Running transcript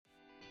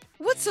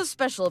What's so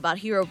special about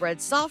Hero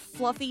Bread's soft,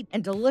 fluffy,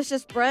 and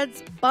delicious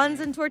breads, buns,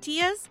 and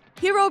tortillas?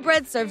 Hero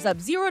Bread serves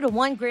up 0 to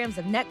 1 grams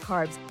of net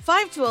carbs,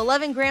 5 to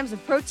 11 grams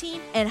of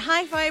protein, and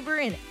high fiber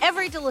in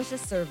every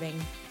delicious serving.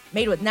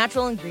 Made with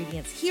natural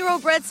ingredients, Hero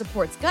Bread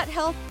supports gut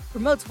health,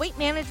 promotes weight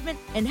management,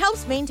 and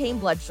helps maintain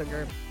blood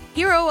sugar.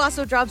 Hero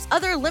also drops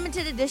other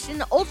limited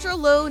edition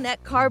ultra-low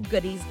net carb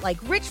goodies like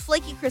rich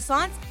flaky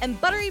croissants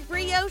and buttery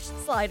brioche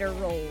slider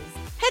rolls.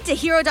 Head to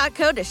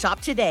hero.co to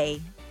shop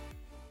today.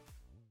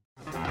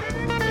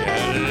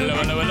 Hello.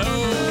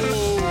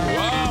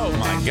 Oh,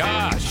 my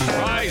gosh.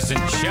 Rise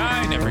and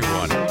shine,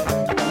 everyone.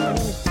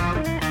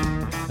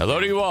 Hello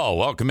to you all.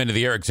 Welcome into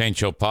the Eric Zane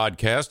Show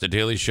podcast, a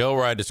daily show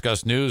where I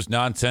discuss news,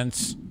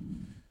 nonsense,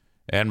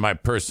 and my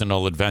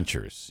personal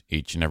adventures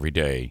each and every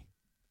day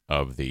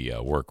of the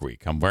work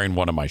week. I'm wearing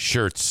one of my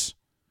shirts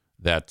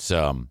that's,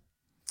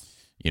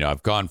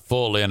 I've gone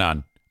full in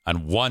on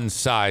one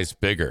size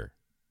bigger.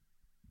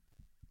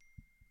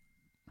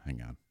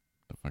 Hang on.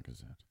 What the fuck is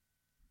that?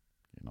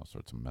 Getting all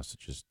sorts of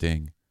messages.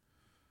 Ding.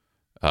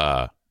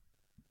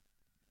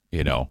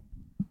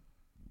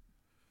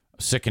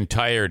 Sick and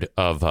tired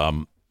of,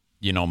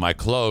 my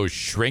clothes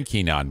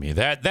shrinking on me.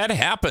 That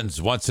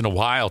happens once in a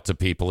while to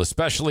people,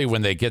 especially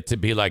when they get to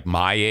be like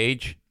my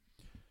age.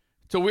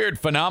 It's a weird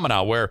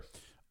phenomenon where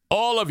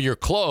all of your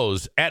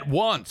clothes at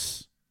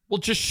once will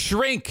just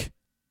shrink.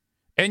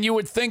 And you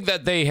would think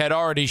that they had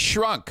already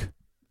shrunk.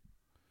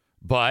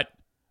 But,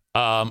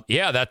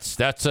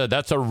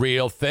 that's a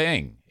real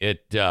thing.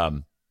 It's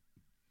a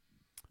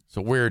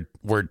weird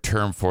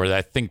term for it.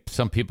 I think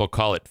some people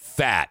call it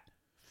fat.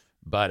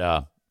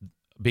 But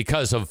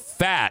because of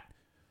fat,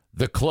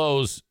 the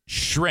clothes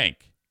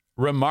shrink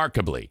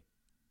remarkably.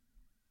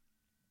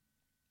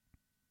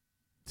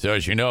 So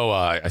as you know,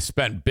 I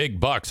spent big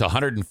bucks,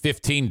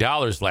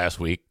 $115 last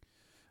week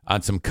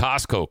on some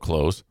Costco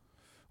clothes,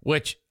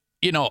 which,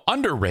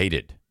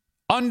 underrated.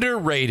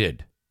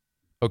 Underrated.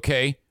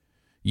 Okay?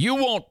 You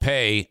won't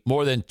pay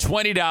more than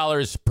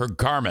 $20 per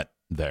garment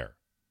there.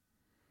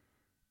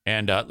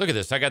 And look at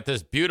this. I got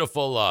this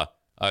beautiful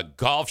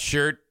golf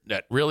shirt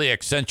that really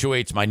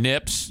accentuates my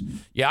nips.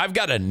 Yeah, I've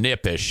got a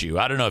nip issue.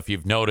 I don't know if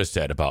you've noticed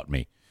that about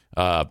me.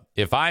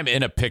 If I'm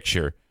in a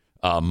picture,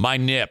 my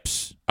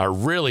nips are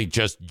really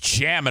just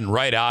jamming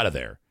right out of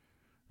there.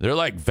 They're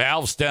like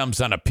valve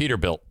stems on a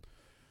Peterbilt.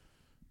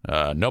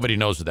 Nobody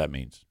knows what that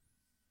means.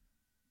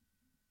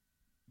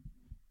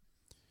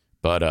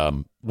 But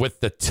with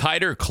the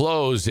tighter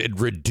clothes, it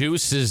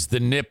reduces the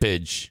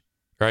nippage,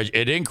 or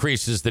it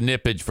increases the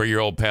nippage for your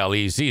old pal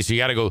EZ. So you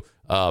got to go,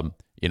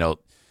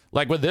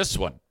 like with this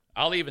one.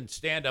 I'll even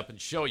stand up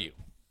and show you.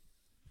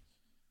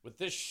 With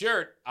this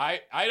shirt, I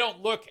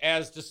don't look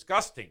as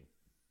disgusting.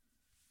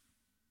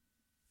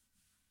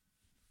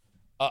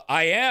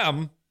 I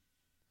am,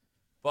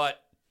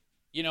 but,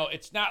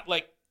 it's not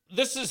like,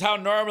 this is how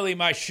normally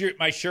my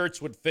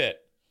shirts would fit.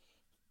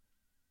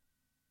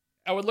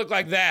 I would look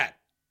like that.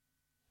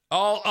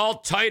 All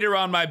tight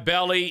around my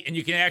belly, and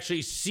you can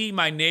actually see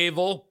my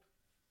navel.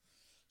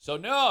 So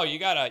no, you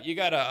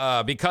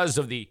gotta, because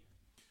of the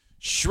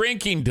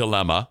shrinking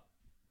dilemma.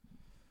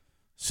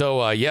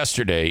 So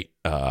yesterday,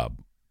 Dan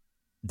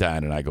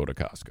and I go to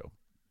Costco,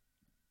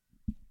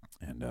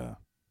 and I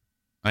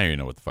don't even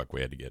know what the fuck we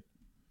had to get,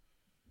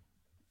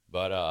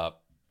 but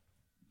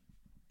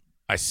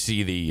I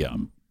see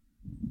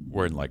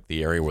we're in like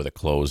the area where the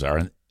clothes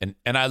are,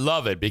 and I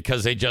love it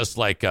because they just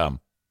like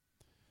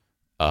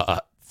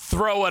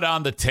throw it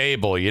on the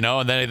table,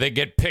 and then they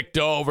get picked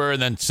over,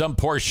 and then some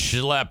poor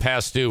schlep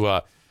has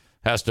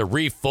to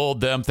refold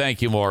them.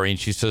 Thank you, Maureen.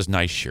 She says,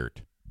 nice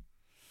shirt.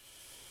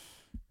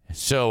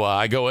 So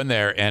I go in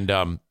there and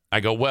I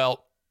go,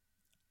 well,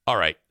 all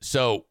right.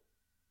 So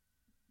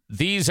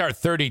these are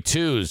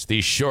 32s,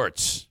 these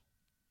shorts.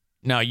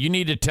 Now you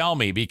need to tell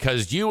me,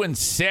 because you and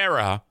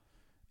Sarah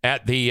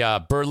at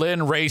the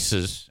Berlin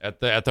races,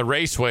 at the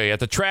raceway, at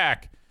the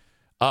track,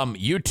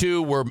 you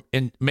two were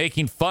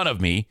making fun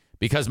of me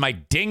because my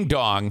ding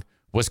dong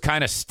was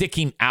kind of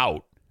sticking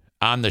out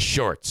on the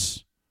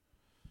shorts.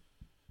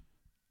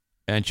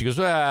 And she goes,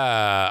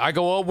 I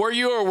go, well, were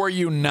you or were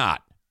you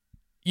not?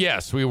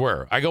 Yes, we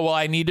were. I go, well,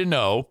 I need to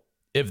know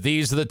if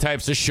these are the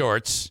types of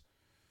shorts.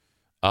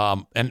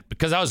 And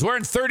because I was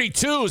wearing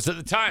 32s at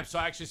the time. So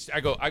I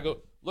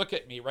go, look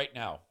at me right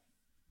now.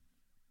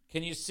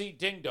 Can you see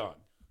ding dong?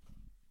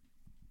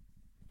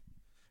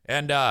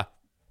 And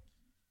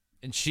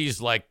she's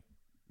like,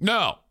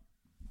 no.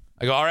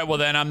 I go, all right, well,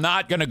 then I'm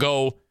not going to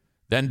go.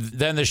 Then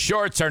the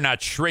shorts are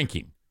not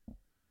shrinking.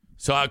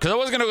 So, because I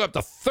was going to go up to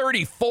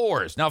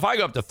 34s. Now, if I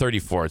go up to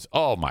 34s,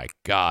 oh, my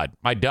God.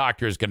 My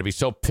doctor is going to be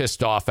so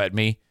pissed off at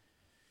me.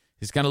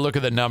 He's going to look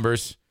at the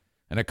numbers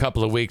in a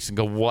couple of weeks and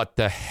go, what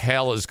the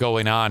hell is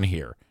going on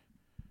here?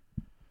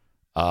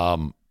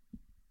 But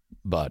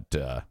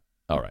all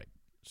right.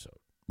 So,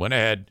 went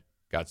ahead,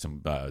 got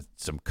some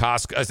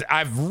Costco.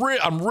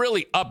 I'm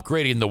really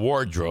upgrading the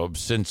wardrobe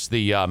since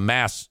the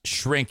mass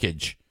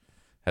shrinkage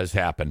has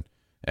happened.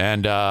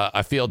 And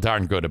I feel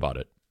darn good about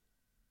it.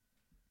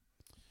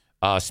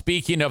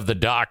 Speaking of the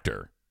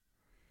doctor,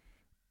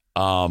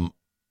 I'm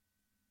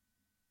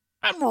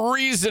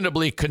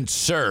reasonably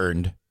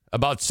concerned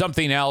about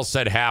something else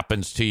that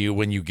happens to you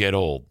when you get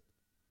old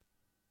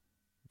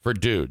for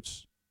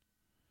dudes.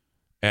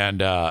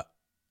 And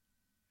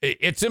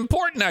it's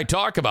important I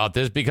talk about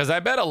this because I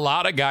bet a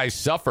lot of guys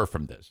suffer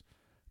from this.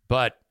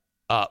 But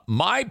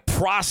my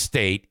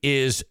prostate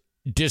is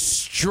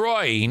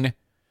destroying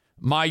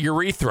my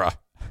urethra.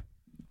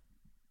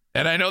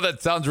 And I know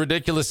that sounds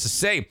ridiculous to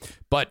say,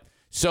 but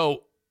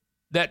so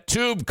that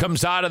tube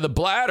comes out of the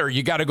bladder.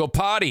 You got to go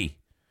potty.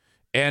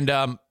 And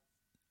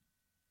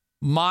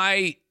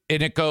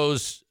it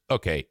goes,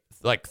 okay,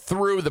 like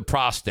through the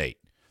prostate.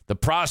 The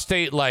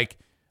prostate, like,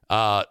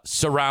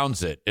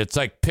 surrounds it. It's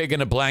like pig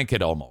in a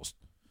blanket almost.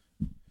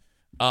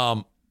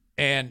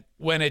 And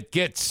when it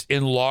gets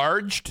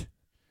enlarged,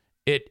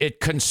 it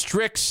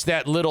constricts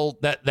that little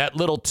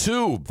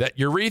tube, that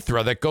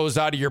urethra that goes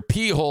out of your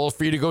pee hole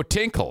for you to go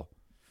tinkle.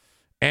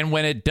 And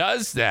when it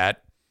does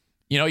that,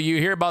 you know, you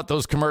hear about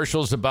those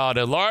commercials about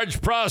a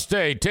large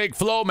prostate, take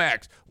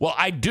Flomax. Well,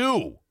 I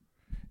do.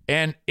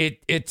 And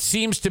it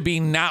seems to be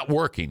not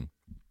working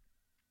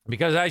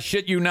because I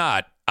shit you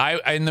not.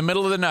 I in the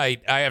middle of the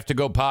night, I have to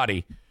go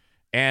potty,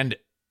 and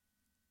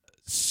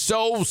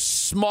so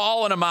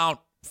small an amount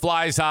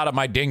flies out of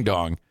my ding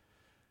dong,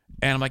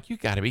 and I'm like, you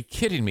got to be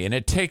kidding me! And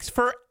it takes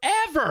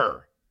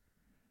forever.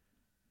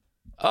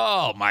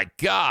 Oh my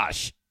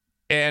gosh!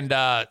 And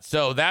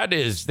so that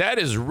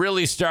is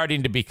really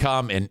starting to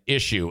become an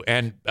issue.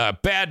 And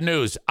bad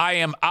news: I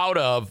am out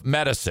of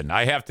medicine.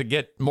 I have to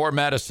get more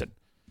medicine.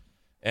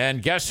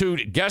 And guess who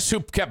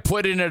kept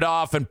putting it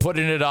off, and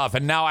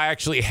now I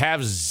actually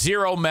have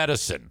zero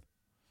medicine.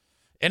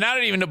 And I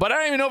don't even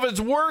know if it's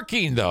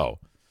working though.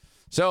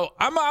 So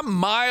I'm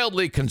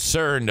mildly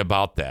concerned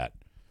about that.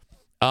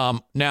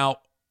 Now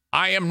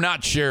I am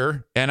not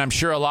sure, and I'm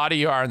sure a lot of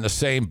you are in the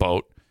same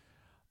boat.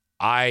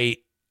 I'm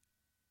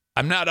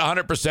not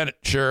 100%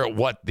 sure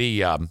what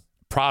the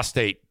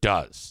prostate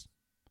does.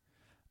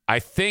 I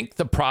think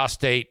the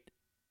prostate,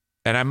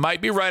 and I might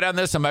be right on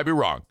this, I might be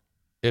wrong.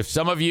 If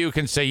some of you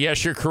can say,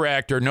 yes, you're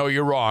correct, or no,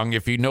 you're wrong,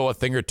 if you know a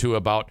thing or two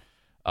about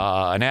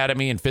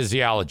anatomy and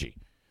physiology.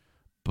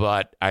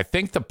 But I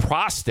think the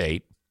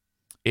prostate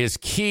is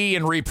key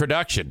in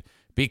reproduction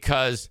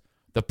because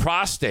the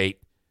prostate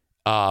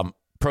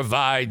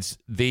provides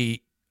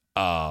the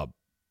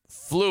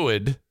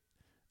fluid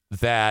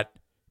that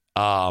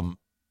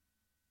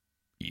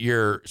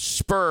your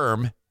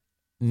sperm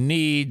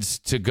needs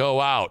to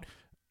go out.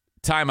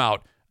 Time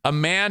out.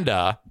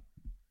 Amanda...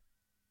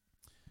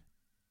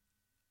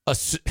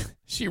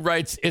 she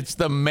writes, it's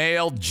the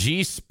male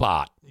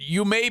G-spot.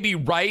 You may be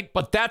right,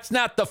 but that's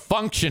not the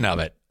function of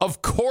it.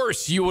 Of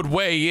course you would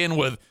weigh in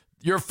with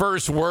your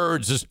first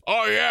words is,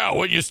 oh yeah,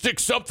 when you stick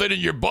something in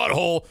your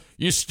butthole,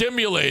 you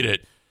stimulate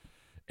it.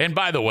 And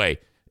by the way,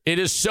 it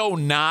is so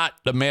not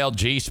the male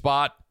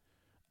G-spot.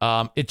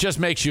 It just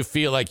makes you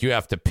feel like you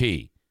have to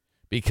pee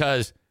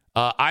because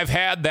I've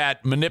had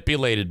that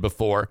manipulated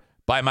before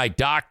by my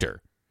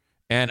doctor.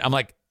 And I'm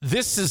like,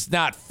 this is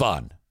not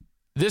fun.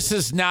 This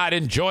is not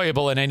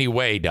enjoyable in any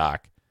way,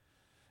 Doc.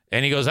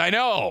 And he goes, I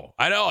know.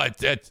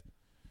 It's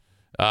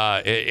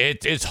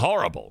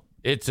horrible.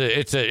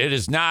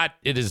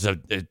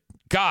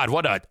 God,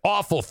 what an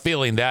awful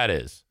feeling that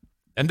is.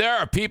 And there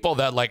are people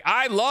that like,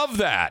 I love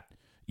that.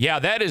 Yeah,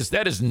 that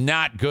is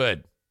not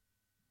good.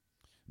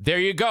 There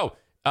you go.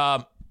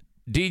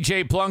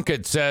 DJ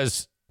Plunkett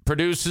says,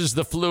 produces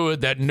the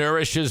fluid that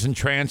nourishes and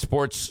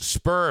transports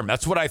sperm.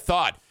 That's what I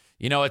thought.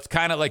 You know, it's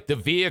kind of like the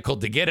vehicle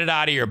to get it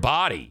out of your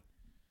body.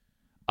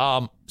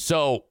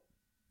 So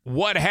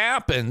what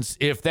happens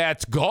if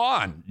that's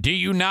gone? Do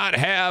you not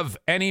have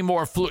any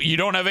more fluid? You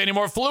don't have any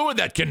more fluid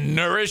that can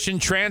nourish and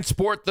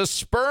transport the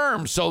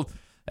sperm. So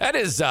that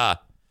is,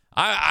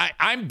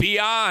 I'm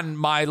beyond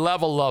my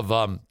level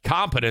of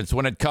competence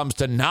when it comes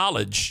to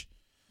knowledge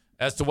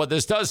as to what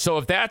this does. So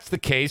if that's the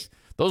case,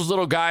 those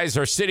little guys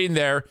are sitting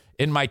there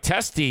in my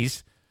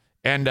testes,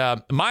 and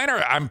mine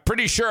are, I'm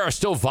pretty sure, are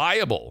still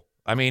viable.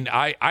 I mean,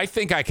 I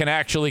think I can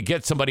actually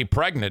get somebody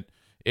pregnant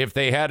if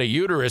they had a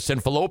uterus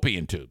and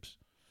fallopian tubes.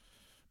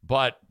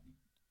 But,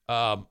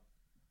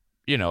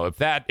 if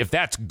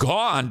that's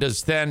gone,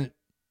 does then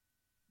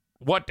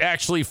what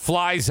actually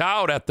flies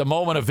out at the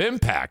moment of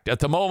impact, at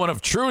the moment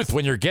of truth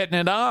when you're getting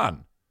it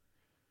on?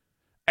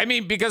 I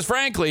mean, because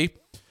frankly,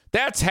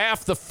 that's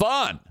half the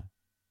fun.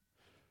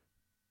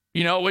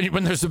 You know,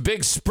 when there's a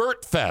big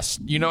spurt fest,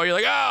 you know, you're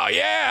like, oh,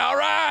 yeah, all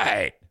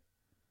right.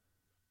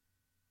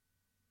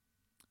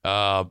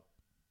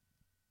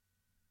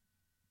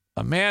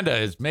 Amanda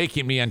is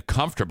making me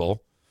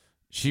uncomfortable.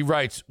 She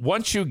writes,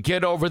 once you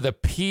get over the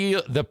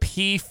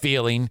pee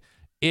feeling,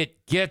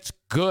 it gets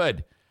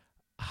good.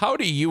 How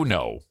do you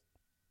know?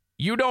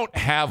 You don't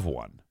have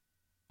one.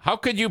 How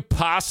could you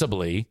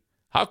possibly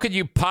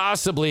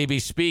be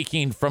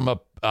speaking from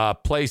a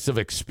place of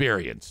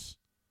experience?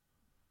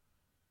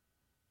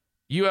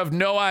 You have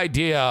no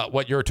idea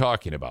what you're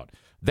talking about.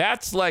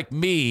 That's like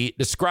me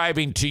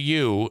describing to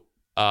you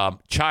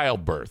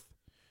childbirth.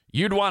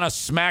 You'd want to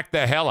smack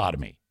the hell out of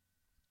me.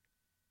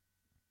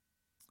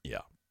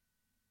 Yeah.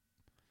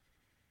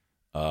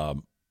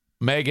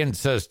 Megan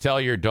says, tell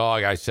your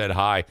dog I said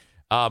hi.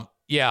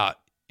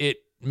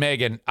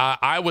 Megan,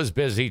 I was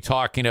busy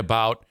talking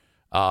about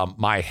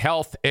my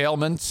health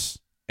ailments,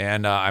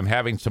 and I'm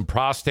having some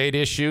prostate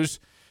issues.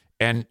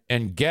 And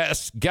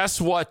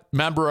guess what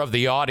member of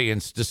the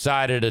audience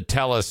decided to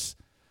tell us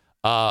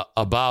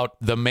about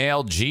the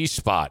male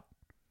G-spot?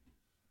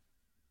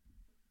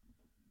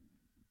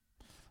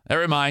 That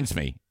reminds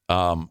me.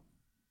 I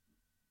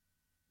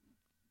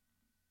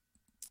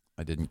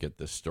didn't get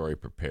this story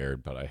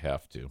prepared, but I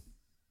have to.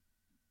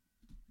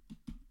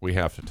 We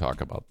have to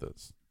talk about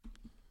this.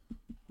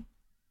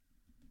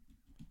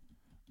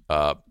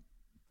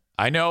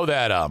 I know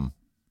that,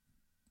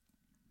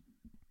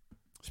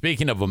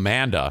 speaking of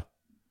Amanda,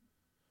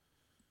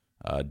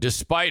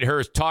 despite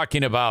her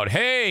talking about,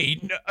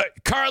 hey,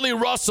 Carlee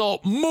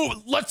Russell,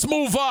 let's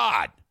move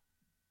on.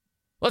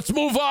 Let's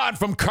move on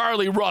from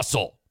Carlee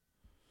Russell.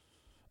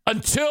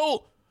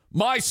 Until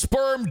my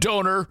sperm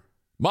donor,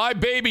 my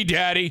baby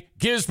daddy,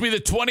 gives me the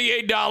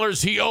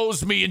 $28 he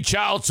owes me in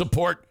child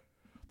support,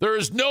 there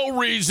is no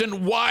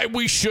reason why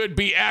we should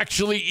be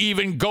actually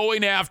even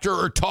going after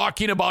or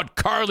talking about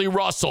Carlee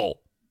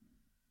Russell.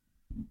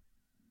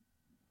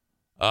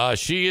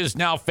 She is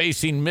now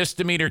facing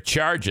misdemeanor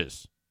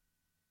charges.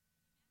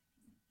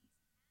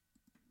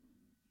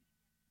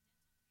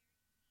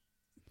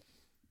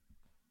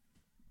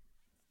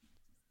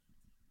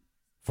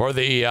 For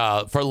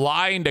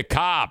lying to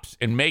cops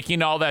and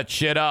making all that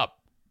shit up.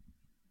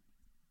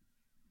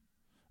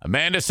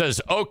 Amanda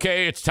says,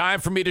 okay, it's time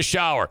for me to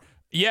shower.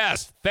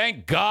 Yes,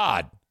 thank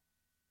God.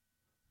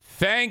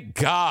 Thank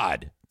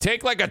God.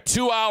 Take like a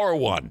 2-hour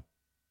one.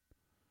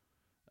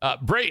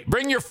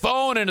 Bring your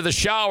phone into the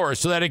shower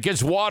so that it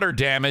gets water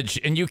damage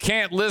and you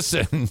can't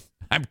listen.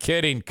 I'm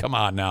kidding. Come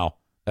on now.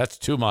 That's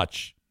too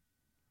much.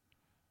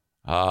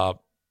 Okay,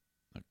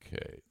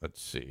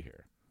 let's see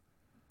here.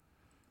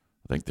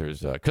 I think there's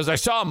because I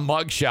saw a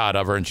mugshot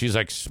of her and she's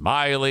like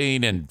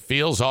smiling and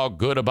feels all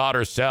good about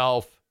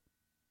herself.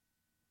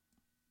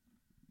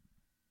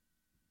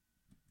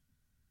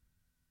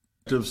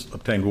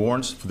 Obtained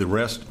warrants for the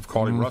arrest of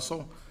Carlee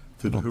Russell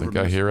through the Hoover. I don't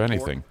think I hear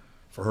anything.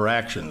 For her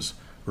actions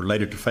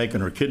related to faking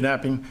her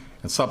kidnapping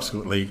and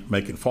subsequently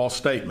making false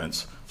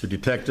statements to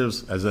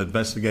detectives as they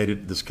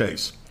investigated this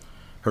case.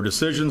 Her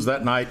decisions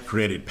that night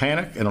created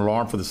panic and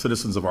alarm for the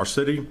citizens of our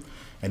city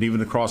and even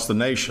across the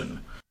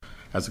nation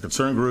as the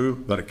concern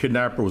grew that a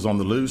kidnapper was on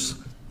the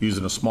loose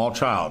using a small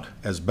child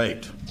as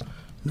bait.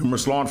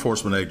 Numerous law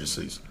enforcement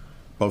agencies,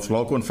 both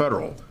local and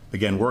federal,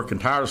 began working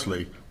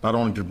tirelessly not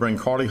only to bring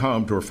Carlee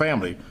home to her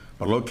family,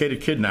 but locate a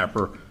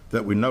kidnapper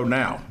that we know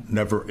now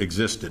never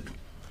existed.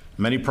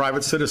 Many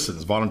private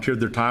citizens volunteered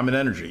their time and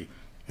energy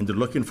into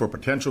looking for a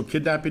potential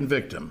kidnapping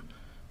victim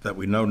that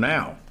we know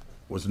now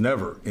was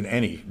never in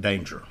any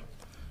danger.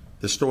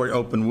 This story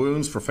opened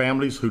wounds for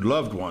families whose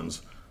loved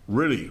ones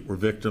really were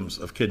victims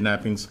of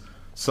kidnappings,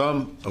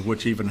 some of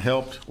which even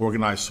helped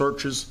organize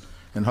searches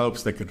in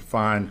hopes they could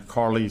find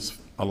Carlee's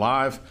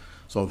alive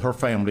so her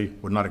family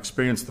would not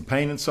experience the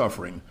pain and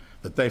suffering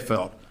that they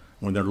felt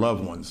when their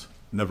loved ones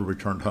never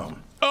returned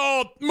home.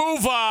 Oh,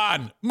 move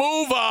on.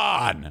 Move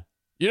on.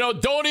 You know,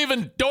 don't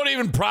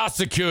even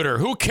prosecute her.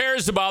 Who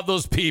cares about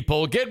those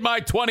people? Get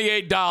my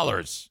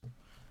 $28.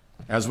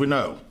 As we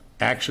know,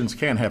 actions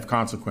can have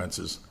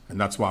consequences, and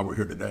that's why we're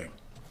here today.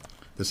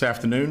 This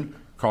afternoon,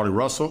 Carlee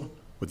Russell,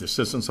 with the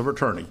assistance of her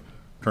attorney,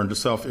 turned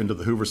herself into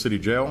the Hoover City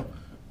Jail,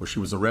 where she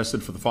was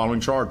arrested for the following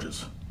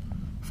charges: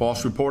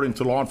 false reporting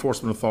to law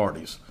enforcement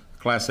authorities,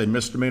 Class A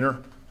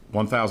misdemeanor,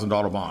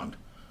 $1,000 bond;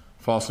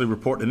 falsely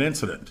reporting an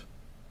incident,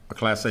 a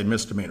Class A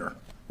misdemeanor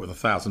with a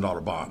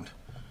 $1,000 bond.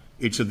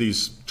 Each of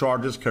these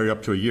charges carry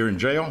up to a year in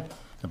jail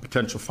and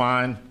potential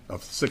fine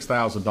of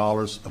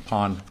 $6,000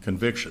 upon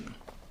conviction.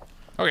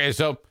 Okay,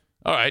 so,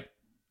 all right,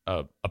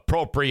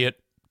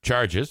 appropriate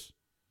charges,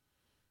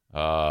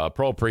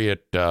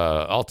 appropriate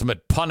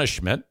ultimate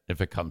punishment,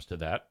 if it comes to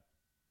that.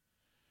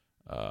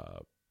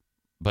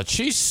 But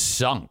she's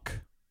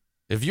sunk.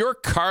 If you're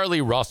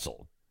Carlee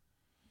Russell,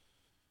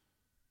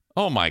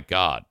 oh my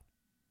God,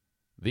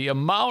 the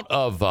amount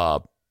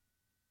of,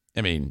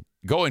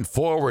 going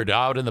forward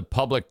out in the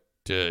public,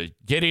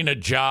 getting a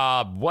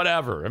job,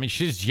 whatever. I mean,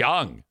 she's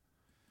young.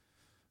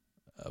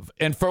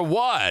 And for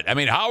what? I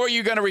mean, how are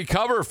you going to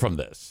recover from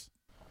this?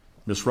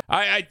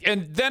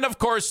 And then, of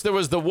course, there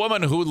was the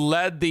woman who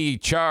led the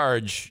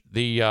charge,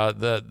 the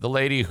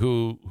lady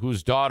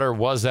whose daughter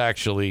was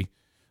actually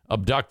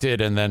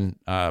abducted and then,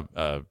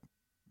 her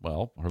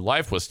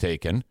life was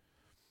taken.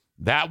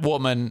 That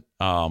woman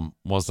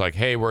was like,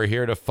 hey, we're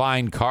here to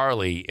find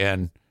Carlee.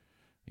 And,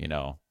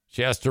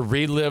 she has to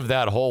relive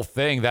that whole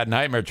thing, that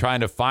nightmare,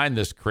 trying to find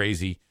this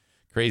crazy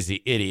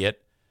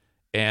idiot.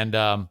 And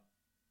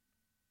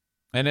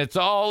it's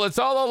all a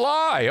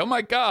lie. Oh,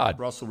 my God.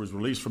 Russell was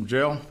released from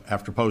jail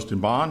after posting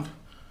bond.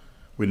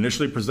 We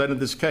initially presented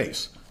this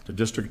case to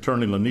District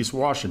Attorney Lanice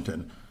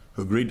Washington,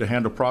 who agreed to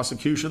handle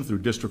prosecution through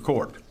district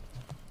court.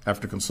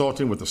 After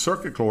consulting with the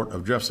Circuit Court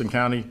of Jefferson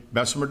County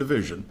Bessemer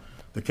Division,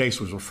 the case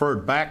was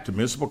referred back to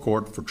municipal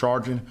court for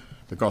charging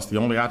because the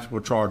only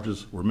applicable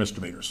charges were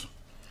misdemeanors.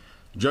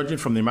 Judging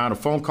from the amount of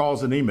phone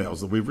calls and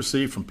emails that we've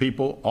received from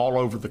people all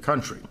over the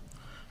country,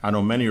 I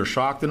know many are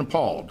shocked and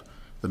appalled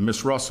that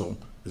Ms. Russell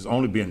is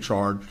only being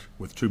charged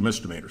with 2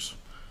 misdemeanors,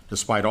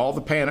 despite all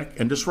the panic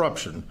and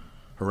disruption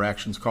her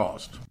actions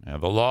caused. Now,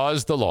 the law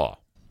is the law.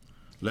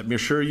 Let me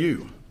assure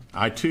you,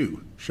 I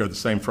too share the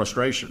same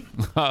frustration.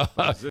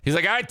 He's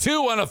like, I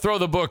too want to throw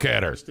the book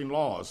at her. Existing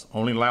laws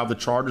only allow the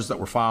charges that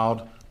were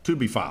filed to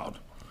be filed.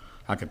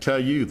 I can tell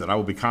you that I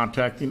will be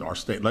contacting our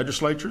state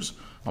legislatures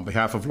on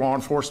behalf of law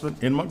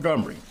enforcement in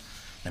Montgomery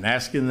and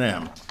asking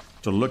them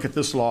to look at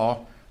this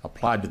law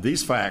applied to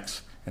these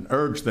facts and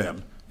urge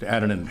them to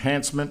add an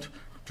enhancement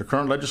to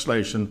current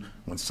legislation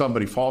when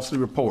somebody falsely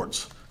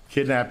reports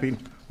kidnapping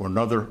or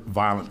another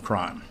violent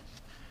crime.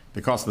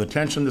 Because of the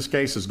attention this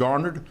case has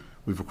garnered,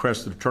 we've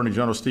requested Attorney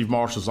General Steve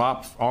Marshall's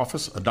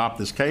office adopt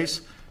this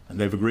case, and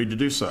they've agreed to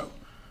do so.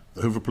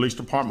 The Hoover Police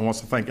Department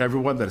wants to thank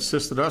everyone that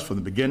assisted us from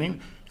the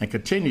beginning and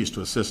continues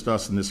to assist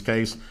us in this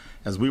case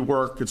as we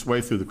work its way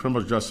through the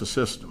criminal justice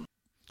system.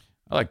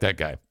 I like that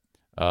guy.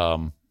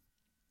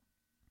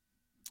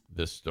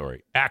 This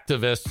story.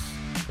 Activists.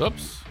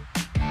 Oops.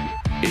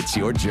 It's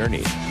your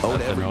journey.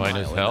 Own every annoying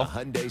mile as in hell. the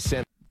Hyundai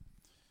Santa.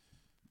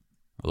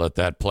 Let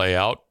that play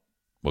out.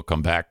 We'll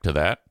come back to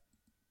that.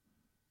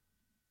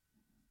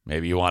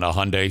 Maybe you want a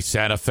Hyundai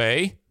Santa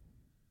Fe?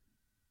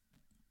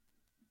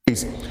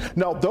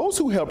 Now, those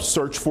who helped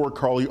search for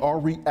Carlee are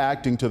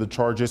reacting to the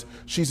charges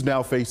she's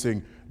now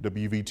facing.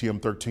 WVTM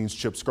 13's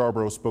Chip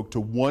Scarborough spoke to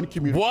one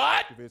community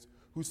activist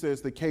who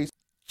says the case.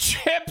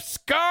 Chip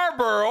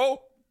Scarborough?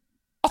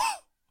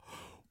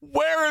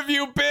 Where have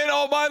you been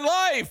all my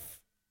life?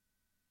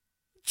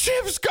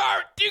 Chip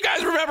Scarborough. Do you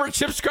guys remember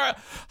Chip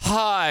Scarborough?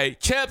 Hi,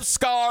 Chip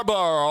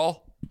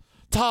Scarborough.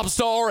 Top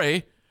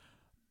story.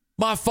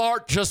 My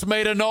fart just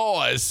made a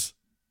noise.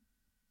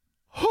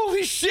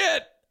 Holy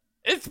shit.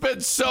 It's been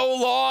so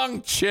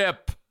long,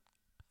 Chip.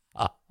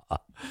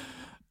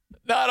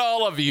 Not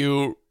all of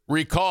you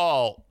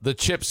recall the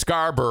Chip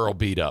Scarborough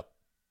beat up.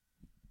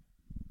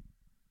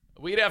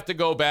 We'd have to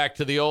go back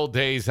to the old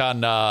days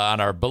on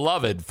our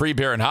beloved Free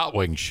Beer and Hot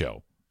Wings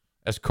show,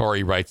 as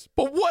Corey writes.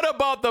 But what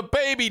about the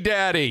baby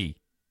daddy?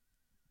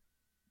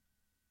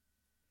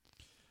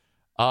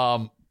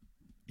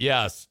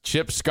 Yes,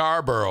 Chip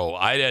Scarborough.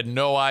 I had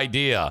no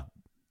idea.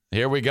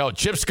 Here we go.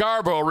 Chip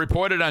Scarborough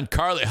reported on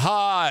Carlee.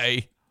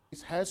 Hi.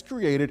 Has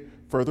created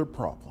further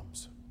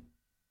problems.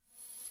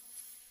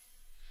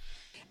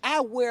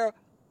 I wear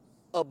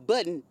a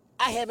button.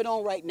 I have it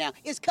on right now.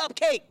 It's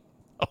Cupcake.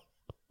 Oh,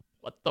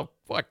 what the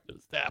fuck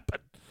just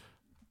happened?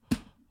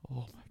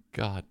 Oh, my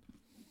God.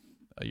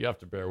 You have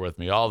to bear with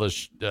me. All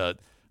this,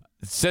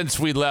 since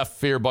we left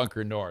Fear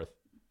Bunker North,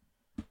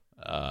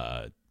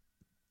 I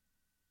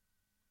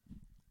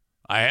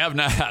have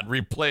not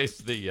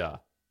replaced the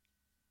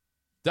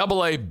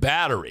AA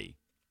battery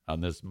on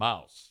this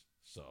mouse.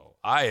 So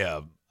I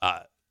am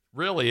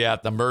really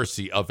at the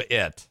mercy of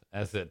it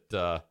as its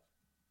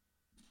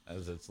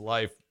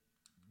life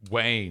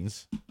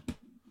wanes.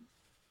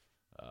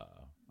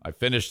 I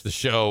finished the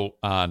show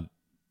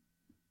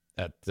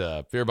at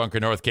Fear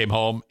Bunker North, came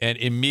home and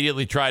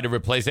immediately tried to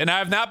replace it. And I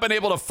have not been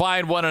able to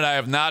find one, and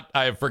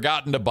I have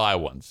forgotten to buy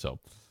one. So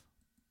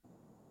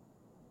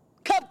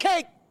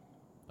Cupcake.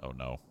 Oh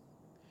no.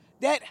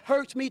 That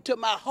hurts me to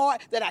my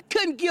heart that I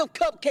couldn't give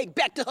Cupcake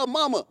back to her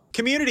mama.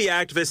 Community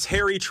activist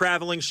Harry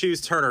Traveling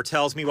Shoes Turner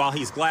tells me while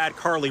he's glad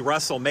Carlee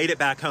Russell made it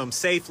back home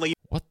safely.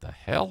 What the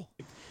hell?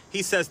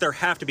 He says there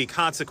have to be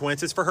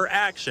consequences for her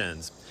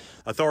actions.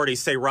 Authorities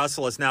say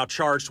Russell is now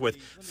charged with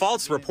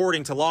false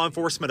reporting to law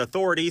enforcement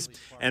authorities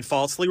and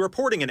falsely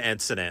reporting an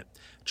incident.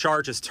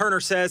 Charges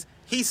Turner says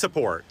he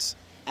supports.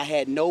 I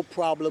had no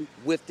problem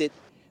with it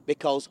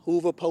because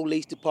Hoover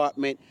Police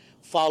Department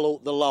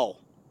followed the law.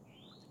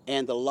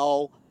 And the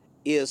law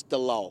is the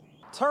law.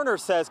 Turner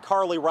says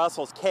Carlee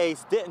Russell's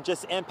case didn't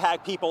just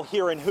impact people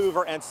here in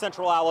Hoover and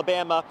Central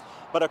Alabama,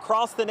 but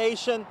across the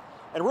nation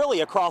and really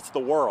across the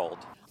world.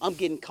 I'm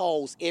getting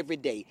calls every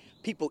day,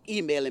 people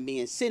emailing me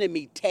and sending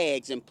me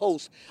tags and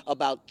posts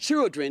about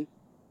children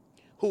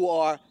who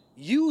are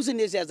using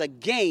this as a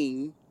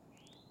game,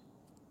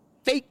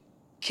 fake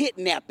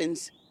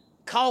kidnappings,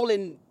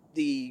 calling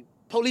the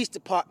police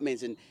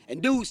departments and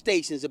news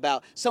stations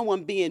about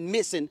someone being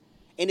missing,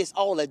 and it's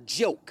all a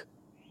joke.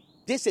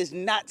 This is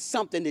not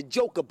something to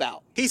joke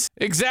about.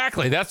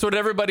 Exactly. That's what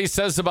everybody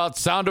says about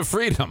Sound of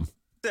Freedom.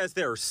 Says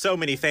there are so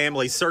many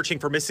families searching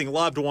for missing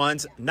loved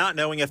ones, not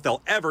knowing if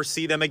they'll ever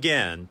see them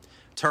again.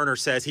 Turner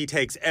says he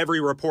takes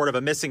every report of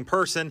a missing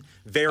person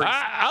very...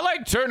 I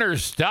like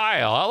Turner's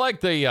style. I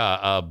like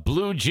the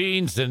blue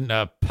jeans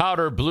and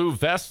powder blue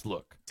vest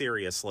look.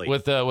 Seriously.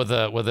 With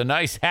a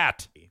nice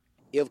hat.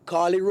 If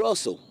Carlee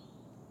Russell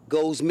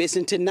goes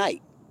missing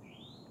tonight,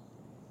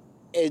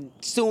 as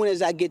soon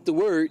as I get the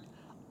word,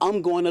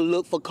 I'm going to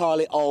look for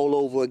Carlee all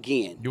over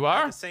again. You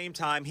are? At the same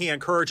time, he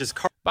encourages...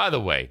 By the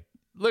way,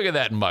 look at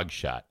that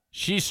mugshot.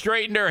 She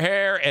straightened her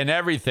hair and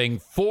everything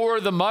for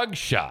the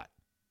mugshot.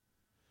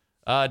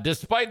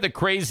 Despite the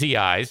crazy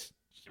eyes,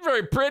 she's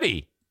very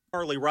pretty.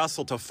 Carlee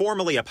Russell to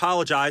formally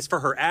apologize for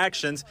her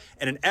actions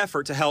in an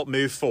effort to help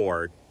move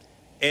forward.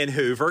 In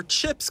Hoover,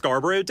 Chip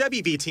Scarborough,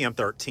 WVTM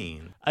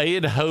 13.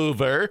 In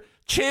Hoover,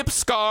 Chip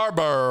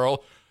Scarborough.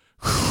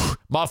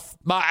 my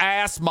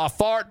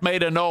fart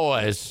made a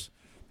noise.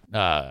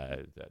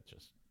 That's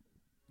just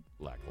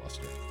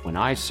lackluster. When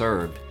I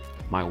served,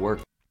 my work.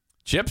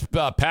 Chip's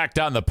packed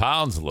on the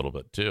pounds a little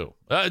bit, too.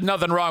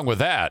 Nothing wrong with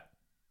that.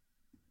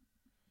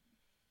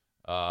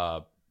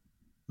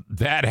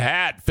 That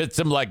hat fits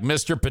him like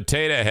Mr.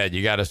 Potato Head.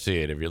 You got to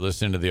see it. If you're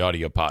listening to the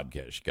audio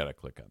podcast, you got to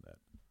click on that.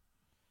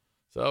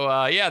 So,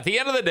 at the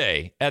end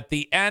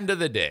of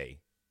the day,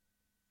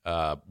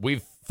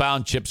 we've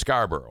found Chip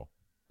Scarborough.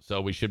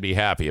 So we should be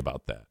happy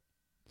about that.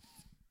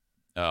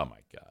 Oh, my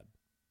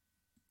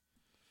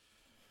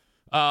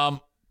God.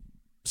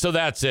 So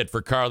that's it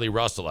for Carlee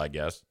Russell, I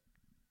guess.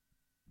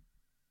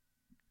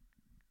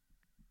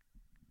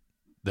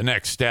 The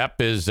next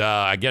step is,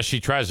 I guess she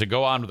tries to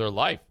go on with her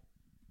life.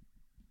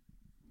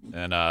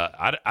 And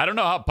I don't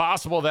know how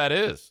possible that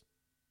is.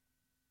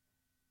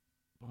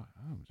 Boy,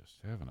 I'm just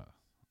having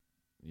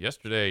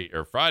yesterday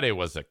or Friday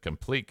was a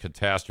complete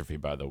catastrophe,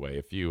 by the way.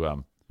 If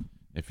you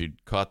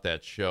caught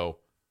that show,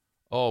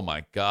 oh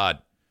my God,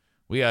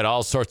 we had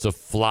all sorts of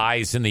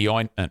flies in the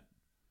ointment.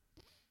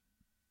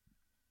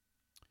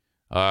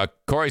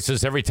 Corey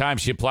says every time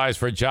she applies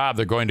for a job,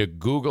 they're going to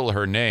Google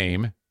her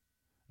name,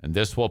 and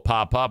this will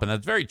pop up, and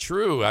that's very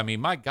true. I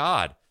mean, my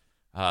God,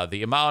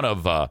 the amount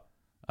of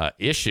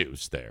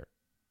issues there.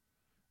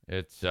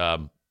 It's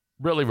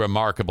really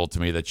remarkable to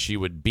me that she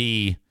would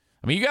be.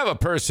 I mean, you have a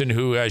person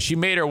who she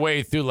made her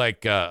way through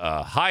like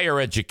higher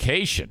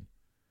education,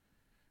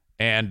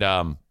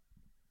 and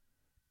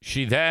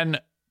she then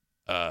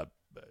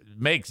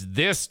makes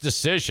this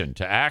decision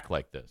to act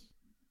like this.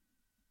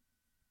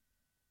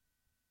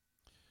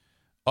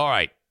 All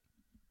right.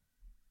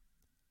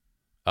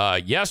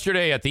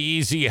 Yesterday at the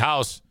EZ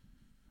house,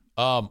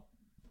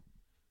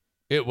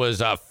 it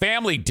was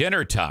family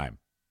dinner time.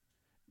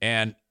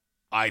 And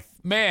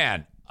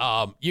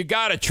you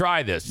got to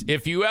try this.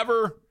 If you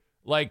ever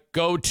like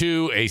go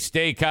to a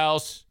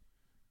steakhouse,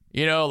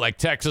 like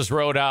Texas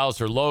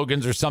Roadhouse or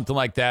Logan's or something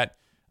like that,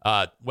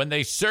 when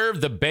they serve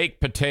the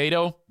baked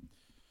potato,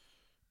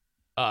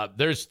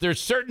 there's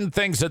certain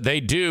things that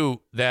they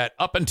do that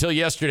up until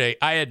yesterday,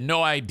 I had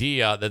no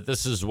idea that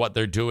this is what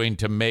they're doing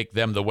to make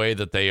them the way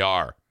that they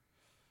are.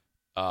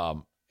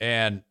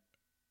 And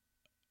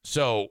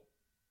so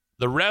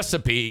the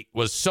recipe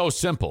was so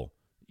simple.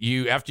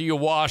 After you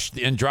wash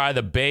and dry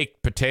the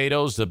baked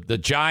potatoes, the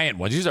giant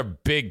ones, these are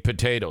big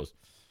potatoes.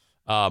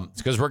 It's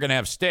because we're going to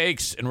have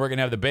steaks and we're going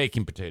to have the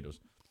baking potatoes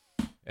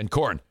and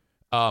corn.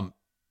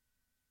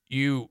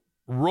 You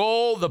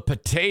roll the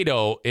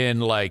potato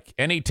in like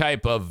any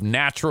type of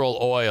natural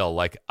oil,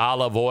 like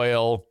olive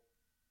oil,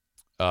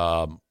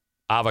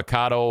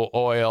 avocado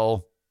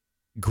oil,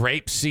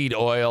 grapeseed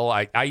oil.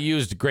 I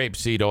used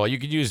grapeseed oil. You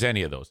could use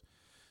any of those.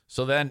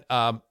 So then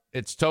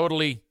it's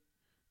totally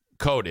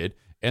coated.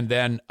 And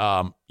then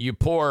you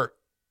pour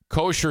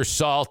kosher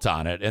salt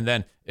on it, and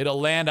then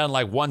it'll land on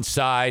like one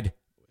side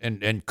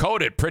and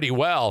coat it pretty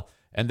well,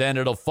 and then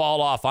it'll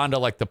fall off onto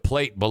like the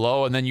plate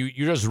below, and then you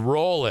just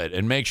roll it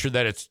and make sure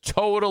that it's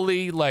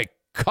totally like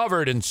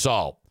covered in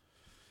salt.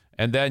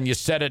 And then you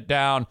set it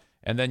down,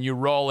 and then you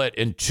roll it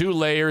in 2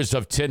 layers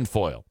of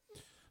tinfoil.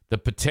 The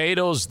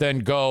potatoes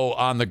then go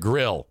on the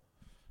grill,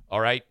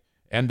 all right?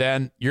 And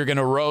then you're going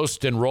to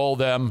roast and roll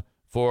them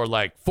for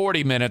like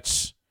 40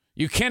 minutes.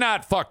 You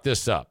cannot fuck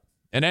this up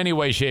in any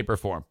way, shape, or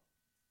form.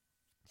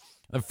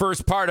 The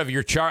first part of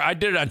your I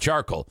did it on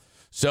charcoal.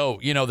 So,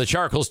 the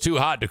charcoal's too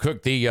hot to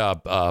cook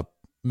the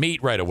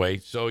meat right away.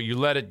 So you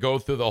let it go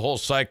through the whole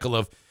cycle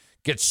of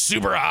get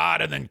super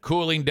hot and then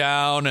cooling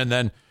down. And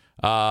then,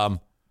 all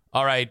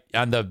right,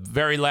 on the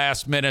very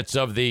last minutes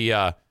of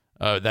that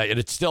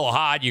it's still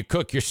hot, you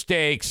cook your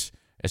steaks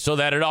so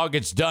that it all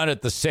gets done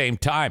at the same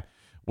time.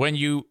 When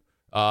you,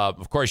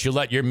 of course, you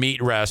let your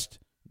meat rest.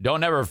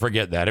 Don't ever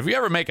forget that. If you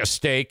ever make a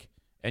steak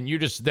and you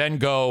just then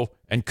go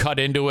and cut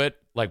into it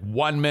like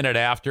 1 minute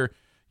after,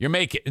 you're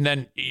making, and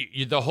then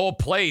the whole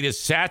plate is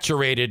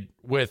saturated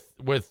with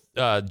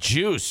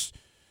juice.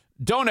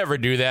 Don't ever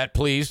do that,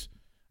 please.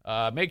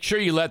 Make sure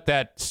you let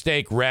that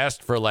steak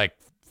rest for like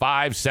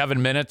 5-7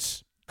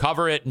 minutes.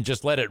 Cover it and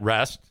just let it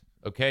rest,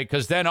 okay?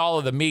 Because then all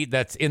of the meat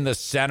that's in the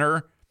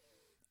center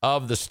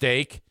of the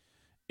steak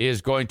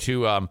is going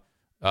to,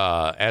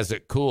 as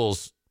it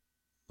cools,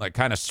 like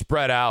kind of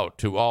spread out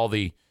to all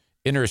the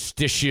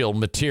interstitial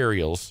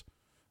materials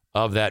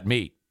of that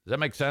meat. Does that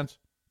make sense?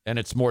 And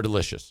it's more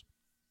delicious.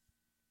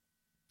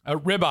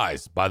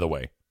 Ribeyes, by the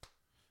way.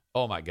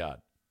 Oh, my God.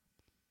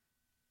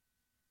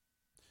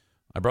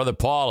 My brother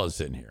Paul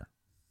is in here.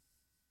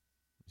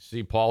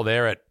 See Paul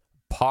there at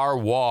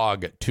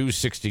Parwog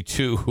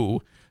 262,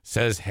 who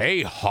says,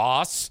 "Hey,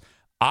 Hoss,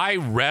 I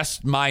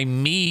rest my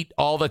meat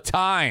all the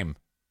time."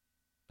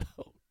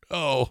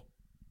 Oh,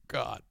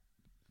 God.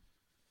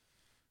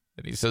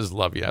 And he says,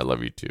 "Love you." I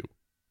love you too.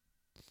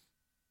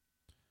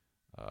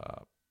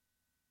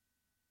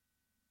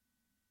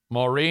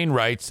 Maureen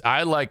writes,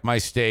 I like my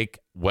steak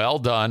well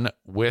done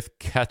with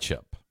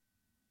ketchup.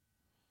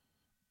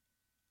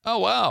 Oh,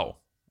 wow.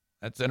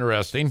 That's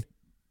interesting.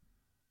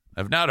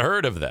 I've not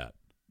heard of that.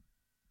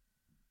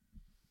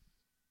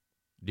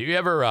 Do you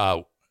ever,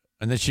 and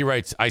then she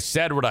writes, I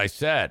said what I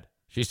said.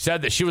 She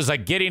said that she was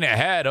like getting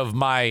ahead of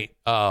my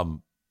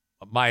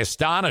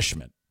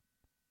astonishment.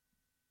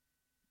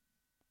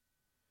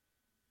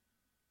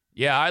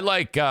 Yeah, I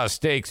like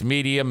steaks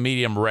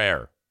medium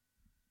rare.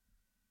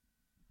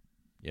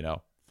 You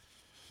know.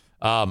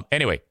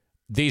 Anyway,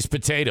 these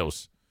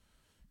potatoes,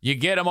 you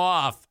get them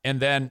off and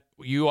then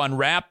you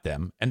unwrap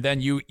them and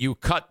then you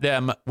cut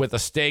them with a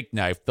steak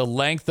knife, the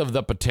length of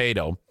the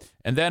potato.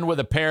 And then with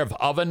a pair of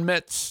oven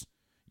mitts,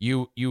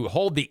 you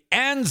hold the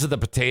ends of the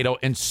potato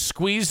and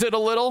squeeze it a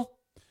little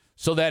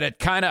so that it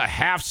kind of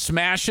half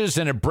smashes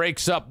and it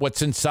breaks up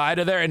what's inside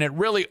of there. And it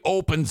really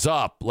opens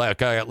up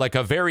like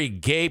a very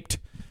gaped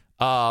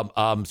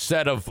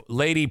set of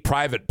lady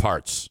private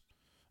parts.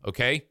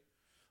 Okay?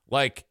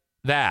 Like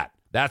that.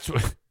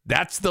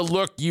 That's the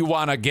look you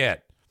want to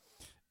get.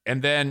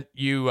 And then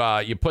you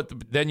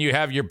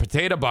have your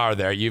potato bar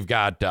there. You've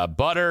got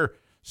butter,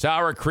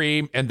 sour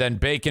cream, and then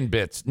bacon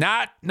bits.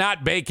 Not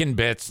bacon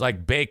bits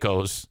like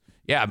Bacos.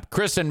 Yeah,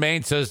 Chris in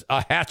Maine says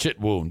a hatchet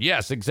wound.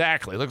 Yes,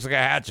 exactly. It looks like a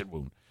hatchet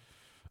wound.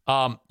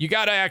 You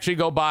got to actually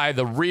go buy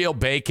the real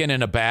bacon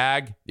in a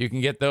bag. You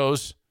can get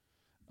those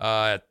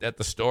at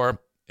the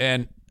store.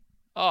 And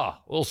a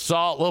little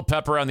salt, a little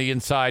pepper on the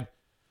inside.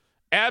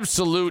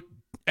 Absolute.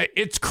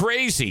 It's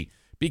crazy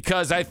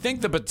because I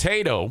think the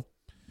potato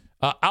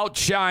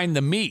outshine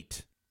the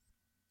meat.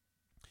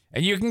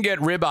 And you can get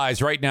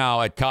ribeyes right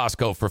now at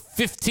Costco for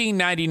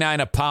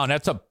 $15.99 a pound.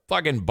 That's a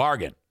fucking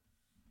bargain.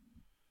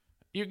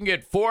 You can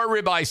get 4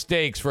 ribeye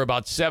steaks for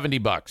about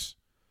 $70.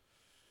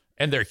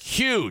 And they're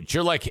huge.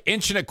 They're like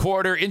 1.25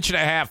 1.5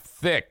 inches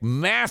thick.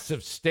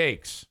 Massive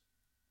steaks.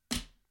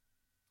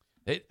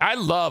 I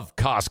love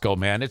Costco,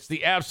 man. It's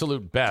the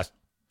absolute best.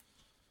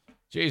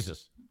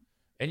 Jesus.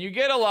 And you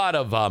get a lot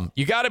of,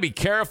 you got to be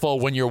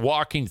careful when you're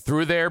walking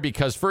through there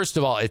because, first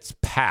of all, it's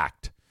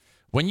packed.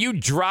 When you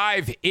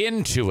drive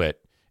into it,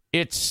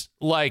 it's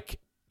like,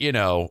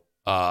 a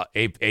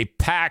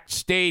packed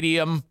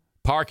stadium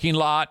parking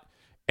lot,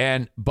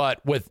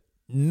 but with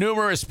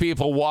numerous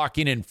people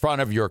walking in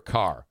front of your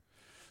car.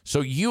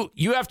 So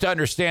you have to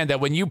understand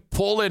that when you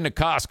pull into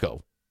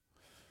Costco,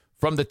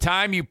 from the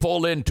time you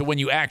pull in to when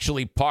you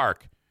actually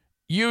park,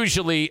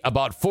 usually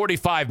about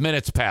 45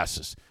 minutes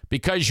passes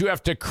because you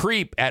have to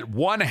creep at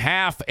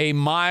 1/2 a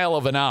mile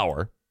of an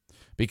hour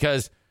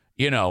because,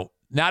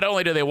 not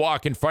only do they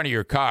walk in front of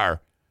your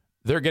car,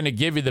 they're going to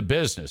give you the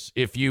business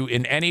if you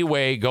in any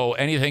way go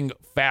anything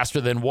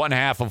faster than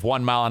 1/2 of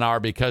 1 mile an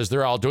hour because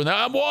they're all doing that.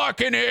 I'm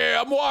walking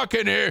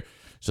here.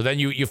 So then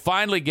you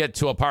finally get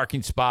to a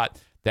parking spot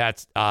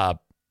that's,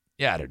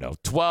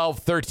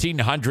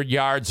 1,200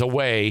 yards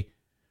away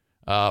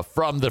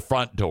from the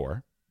front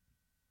door.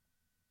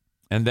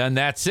 And then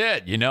that's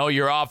it.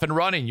 You're off and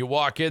running. You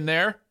walk in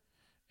there.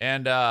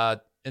 And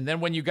then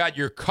when you got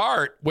your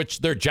cart, which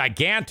they're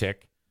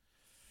gigantic,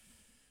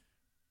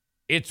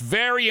 it's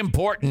very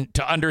important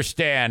to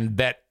understand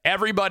that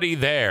everybody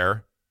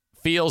there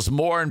feels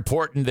more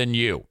important than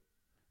you.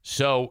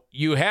 So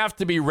you have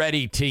to be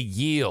ready to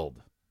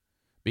yield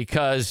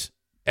because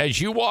as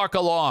you walk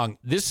along,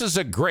 this is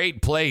a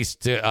great place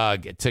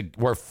to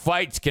where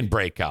fights can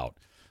break out.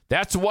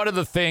 That's one of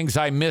the things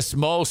I miss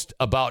most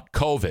about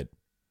COVID,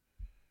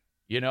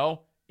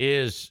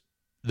 is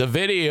the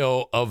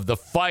video of the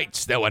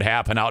fights that would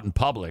happen out in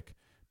public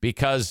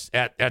because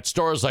at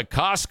stores like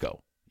Costco,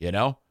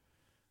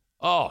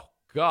 Oh,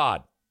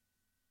 God.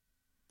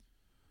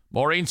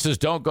 Maureen says,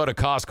 don't go to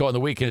Costco on the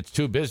weekend. It's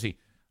too busy.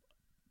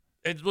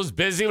 It was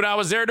busy when I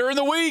was there during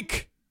the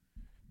week.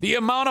 The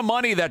amount of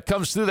money that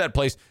comes through that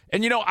place.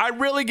 And, I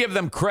really give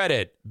them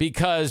credit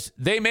because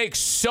they make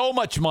so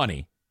much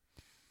money.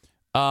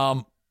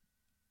 And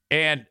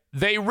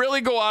they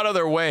really go out of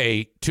their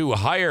way to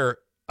hire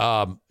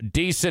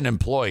decent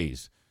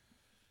employees.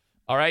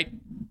 All right.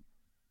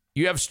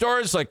 You have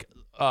stores like,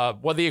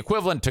 the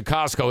equivalent to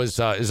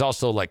Costco is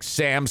also like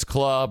Sam's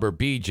Club or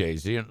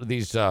BJ's,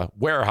 these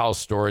warehouse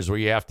stores where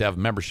you have to have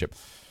membership.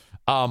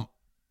 For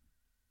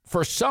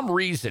some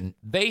reason,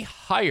 they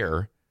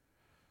hire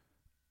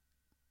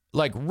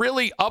like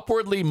really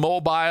upwardly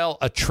mobile,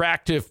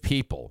 attractive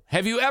people.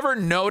 Have you ever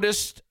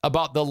noticed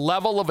about the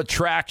level of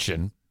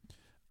attraction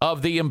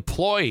of the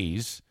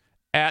employees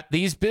at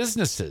these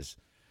businesses?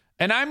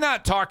 And I'm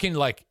not talking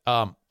like,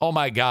 oh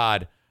my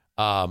God,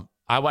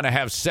 I want to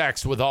have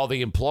sex with all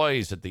the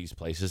employees at these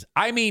places.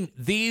 I mean,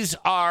 these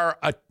are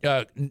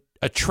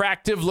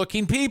attractive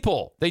looking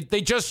people. They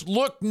just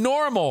look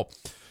normal.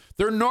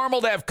 They're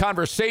normal to have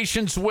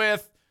conversations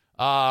with.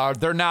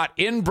 They're not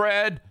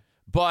inbred,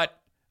 but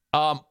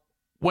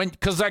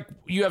because like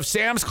you have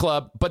Sam's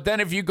Club, but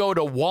then if you go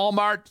to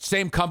Walmart,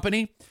 same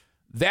company,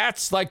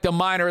 that's like the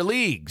minor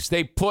leagues.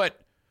 They put,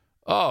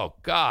 oh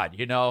God,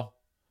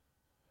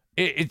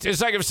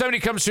 it's like if somebody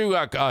comes through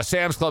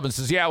Sam's Club and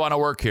says, "Yeah, I want to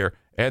work here,"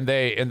 and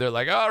they're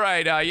like, "All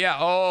right, yeah,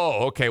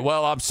 oh, okay.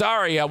 Well, I'm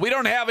sorry, we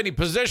don't have any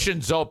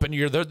positions open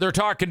here." They're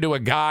talking to a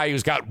guy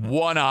who's got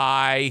one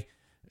eye.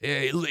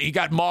 He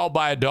got mauled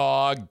by a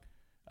dog.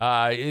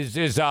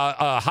 His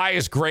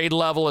highest grade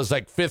level is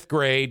like 5th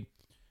grade,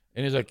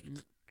 and he's like,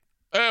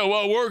 "Oh,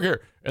 well, work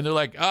here." And they're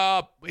like,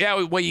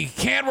 yeah, well, you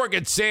can't work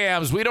at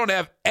Sam's. We don't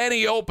have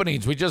any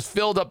openings. We just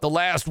filled up the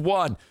last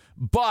one.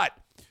 But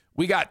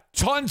we got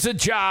tons of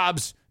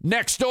jobs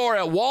next door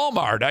at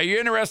Walmart. Are you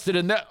interested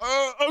in that?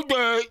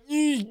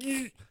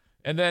 Okay.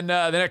 And then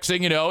the next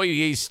thing you know,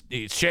 he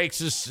shakes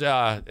his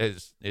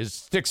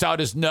sticks out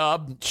his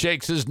nub,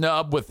 shakes his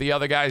nub with the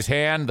other guy's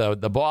hand,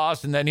 the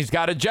boss, and then he's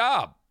got a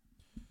job.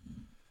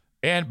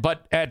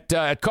 But at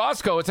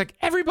Costco, it's like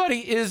everybody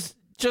is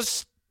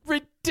just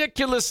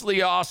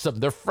ridiculously awesome.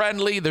 They're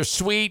friendly. They're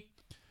sweet.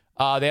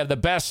 They have the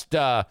best,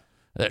 no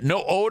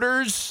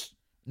odors,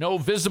 no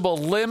visible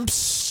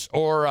limps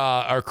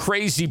or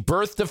crazy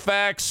birth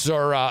defects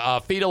or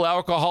fetal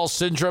alcohol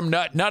syndrome.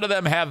 None of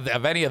them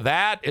have any of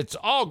that. It's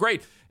all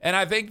great. And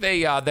I think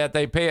that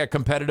they pay a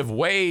competitive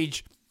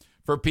wage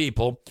for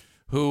people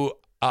who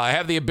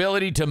have the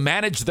ability to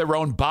manage their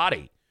own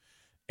body.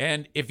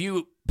 And if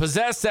you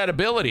possess that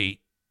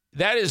ability,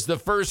 that is the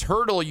first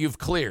hurdle you've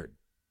cleared.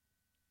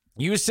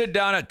 You sit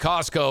down at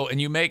Costco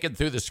and you make it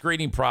through the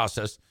screening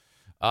process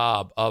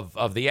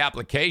of the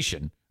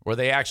application where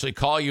they actually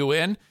call you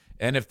in.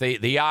 And if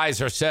the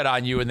eyes are set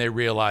on you and they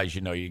realize,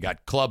 you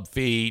got club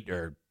feet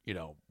or,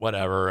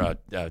 whatever,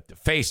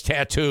 face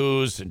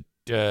tattoos and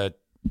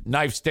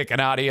knife sticking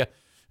out of you.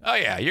 Oh,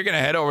 yeah, you're going to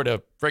head over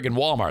to friggin'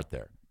 Walmart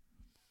there.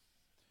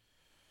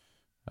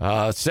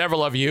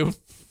 Several of you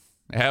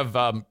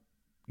have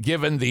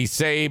given the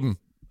same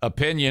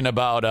opinion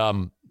about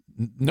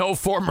no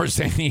former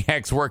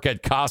Zaniacs work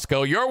at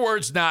Costco. Your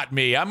words, not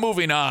me. I'm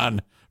moving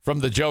on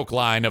from the joke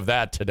line of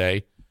that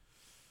today.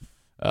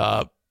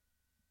 My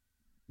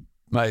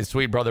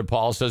sweet brother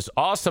Paul says,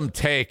 awesome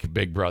take,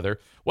 big brother.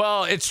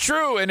 Well, it's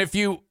true. And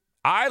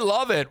I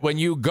love it when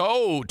you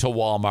go to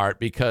Walmart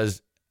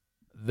because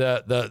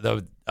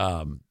the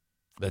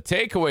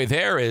takeaway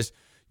there is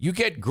you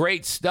get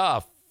great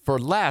stuff for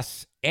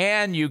less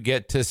and you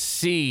get to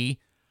see,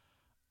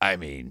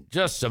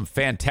 just some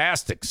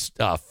fantastic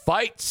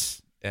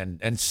fights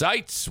and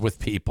sights with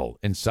people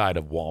inside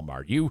of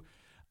Walmart.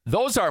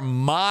 Those are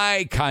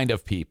my kind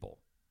of people,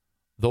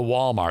 the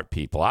Walmart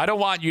people. I don't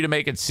want you to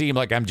make it seem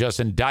like I'm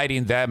just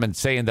indicting them and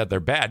saying that they're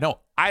bad. No,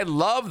 I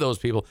love those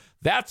people.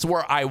 That's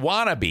where I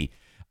want to be.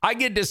 I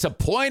get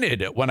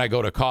disappointed when I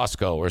go to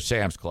Costco or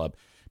Sam's Club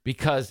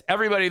because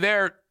everybody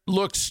there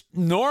looks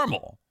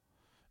normal.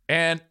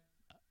 And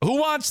who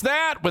wants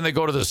that when they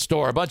go to the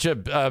store? A bunch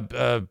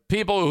of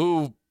people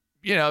who,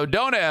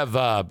 don't have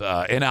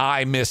an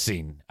eye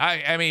missing.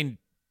 You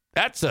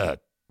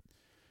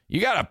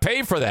got to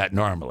pay for that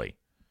normally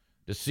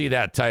to see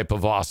that type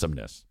of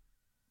awesomeness.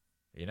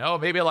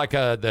 Maybe like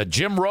the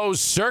Jim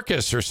Rose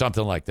Circus or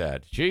something like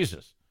that.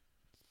 Jesus.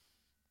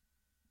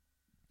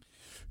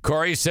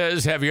 Corey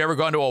says, have you ever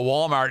gone to a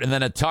Walmart and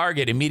then a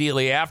Target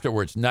immediately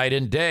afterwards, night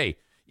and day?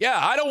 Yeah,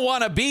 I don't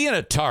want to be in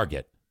a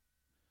Target.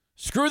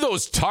 Screw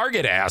those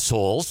Target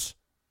assholes.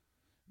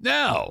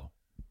 No,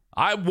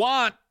 I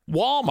want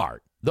Walmart.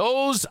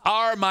 Those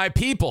are my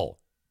people.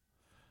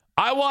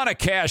 I want a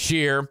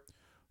cashier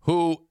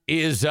who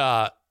is, she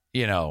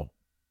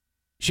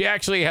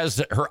actually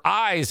her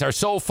eyes are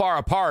so far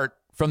apart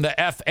from the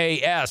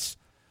FAS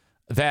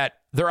that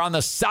they're on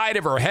the side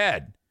of her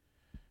head.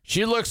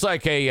 She looks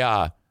like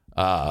a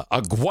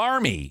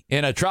guarmy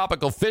in a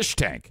tropical fish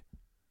tank.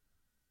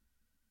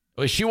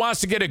 If she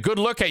wants to get a good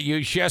look at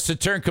you, she has to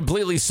turn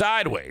completely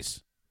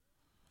sideways.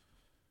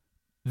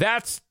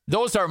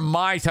 Those are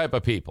my type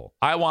of people.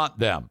 I want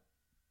them.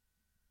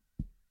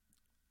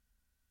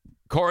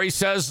 Corey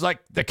says, like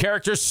the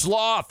character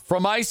Sloth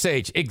from Ice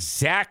Age.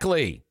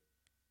 Exactly.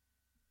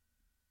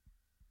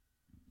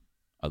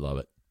 I love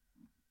it.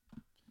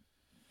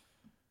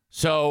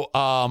 So,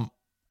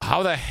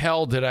 how the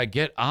hell did I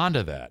get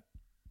onto that?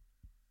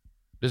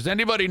 Does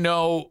anybody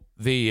know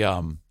the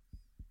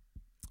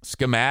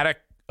schematic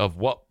of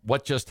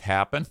what just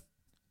happened?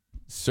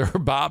 Sir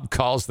Bob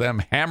calls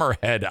them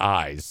hammerhead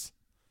eyes.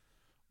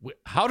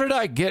 How did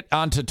I get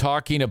onto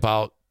talking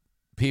about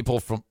people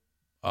from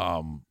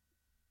Costco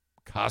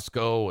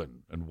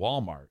and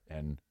Walmart?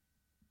 And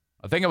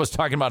I think I was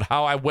talking about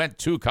how I went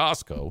to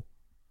Costco.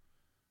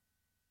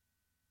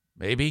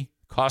 Maybe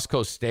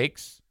Costco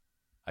steaks,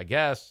 I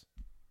guess.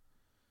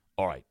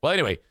 All right. Well,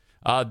 anyway,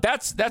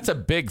 that's a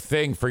big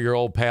thing for your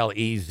old pal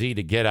EZ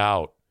to get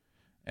out.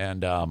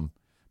 And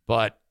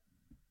but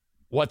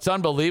what's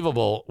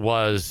unbelievable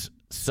was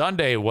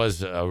Sunday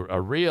was a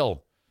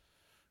real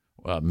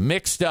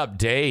mixed up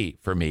day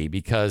for me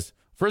because,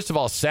 first of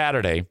all,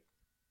 Saturday,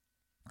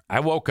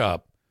 I woke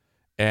up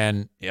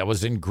and I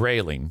was in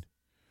Grayling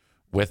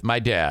with my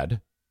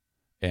dad.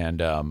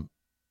 And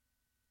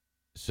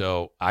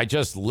so I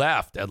just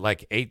left at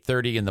like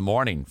 8:30 in the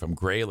morning from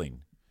Grayling.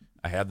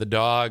 I had the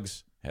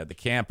dogs, had the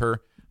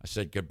camper. I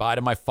said goodbye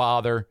to my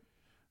father,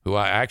 who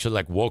I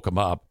actually woke him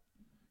up.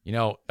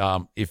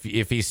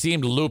 If he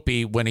seemed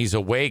loopy when he's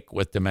awake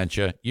with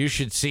dementia, you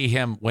should see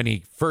him when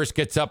he first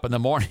gets up in the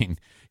morning.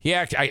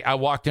 I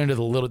walked into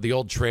the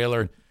old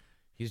trailer.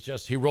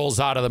 He rolls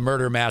out of the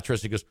murder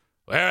mattress. He goes,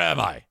 "Where am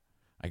I?"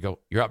 I go,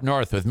 "You're up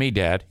north with me,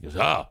 Dad." He goes,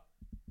 "Oh,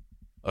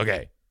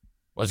 okay.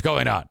 What's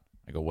going on?"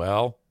 I go,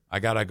 "Well, I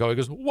gotta go." He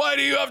goes, "Why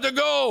do you have to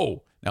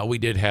go?" Now, we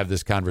did have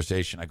this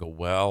conversation. I go,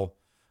 "Well,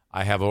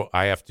 I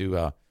have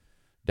to,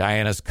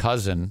 Diana's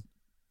cousin,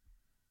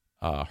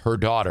 her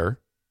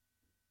daughter,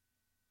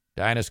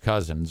 Diana's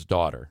cousin's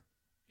daughter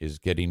is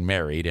getting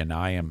married, and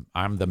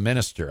I'm the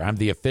minister. I'm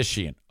the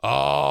officiant."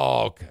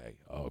 "Oh,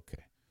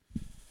 okay.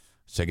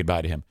 Say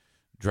goodbye to him.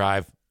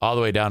 Drive all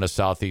the way down to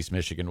Southeast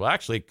Michigan. Well,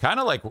 actually, kind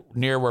of like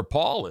near where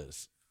Paul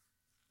is.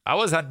 I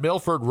was at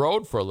Milford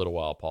Road for a little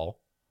while, Paul.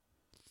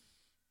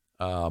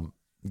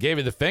 Gave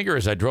me the finger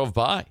as I drove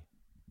by.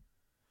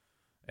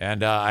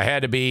 And I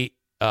had to be,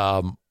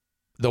 the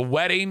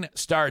wedding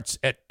starts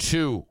at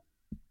 2.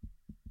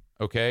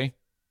 Okay?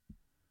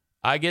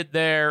 I get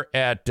there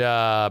at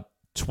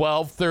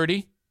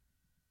 12:30.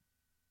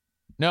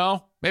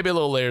 No, maybe a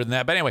little later than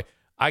that. But anyway,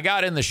 I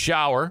got in the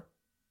shower.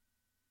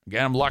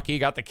 Again, I'm lucky.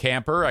 Got the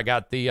camper. I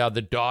got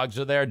the dogs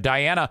are there.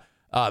 Diana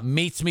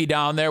meets me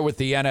down there with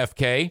the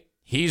NFK.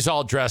 He's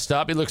all dressed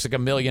up. He looks like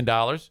 $1 million.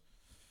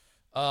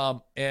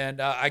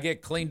 And I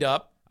get cleaned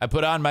up. I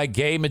put on my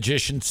gay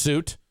magician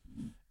suit,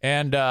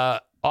 and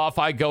off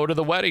I go to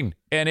the wedding.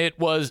 And it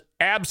was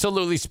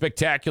absolutely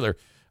spectacular.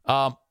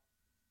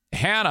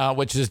 Hannah,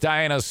 which is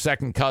Diana's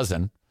second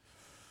cousin,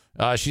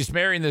 she's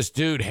marrying this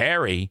dude,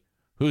 Harry,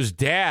 whose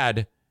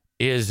dad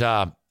is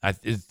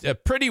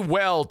pretty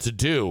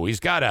well-to-do. He's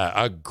got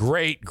a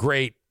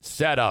great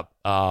setup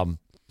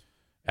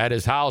at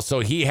his house. So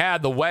he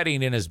had the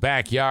wedding in his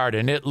backyard,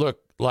 and it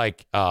looked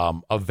like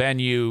a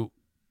venue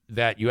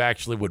that you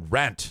actually would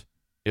rent.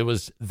 It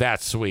was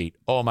that sweet.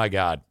 Oh, my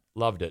God.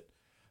 Loved it.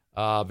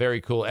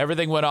 Very cool.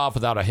 Everything went off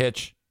without a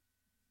hitch.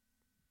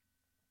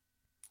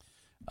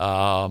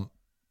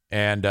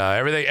 And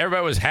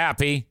everybody was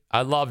happy.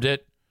 I loved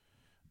it.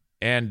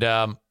 And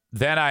then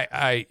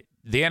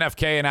the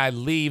NFK and I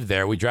leave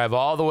there. We drive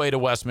all the way to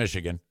West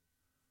Michigan.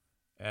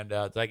 And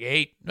it's like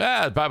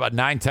probably about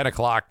 9, 10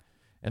 o'clock.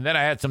 And then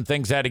I had some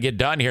things I had to get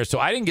done here. So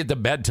I didn't get to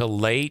bed till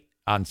late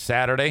on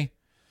Saturday.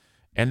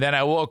 And then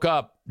I woke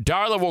up.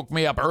 Darla woke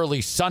me up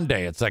early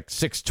Sunday. It's like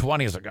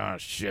 6:20. It's like, oh,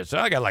 shit. So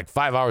I got like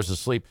 5 hours of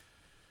sleep.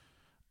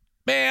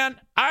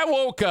 Man, I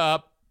woke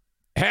up,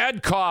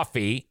 had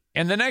coffee,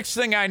 and the next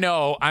thing I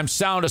know, I'm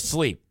sound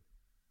asleep.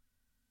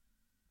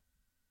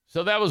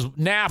 So that was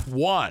nap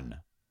 1.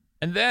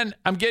 And then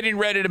I'm getting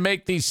ready to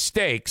make these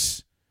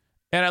steaks.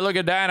 And I look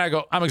at Diana and I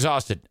go, "I'm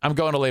exhausted. I'm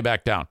going to lay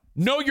back down."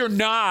 "No, you're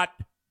not.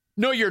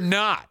 No, you're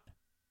not."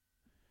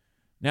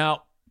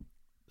 Now,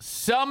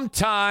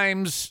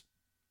 sometimes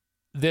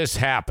this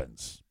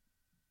happens.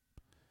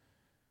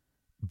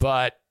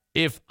 But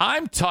if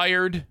I'm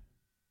tired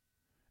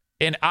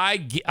and I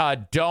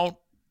don't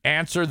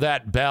answer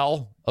that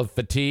bell of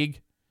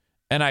fatigue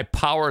and I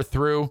power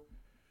through,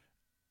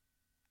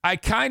 I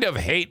kind of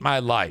hate my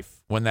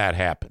life when that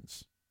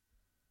happens.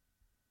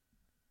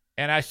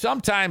 And I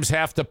sometimes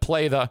have to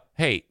play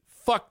hey,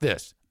 fuck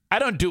this. I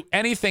don't do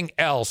anything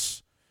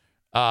else.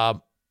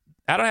 I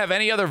don't have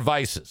any other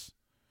vices.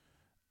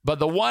 But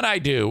the one I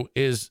do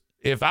is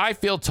if I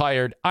feel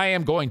tired, I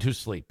am going to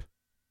sleep.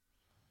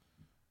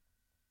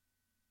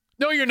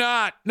 "No, you're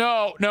not.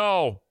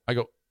 No. I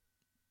go,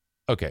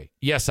 "Okay,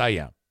 yes, I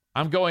am.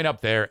 I'm going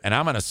up there and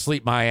I'm going to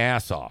sleep my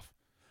ass off."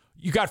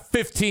 "You got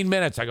 15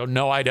 minutes. I go,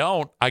 "No, I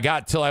don't. I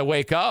got till I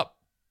wake up."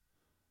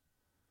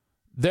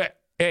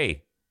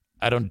 Hey,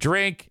 I don't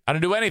drink. I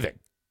don't do anything.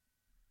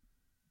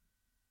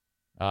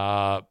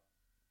 I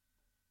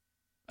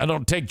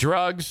don't take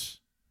drugs.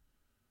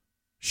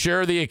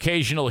 Sure, the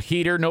occasional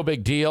heater, no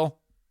big deal.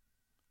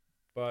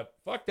 But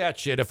fuck that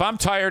shit. If I'm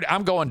tired,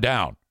 I'm going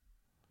down.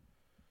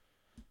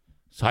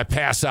 So I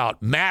pass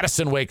out.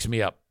 Madison wakes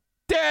me up.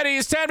 "Daddy,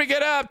 it's time to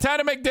get up. Time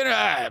to make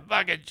dinner."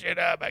 Fucking shit.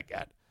 Oh, my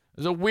God. It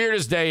was the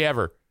weirdest day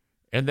ever.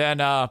 And then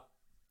off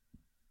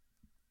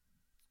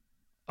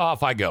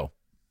I go.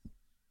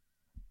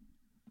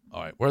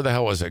 All right, where the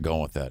hell was I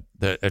going with that?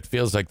 It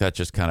feels like that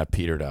just kind of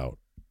petered out.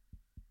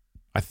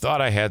 I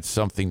thought I had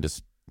something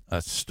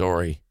a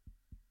story.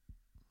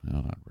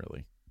 No, not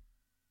really.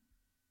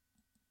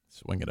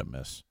 Swing and a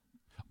miss.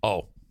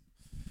 Oh,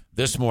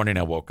 this morning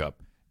I woke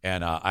up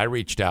and I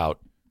reached out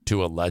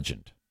to a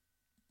legend.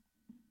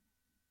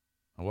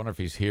 I wonder if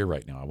he's here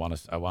right now. I want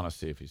to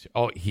see if he's here.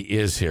 Oh, he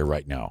is here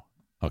right now.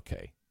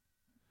 Okay.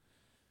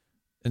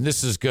 And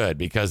this is good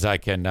because I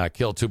can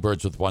kill 2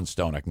 birds with 1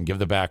 stone. I can give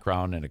the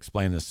background and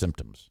explain the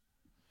symptoms.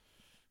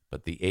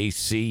 But the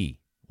AC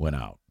went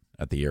out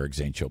at the Eric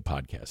Zane Show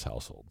podcast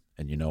household.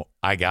 And,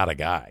 I got a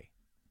guy,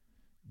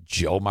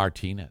 Joe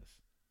Martinez.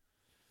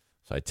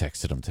 So I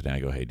texted him today. I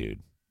go, "Hey,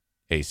 dude,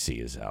 AC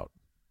is out.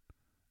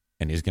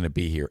 And he's going to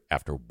be here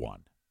after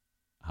 1.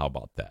 How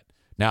about that?"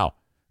 Now,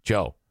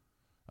 Joe,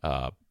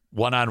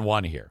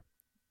 one-on-one here.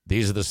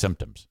 These are the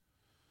symptoms.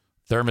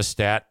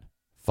 Thermostat,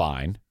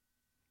 fine.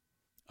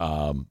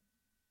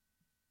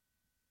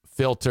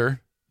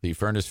 Filter, the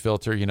furnace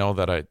filter,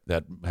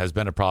 that has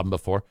been a problem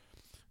before.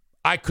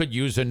 I could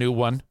use a new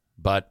one,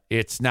 but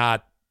it's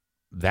not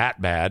that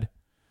bad.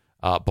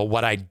 But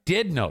what I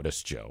did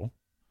notice, Joe,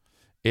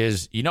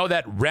 is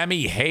that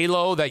Remy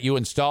Halo that you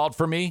installed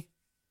for me?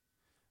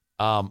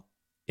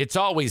 It's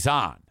always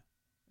on.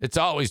 It's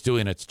always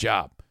doing its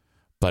job.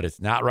 But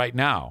it's not right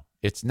now.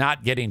 It's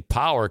not getting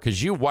power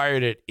because you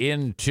wired it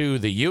into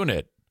the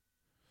unit.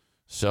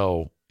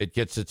 So it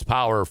gets its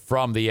power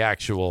from the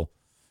actual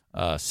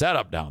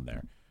setup down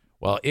there.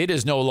 Well, it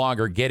is no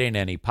longer getting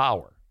any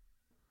power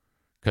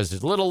because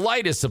the little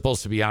light is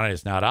supposed to be on.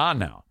 It's not on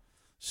now.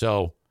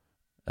 So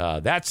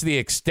that's the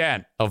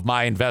extent of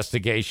my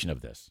investigation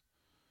of this.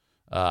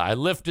 I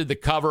lifted the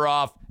cover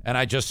off and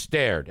I just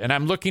stared. And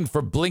I'm looking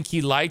for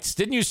blinky lights.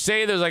 Didn't you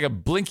say there's like a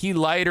blinky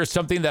light or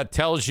something that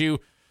tells you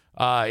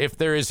if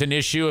there is an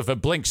issue? If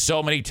it blinks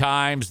so many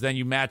times, then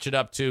you match it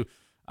up to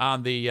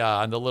on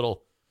the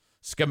little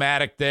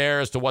schematic there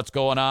as to what's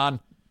going on,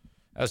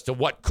 as to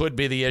what could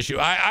be the issue.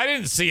 I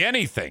didn't see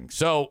anything.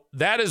 So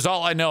that is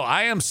all I know.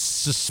 I am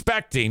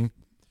suspecting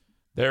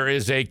there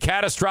is a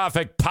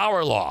catastrophic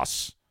power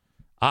loss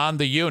on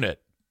the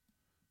unit.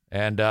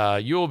 And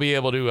you will be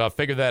able to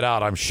figure that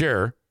out, I'm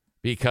sure,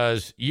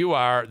 because you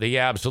are the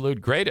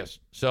absolute greatest.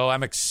 So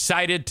I'm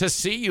excited to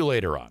see you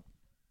later on.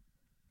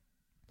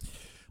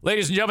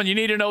 Ladies and gentlemen, you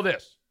need to know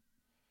this.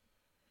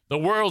 The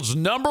world's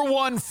number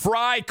one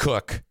fry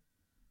cook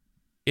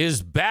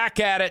is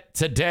back at it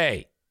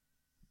today.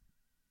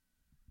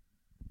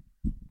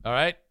 All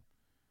right?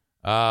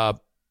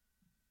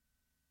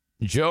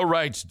 Joe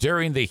writes,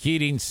 during the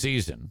heating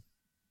season.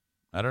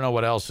 I don't know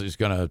what else he's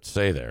going to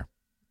say there.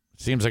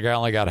 Seems like I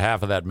only got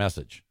half of that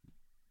message.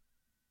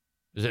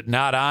 Is it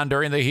not on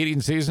during the heating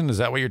season? Is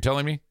that what you're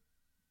telling me?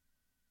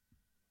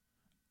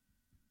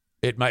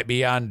 It might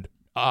be on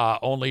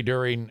only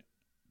during...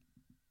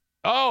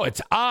 Oh, it's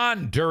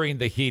on during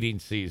the heating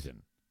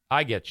season.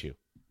 I get you.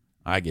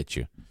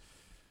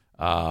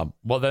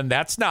 Well, then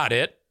that's not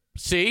it.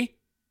 See?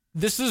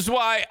 This is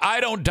why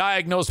I don't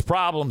diagnose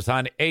problems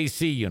on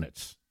AC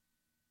units.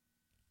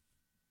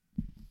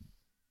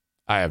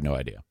 I have no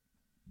idea.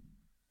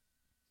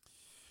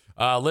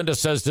 Linda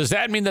says, does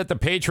that mean that the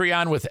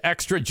Patreon with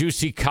extra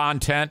juicy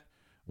content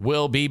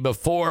will be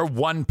before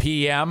 1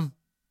 p.m.?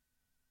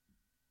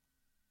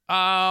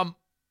 I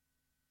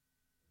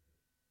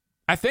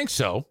think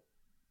so.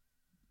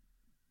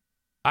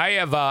 I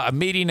have a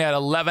meeting at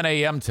 11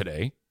 a.m.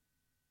 today.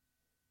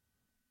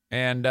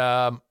 And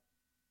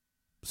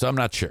so I'm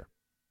not sure.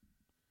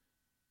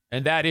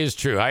 And that is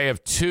true. I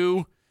have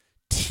 2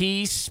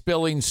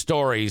 tea-spilling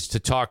stories to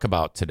talk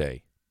about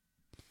today.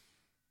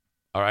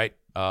 All right.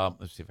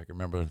 Let's see if I can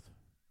remember.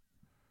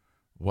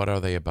 What are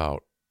they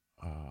about?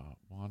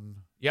 One.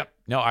 Yep.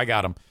 No, I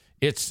got them.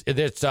 It's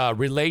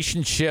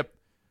relationship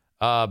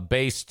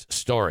based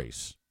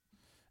stories.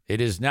 It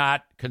is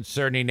not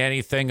concerning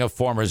anything of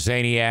former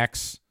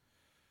Zaniacs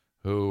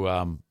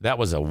who that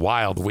was a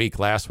wild week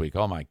last week.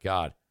 Oh, my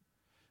God.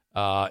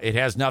 It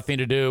has nothing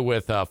to do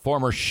with a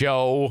former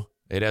show.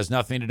 It has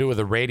nothing to do with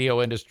the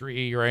radio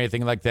industry or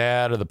anything like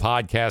that or the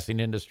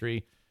podcasting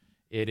industry.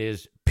 It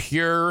is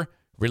pure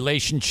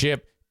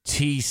relationship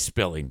tea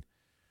spilling.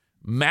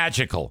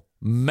 Magical,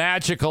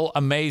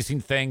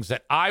 amazing things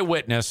that I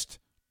witnessed,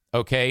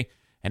 okay,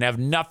 and have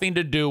nothing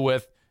to do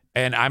with,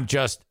 and I'm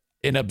just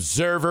an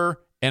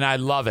observer, and I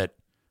love it.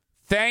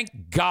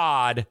 Thank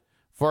God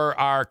for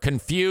our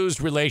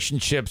confused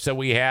relationships that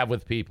we have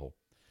with people.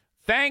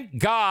 Thank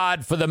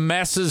God for the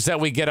messes that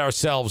we get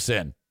ourselves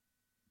in.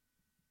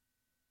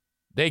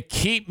 They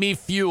keep me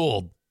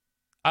fueled.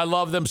 I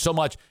love them so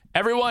much.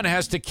 Everyone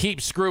has to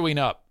keep screwing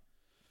up.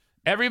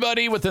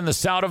 Everybody within the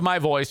sound of my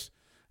voice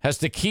has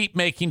to keep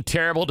making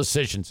terrible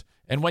decisions.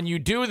 And when you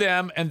do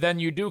them and then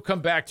you do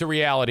come back to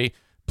reality,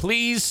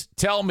 please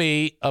tell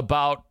me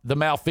about the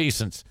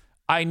malfeasance.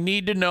 I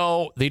need to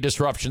know the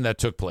disruption that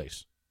took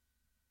place.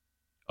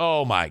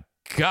 Oh, my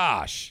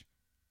gosh.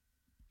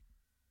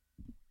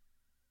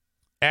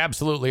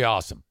 Absolutely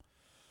awesome.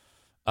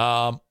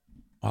 All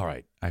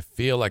right. I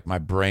feel like my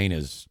brain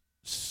is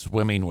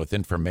swimming with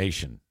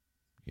information,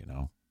 you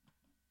know.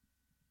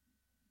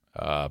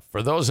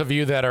 For those of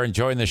you that are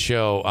enjoying the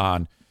show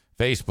on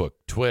Facebook,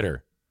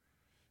 Twitter,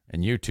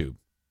 and YouTube,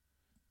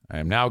 I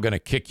am now going to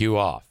kick you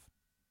off.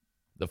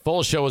 The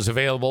full show is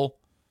available,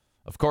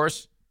 of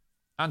course,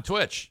 on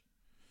Twitch.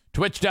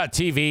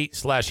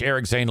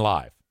 Twitch.tv/Eric Zane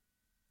Live.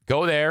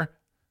 Go there,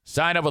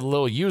 sign up with a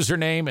little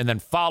username, and then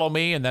follow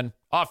me, and then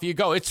off you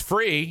go. It's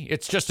free.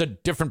 It's just a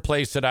different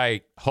place that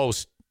I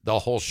host the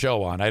whole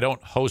show on. I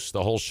don't host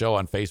the whole show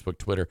on Facebook,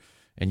 Twitter,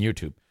 and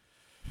YouTube.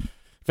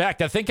 In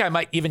fact, I think I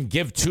might even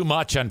give too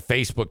much on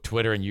Facebook,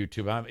 Twitter, and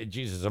YouTube.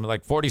 I'm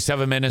like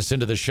 47 minutes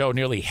into the show,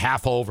 nearly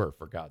half over,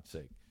 for God's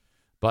sake.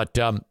 But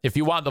if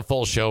you want the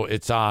full show,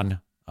 it's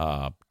on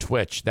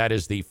Twitch. That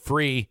is the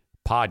free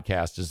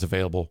podcast is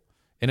available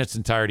in its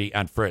entirety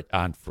on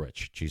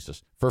Twitch.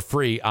 Jesus, for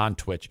free on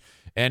Twitch.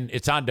 and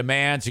it's on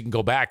demand, so you can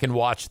go back and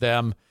watch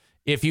them.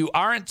 If you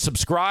aren't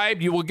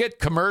subscribed, you will get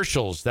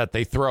commercials that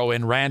they throw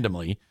in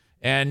randomly.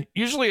 And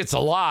usually it's a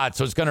lot,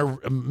 so it's going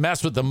to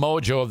mess with the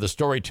mojo of the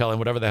storytelling,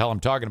 whatever the hell I'm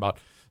talking about.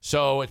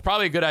 So it's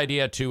probably a good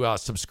idea to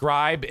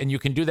subscribe, and you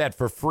can do that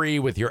for free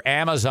with your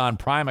Amazon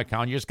Prime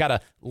account. You just got to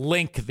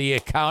link the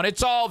account.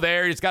 It's all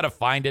there. You just got to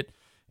find it,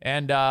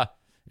 and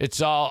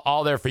it's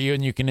all there for you,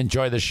 and you can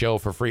enjoy the show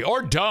for free.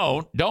 Or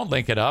don't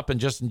link it up and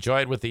just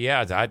enjoy it with the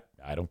ads. I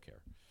don't care.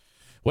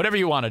 Whatever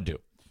you want to do.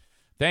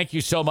 Thank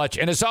you so much.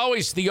 And as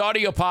always, the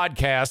audio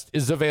podcast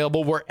is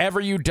available wherever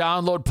you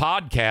download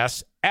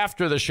podcasts.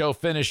 After the show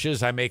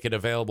finishes, I make it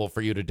available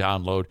for you to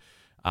download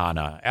on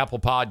Apple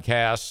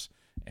Podcasts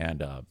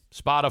and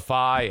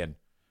Spotify, and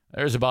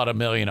there's about a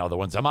million other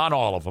ones. I'm on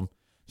all of them.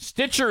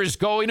 Stitcher is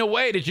going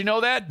away. Did you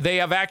know that? They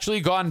have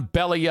actually gone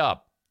belly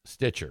up,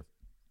 Stitcher.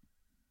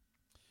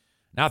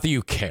 Not that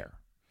you care,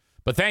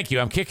 but thank you.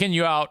 I'm kicking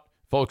you out,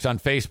 folks, on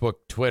Facebook,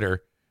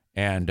 Twitter,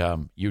 and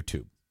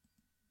YouTube.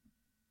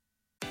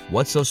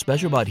 What's so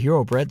special about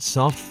Hero Bread's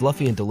soft,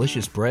 fluffy, and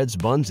delicious breads,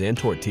 buns, and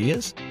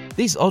tortillas?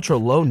 These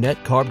ultra-low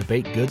net-carb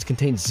baked goods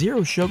contain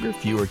zero sugar,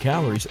 fewer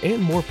calories,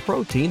 and more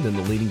protein than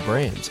the leading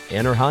brands,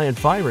 and are high in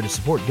fiber to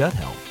support gut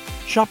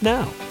health. Shop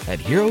now at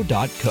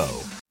Hero.co.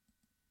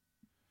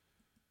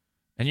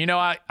 And you know,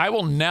 I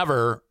will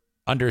never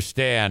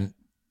understand,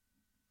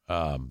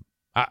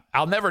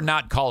 I'll never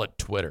not call it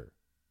Twitter.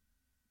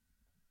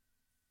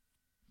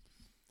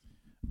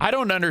 I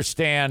don't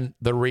understand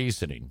the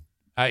reasoning.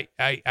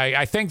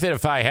 I think that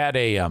if I had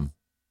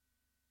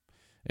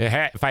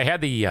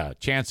the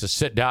chance to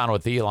sit down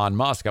with Elon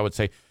Musk, I would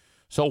say,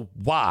 so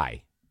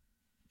why?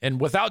 And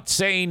without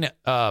saying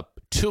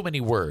too many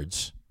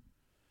words,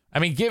 I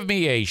mean, give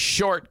me a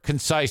short,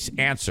 concise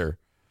answer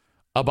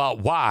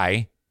about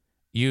why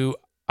you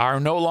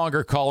are no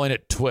longer calling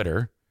it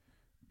Twitter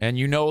and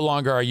you no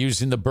longer are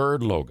using the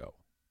bird logo.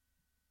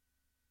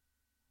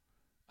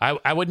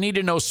 I would need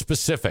to know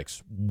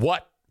specifics.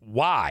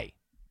 Why?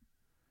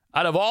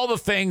 Out of all the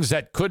things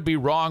that could be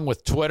wrong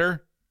with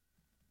Twitter,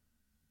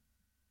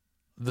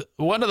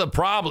 one of the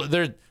problems,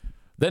 the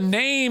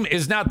name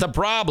is not the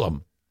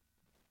problem.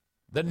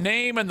 The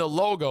name and the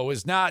logo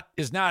is not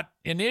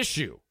an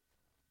issue.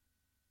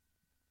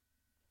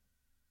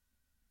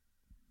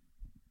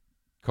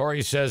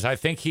 Corey says, I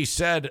think he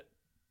said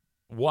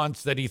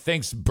once that he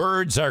thinks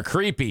birds are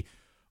creepy.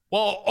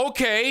 Well,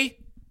 okay,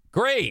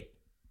 great.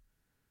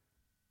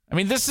 I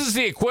mean, this is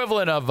the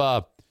equivalent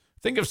of,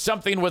 think of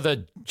something with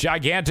a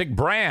gigantic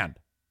brand.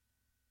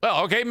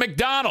 Well, okay,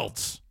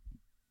 McDonald's.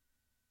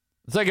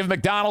 It's like if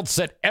McDonald's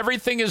said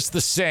everything is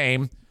the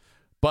same,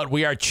 but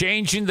we are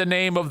changing the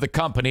name of the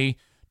company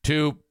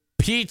to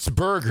Pete's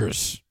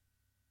Burgers.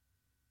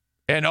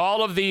 And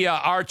all of the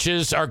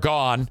arches are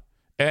gone,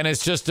 and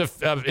it's just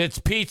it's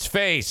Pete's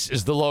face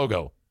is the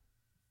logo.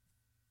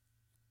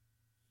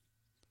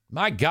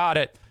 My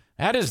God,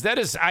 that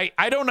is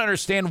I don't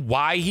understand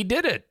why he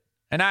did it.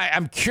 And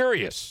I'm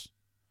curious.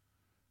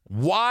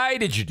 Why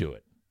did you do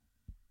it?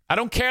 I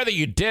don't care that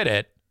you did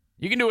it.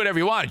 You can do whatever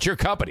you want. It's your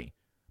company.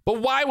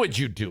 But why would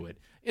you do it?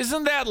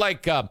 Isn't that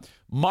like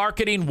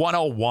marketing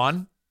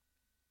 101?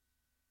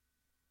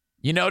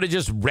 You know, to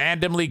just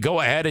randomly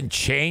go ahead and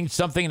change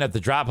something at the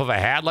drop of a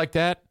hat like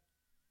that?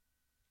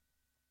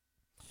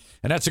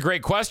 And that's a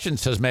great question,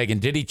 says Megan.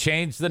 Did he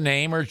change the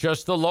name or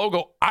just the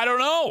logo? I don't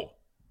know.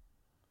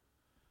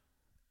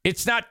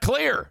 It's not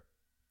clear.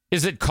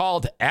 Is it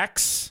called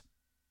X?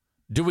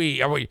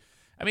 I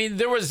mean,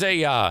 there was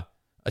a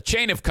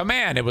chain of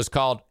command. It was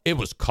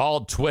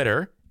called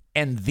Twitter,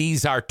 and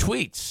these are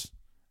tweets.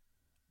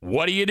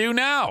 What do you do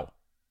now?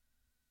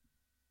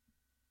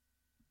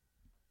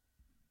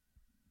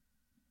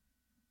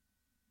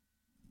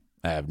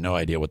 I have no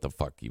idea what the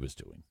fuck he was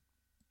doing.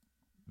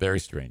 Very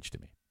strange to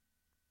me.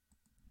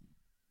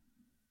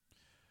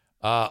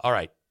 All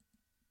right.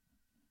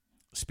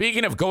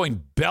 Speaking of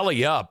going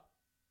belly up,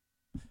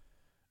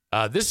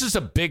 this is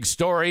a big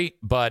story,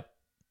 but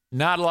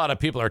not a lot of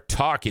people are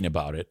talking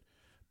about it.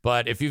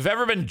 But if you've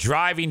ever been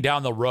driving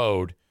down the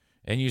road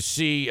and you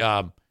see,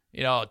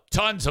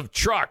 tons of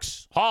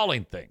trucks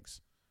hauling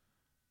things,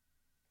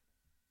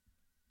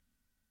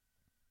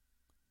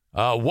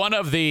 one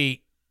of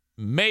the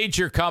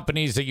major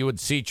companies that you would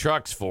see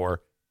trucks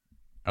for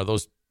are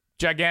those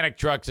gigantic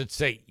trucks that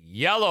say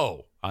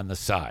yellow on the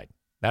side.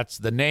 That's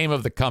the name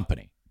of the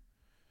company.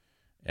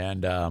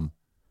 And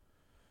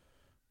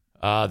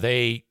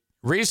they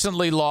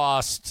recently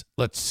lost,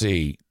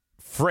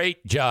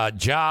 freight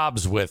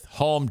jobs with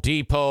Home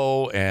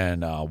Depot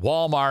and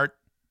Walmart.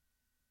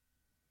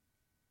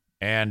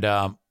 And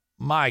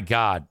my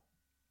God,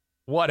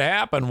 what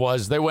happened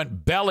was they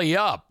went belly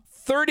up.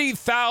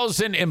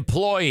 30,000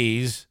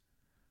 employees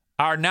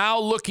are now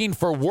looking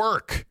for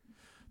work.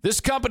 This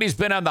company's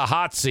been on the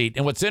hot seat.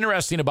 And what's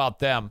interesting about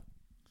them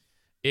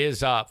is,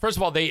 first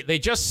of all, they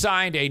just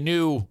signed a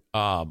new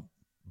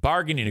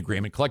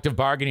collective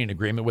bargaining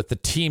agreement with the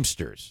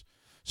Teamsters.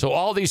 So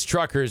all these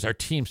truckers are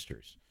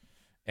Teamsters.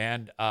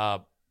 And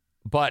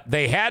but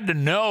they had to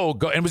know,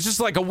 it was just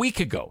like a week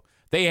ago,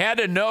 They had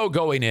to know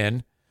going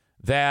in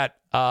that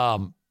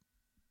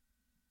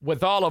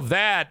with all of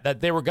that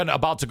they were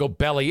about to go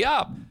belly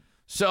up.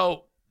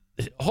 So,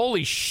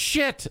 holy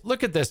shit,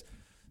 look at this.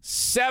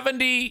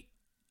 70,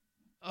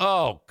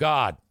 oh,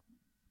 God.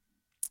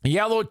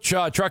 Yellow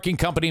trucking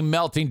company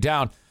melting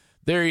down.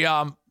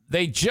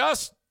 They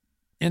just,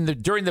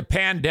 during the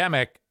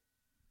pandemic,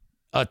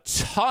 a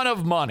ton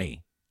of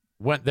money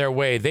went their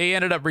way. They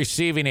ended up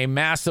receiving a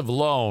massive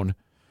loan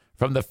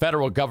from the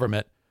federal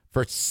government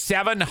for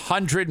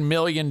 $700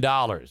 million,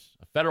 a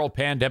federal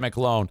pandemic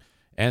loan.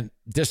 And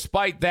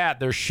despite that,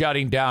 they're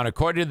shutting down,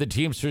 according to the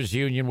Teamsters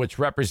Union, which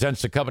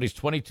represents the company's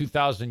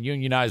 22,000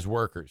 unionized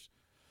workers.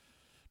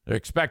 They're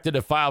expected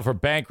to file for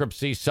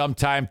bankruptcy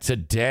sometime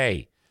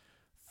today.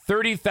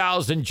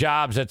 30,000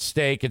 jobs at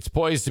stake. It's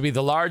poised to be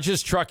the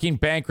largest trucking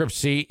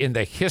bankruptcy in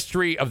the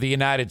history of the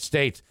United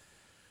States.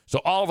 So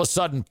all of a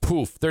sudden,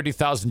 poof,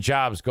 30,000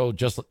 jobs go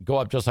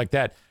up just like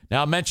that.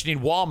 Now, mentioning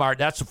Walmart,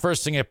 that's the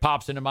first thing that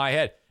pops into my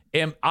head.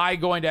 Am I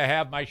going to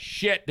have my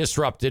shit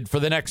disrupted for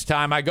the next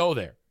time I go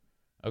there?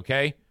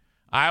 Okay?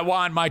 I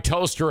want my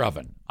toaster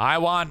oven. I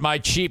want my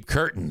cheap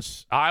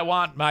curtains. I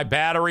want my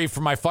battery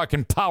for my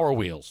fucking Power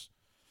Wheels.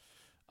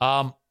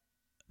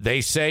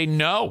 They say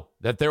no,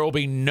 that there will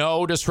be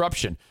no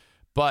disruption.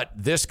 But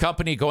this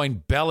company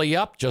going belly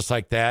up just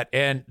like that,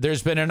 and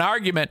there's been an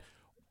argument,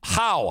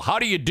 how? How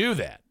do you do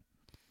that?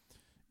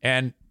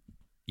 And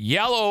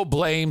Yellow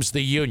blames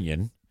the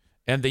union,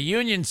 and the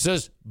union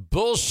says,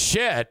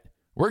 bullshit.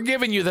 We're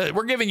giving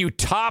you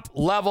top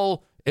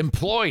level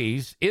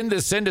employees in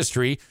this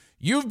industry.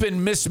 You've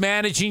been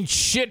mismanaging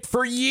shit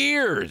for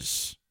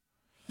years.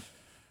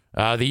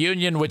 The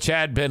union, which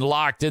had been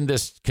locked in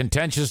this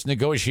contentious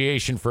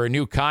negotiation for a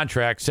new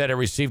contract, said it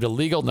received a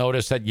legal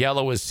notice that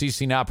Yellow is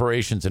ceasing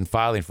operations and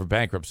filing for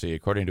bankruptcy,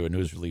 according to a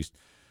news release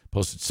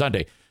posted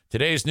Sunday.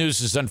 Today's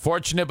news is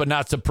unfortunate but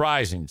not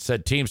surprising,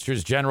 said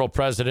Teamsters General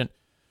President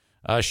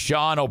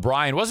Sean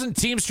O'Brien. Wasn't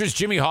Teamsters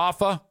Jimmy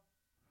Hoffa?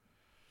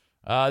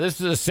 This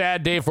is a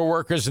sad day for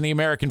workers in the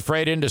American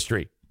freight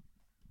industry.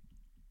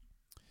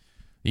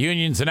 The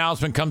union's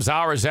announcement comes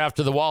hours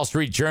after the Wall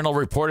Street Journal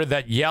reported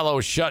that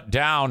Yellow shut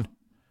down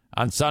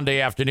on Sunday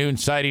afternoon,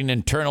 citing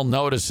internal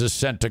notices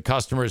sent to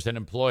customers and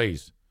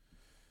employees.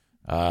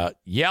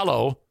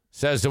 Yellow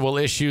says it will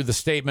issue the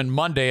statement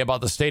Monday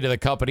about the state of the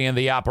company and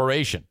the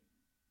operation.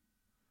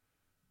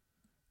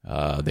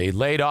 They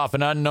laid off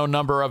an unknown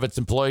number of its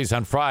employees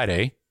on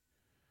Friday.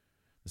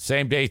 The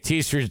same day,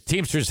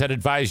 Teamsters had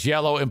advised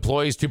Yellow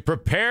employees to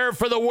prepare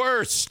for the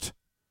worst.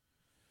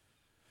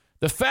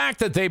 The fact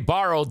that they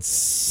borrowed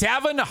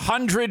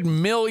 $700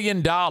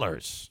 million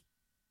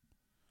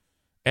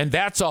and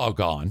that's all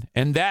gone,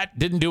 and that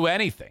didn't do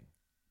anything.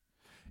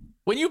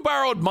 When you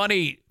borrowed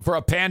money for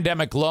a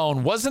pandemic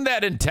loan, wasn't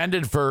that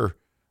intended for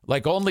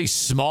like only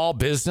small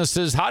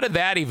businesses? How did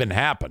that even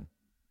happen?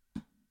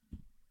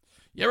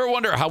 You ever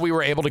wonder how we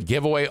were able to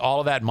give away all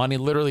of that money,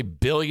 literally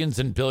billions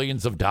and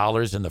billions of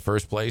dollars in the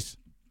first place?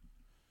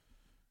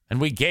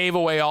 And we gave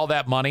away all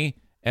that money.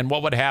 And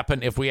what would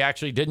happen if we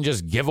actually didn't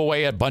just give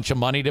away a bunch of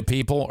money to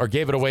people or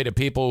gave it away to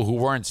people who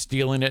weren't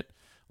stealing it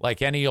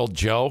like any old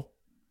Joe?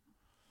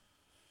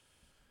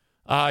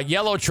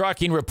 Yellow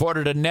Trucking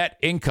reported a net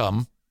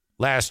income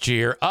last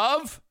year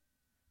of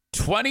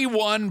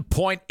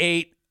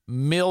 $21.8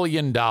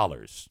 million.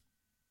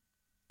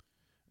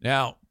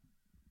 Now,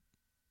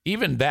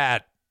 even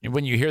that,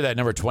 when you hear that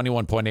number,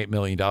 $21.8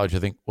 million, you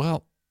think,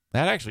 well,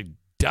 that actually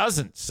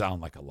doesn't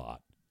sound like a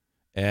lot.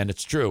 And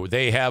it's true.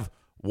 They have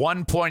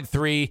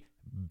 $1.3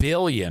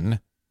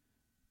 billion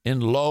in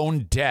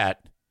loan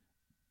debt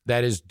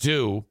that is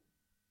due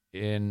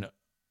in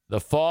the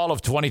fall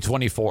of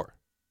 2024.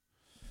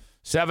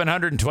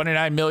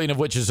 $729 million of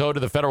which is owed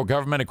to the federal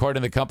government,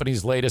 according to the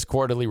company's latest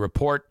quarterly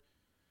report.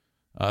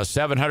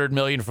 $700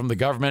 million from the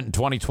government in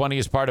 2020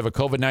 as part of a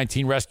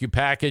COVID-19 rescue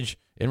package.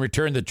 In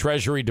return, the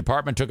Treasury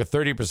Department took a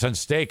 30%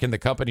 stake in the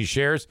company's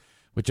shares,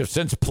 which have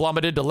since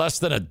plummeted to less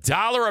than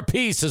 $1 a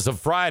piece as of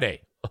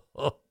Friday.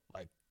 Oh,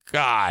 my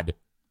God.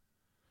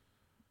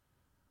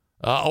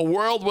 A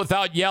world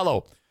without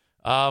Yellow.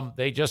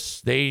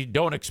 They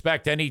don't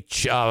expect any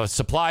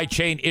supply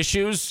chain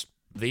issues.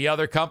 The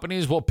other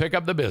companies will pick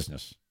up the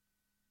business.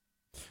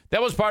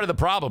 That was part of the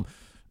problem.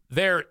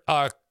 Their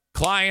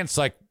clients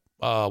like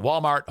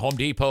Walmart, Home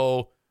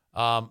Depot,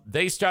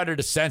 they started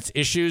to sense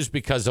issues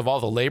because of all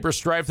the labor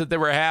strife that they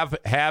were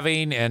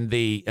having and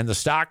the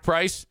stock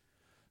price.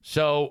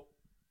 So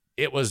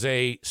it was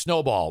a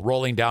snowball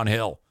rolling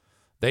downhill.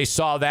 They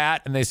saw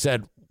that and they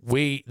said,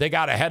 they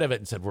got ahead of it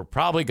and said, we're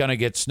probably going to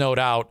get snowed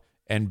out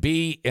and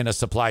be in a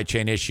supply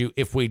chain issue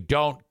if we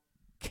don't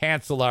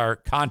cancel our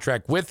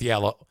contract with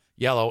Yellow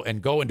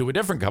and go into a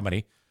different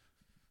company.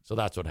 So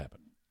that's what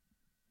happened.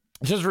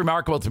 It's just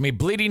remarkable to me.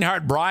 Bleeding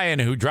Heart Brian,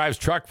 who drives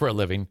truck for a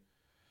living,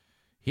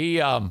 he's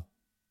the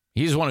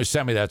one who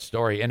sent me that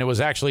story. And it was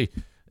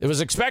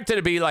expected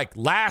to be like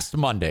last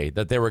Monday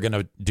that they were going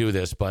to do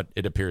this, but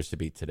it appears to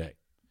be today.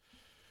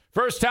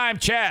 First time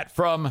chat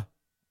from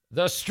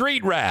the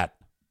Street Rat.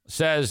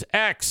 says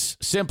X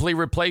simply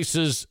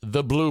replaces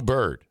the blue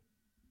bird.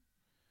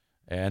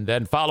 And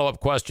then follow-up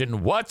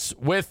question, what's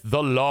with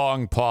the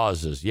long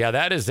pauses? Yeah,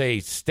 that is a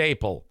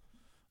staple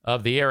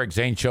of the Eric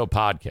Zane Show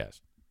podcast.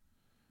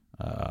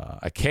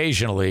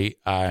 Occasionally,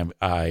 I'm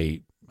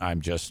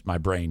just, my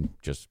brain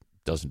just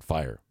doesn't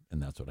fire,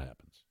 and that's what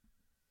happens.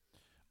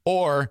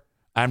 Or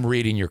I'm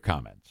reading your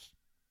comments.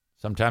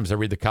 Sometimes I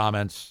read the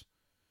comments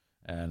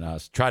and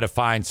try to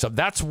find some.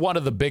 That's one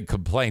of the big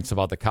complaints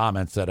about the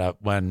comments,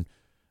 that when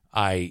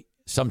I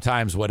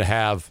sometimes would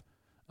have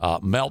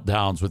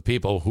meltdowns with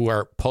people who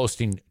are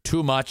posting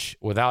too much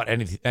without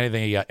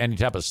any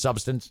type of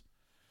substance.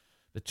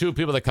 The two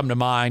people that come to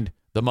mind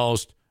the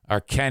most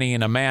are Kenny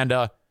and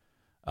Amanda,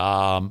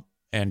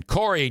 and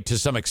Corey to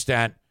some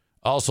extent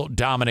also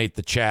dominate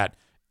the chat.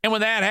 And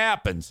when that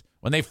happens,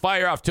 when they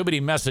fire off too many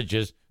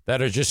messages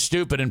that are just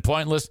stupid and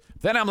pointless,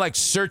 then I'm like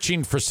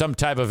searching for some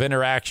type of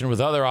interaction with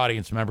other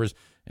audience members.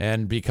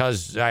 And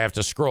because I have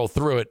to scroll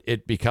through it,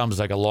 it becomes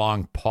like a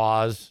long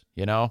pause,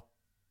 you know?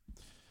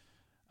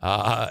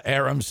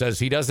 Aram says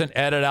he doesn't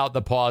edit out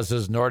the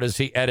pauses, nor does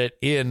he edit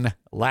in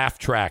laugh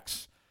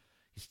tracks.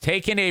 He's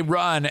taking a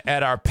run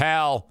at our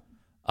pal,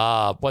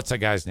 what's that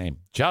guy's name?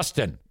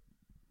 Justin.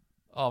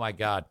 Oh, my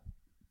God.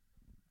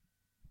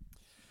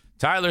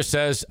 Tyler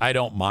says, I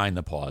don't mind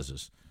the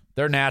pauses.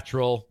 They're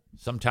natural.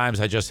 Sometimes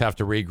I just have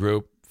to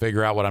regroup,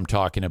 figure out what I'm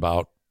talking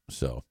about.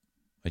 So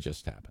it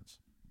just happens.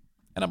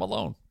 And I'm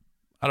alone.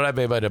 I don't have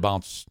anybody to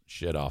bounce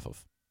shit off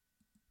of.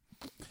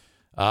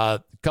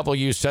 A couple of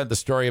you sent the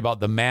story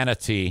about the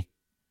manatee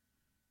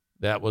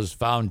that was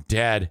found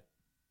dead.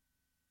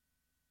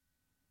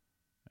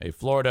 A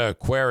Florida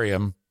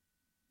aquarium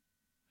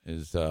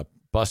is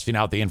busting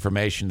out the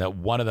information that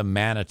one of the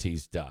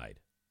manatees died.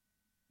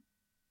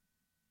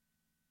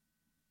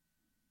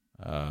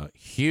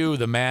 Hugh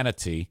the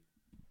manatee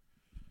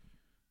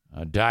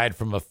died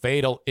from a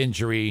fatal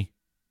injury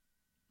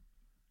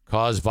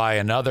caused by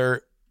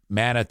another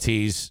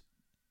manatee's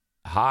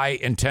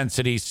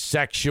high-intensity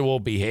sexual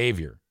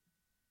behavior.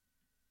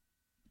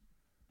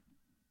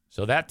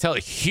 So that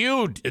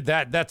Hugh,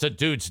 that's a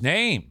dude's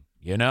name,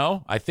 you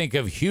know? I think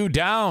of Hugh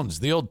Downs,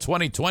 the old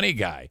 2020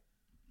 guy.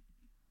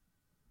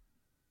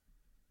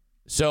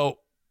 So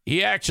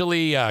he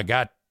actually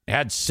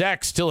had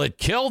sex till it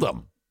killed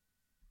him.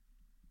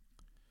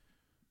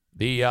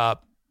 The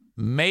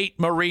Mate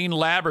Marine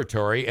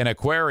Laboratory and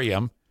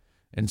Aquarium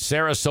in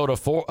Sarasota,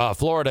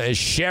 Florida, is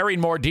sharing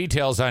more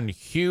details on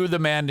Hugh the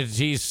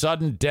manatee's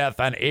sudden death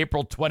on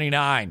April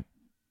 29.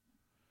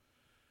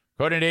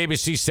 According to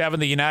ABC 7,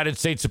 the United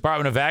States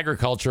Department of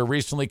Agriculture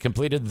recently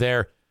completed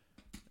their,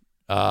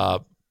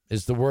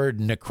 is the word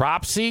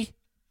necropsy?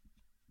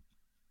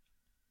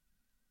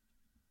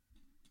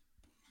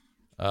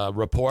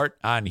 Report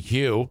on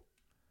Hugh,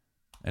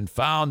 and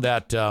found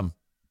that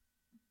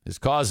his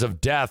cause of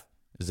death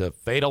is a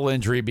fatal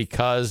injury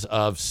because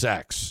of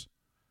sex.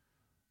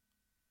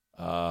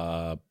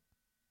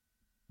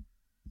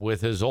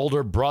 With his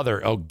older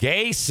brother. Oh,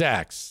 gay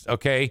sex.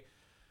 Okay.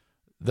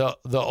 The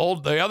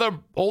other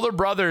older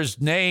brother's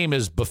name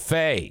is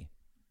Buffet.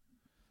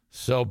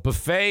 So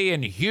Buffet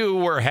and Hugh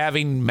were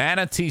having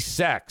manatee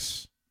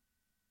sex.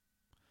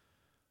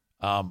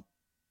 I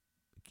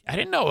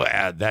didn't know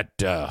that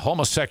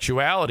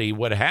homosexuality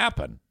would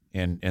happen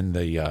in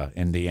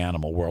the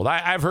animal world.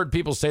 I've heard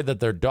people say that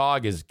their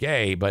dog is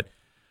gay, but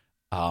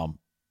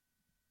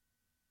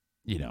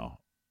you know,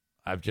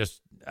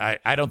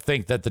 I don't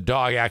think that the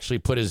dog actually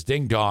put his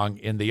ding dong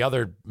in the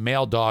other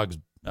male dog's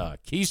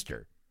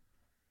keister.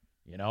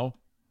 You know,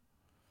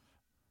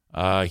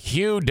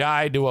 Hugh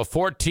died to a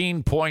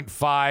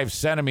 14.5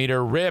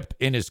 centimeter rip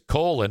in his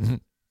colon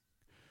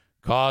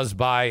caused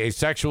by a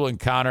sexual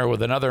encounter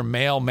with another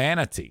male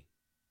manatee.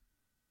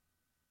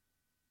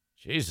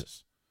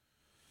 Jesus.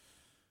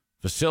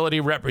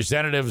 Facility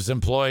representatives,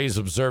 employees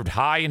observed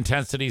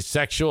high-intensity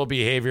sexual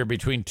behavior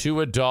between two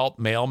adult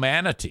male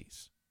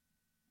manatees.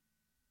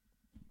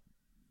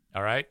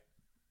 All right?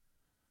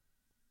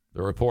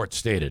 The report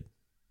stated.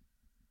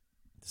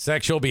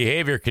 Sexual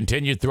behavior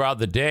continued throughout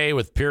the day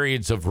with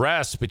periods of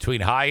rest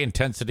between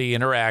high-intensity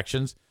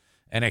interactions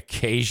and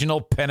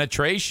occasional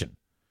penetration.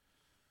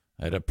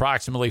 At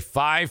approximately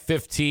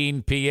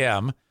 5:15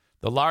 p.m.,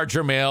 the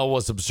larger male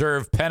was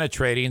observed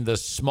penetrating the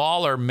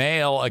smaller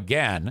male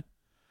again.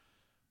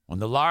 When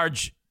the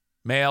large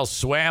male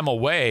swam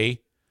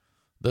away,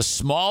 the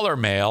smaller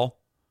male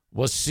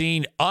was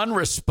seen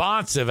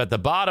unresponsive at the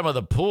bottom of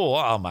the pool.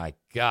 Oh, my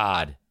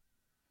God.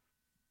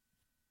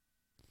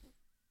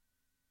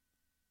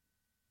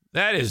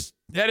 That is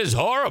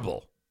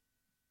horrible.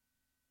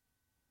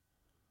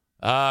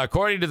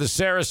 According to the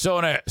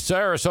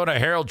Sarasota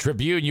Herald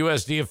Tribune,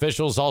 USD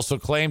officials also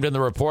claimed in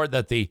the report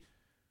that the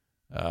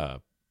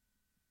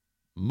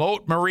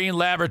Mote Marine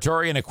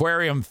Laboratory and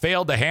Aquarium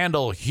failed to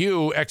handle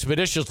Hugh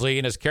expeditiously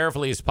and as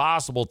carefully as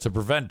possible to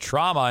prevent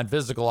trauma and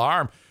physical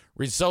harm.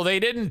 So they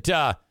didn't.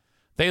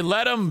 They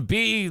let him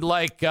be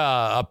like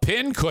a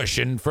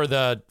pincushion for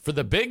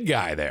the big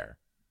guy there.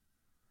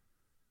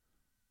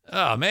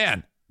 Oh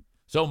man.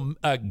 So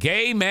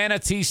gay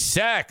manatee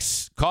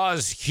sex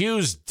caused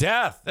Hugh's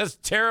death. That's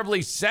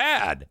terribly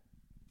sad.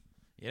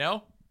 You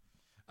know?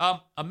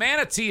 A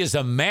manatee is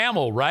a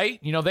mammal,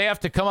 right? You know, they have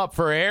to come up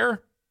for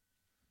air.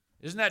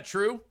 Isn't that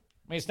true?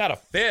 I mean, it's not a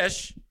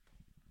fish.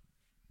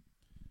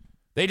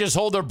 They just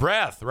hold their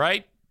breath,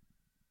 right?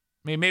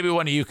 I mean, maybe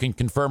one of you can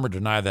confirm or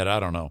deny that. I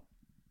don't know.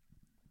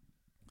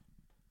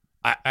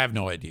 I have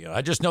no idea.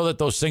 I just know that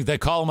those things, they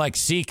call them like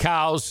sea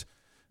cows,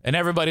 and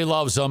everybody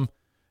loves them.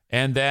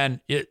 And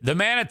then the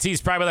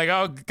manatee's probably like,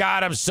 oh,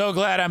 God, I'm so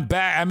glad I'm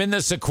back. I'm in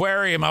this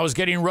aquarium. I was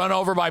getting run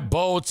over by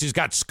boats. He's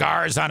got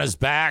scars on his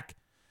back.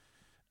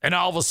 And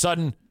all of a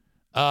sudden,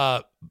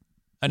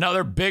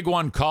 another big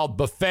one called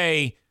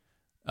Buffet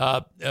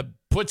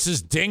puts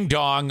his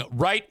ding-dong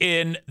right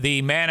in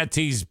the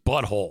manatee's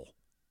butthole.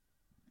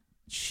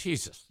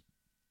 Jesus.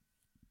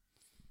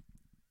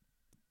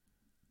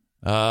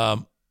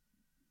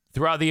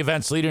 Throughout the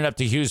events leading up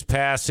to Hugh's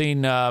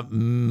passing,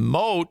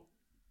 Moat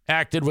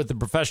acted with the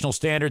professional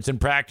standards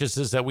and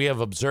practices that we have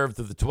observed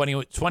through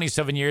the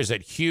 27 years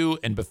that Hugh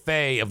and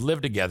Buffet have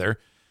lived together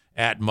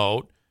at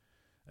Moat,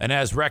 and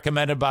as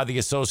recommended by the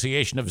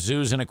Association of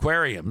Zoos and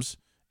Aquariums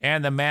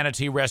and the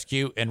Manatee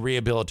Rescue and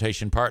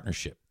Rehabilitation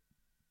Partnership.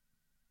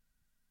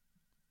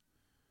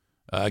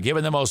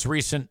 Given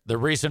the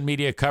recent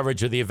media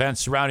coverage of the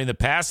events surrounding the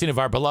passing of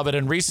our beloved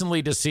and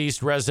recently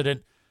deceased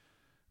resident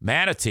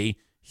manatee,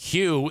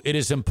 Hugh, it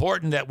is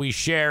important that we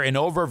share an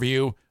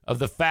overview of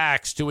the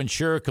facts to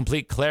ensure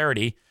complete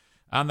clarity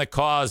on the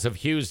cause of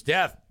Hugh's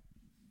death.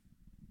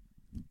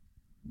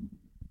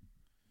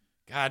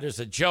 God, there's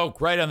a joke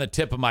right on the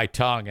tip of my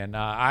tongue, and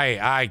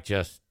I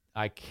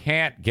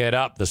can't get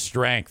up the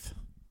strength.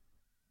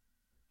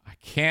 I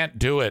can't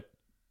do it.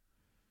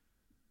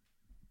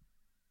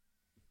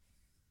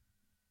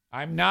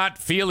 I'm not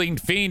feeling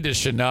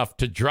fiendish enough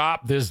to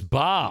drop this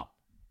bomb.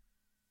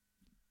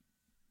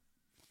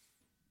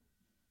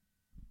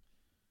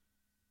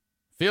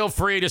 Feel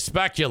free to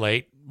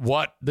speculate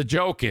what the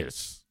joke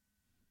is.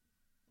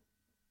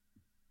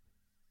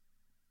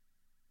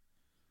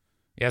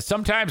 Yeah,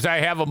 sometimes I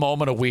have a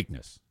moment of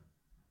weakness.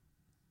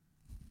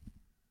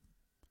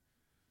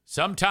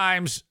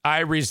 Sometimes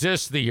I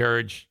resist the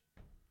urge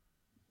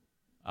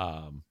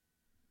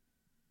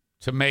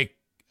to make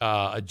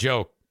a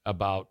joke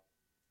about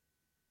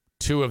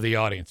two of the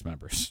audience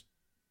members.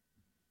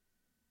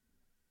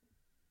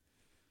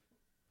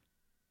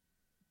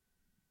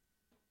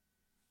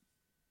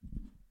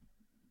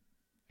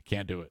 I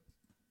can't do it.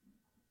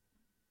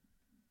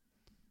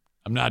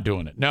 I'm not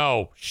doing it.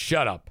 No,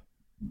 shut up.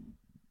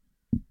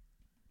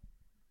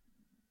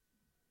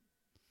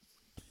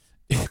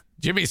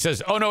 Jimmy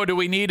says, "Oh no, do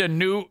we need a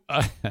new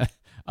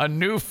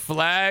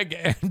flag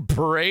and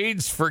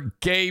parades for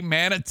gay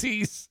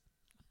manatees?"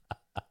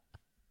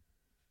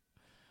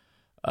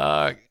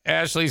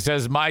 Ashley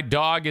says, "My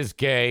dog is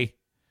gay.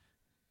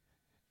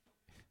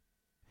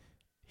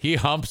 He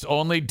humps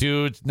only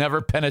dudes,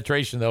 never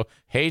penetration though.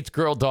 Hates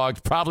girl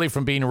dogs, probably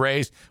from being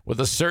raised with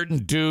a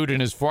certain dude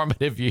in his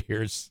formative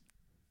years."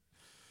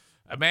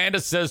 Amanda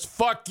says,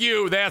 "Fuck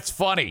you, that's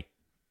funny."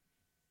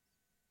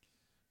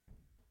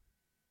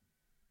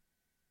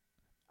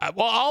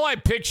 Well, all I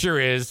picture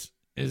is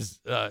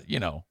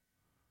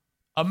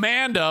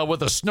Amanda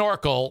with a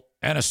snorkel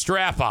and a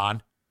strap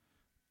on,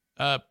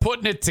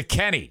 putting it to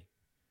Kenny.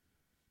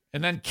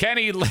 And then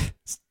Kenny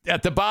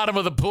at the bottom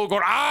of the pool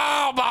going,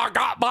 "Oh, my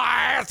God,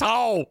 my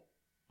asshole.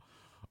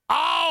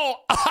 Oh,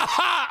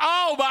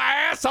 oh,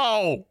 my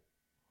asshole."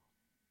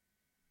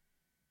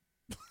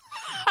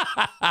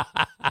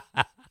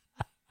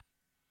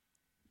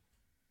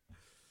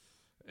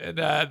 And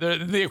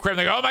the aquarium,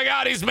 they go, "Oh, my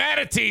God, these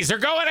manatees are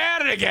going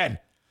at it again.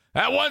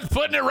 That one's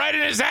putting it right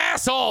in his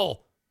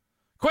asshole.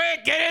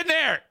 Quick, get in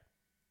there.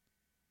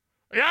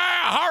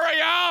 Yeah, hurry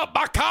up.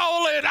 I'm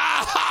calling.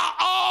 Ah,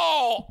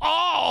 oh,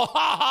 oh,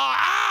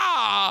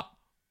 ah.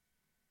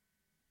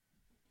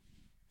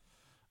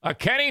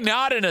 Kenny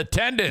not in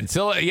attendance.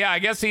 I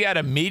guess he had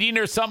a meeting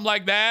or something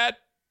like that.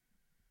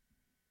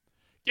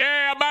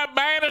 Yeah, I'm at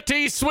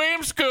Manatee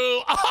Swim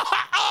School.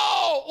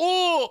 Oh,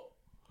 ooh.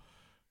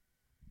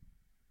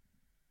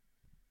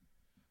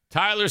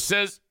 Tyler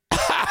says,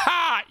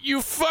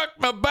 "You fucked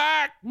my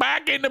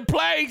back into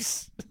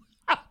place."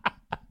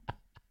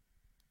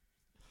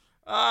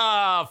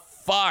 Ah,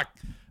 fuck.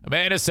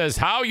 Amanda says,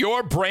 "How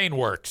your brain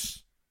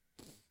works."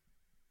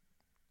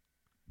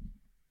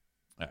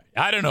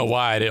 I don't know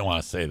why I didn't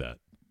want to say that.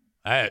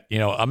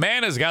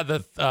 Amanda's got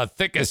the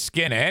thickest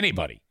skin of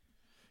anybody.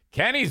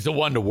 Kenny's the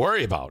one to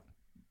worry about.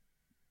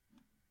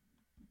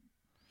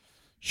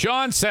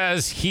 Sean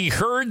says he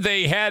heard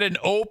they had an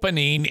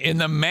opening in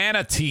the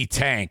manatee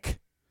tank.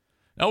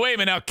 Now, wait a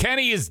minute. Now,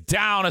 Kenny is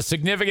down a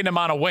significant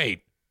amount of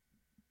weight.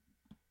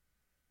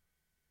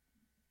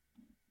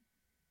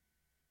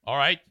 All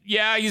right.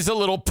 Yeah, he's a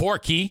little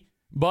porky,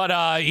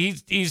 but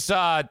he's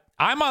I'm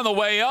on the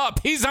way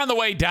up. He's on the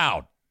way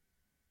down.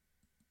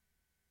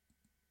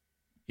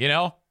 You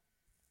know? All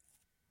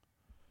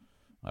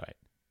right.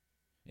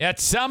 At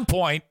some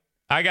point,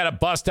 I got to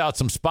bust out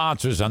some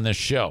sponsors on this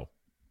show.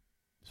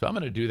 So I'm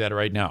going to do that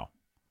right now.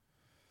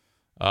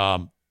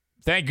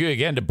 Thank you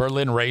again to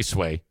Berlin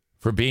Raceway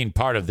for being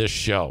part of this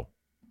show.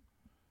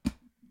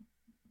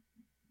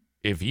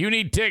 If you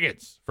need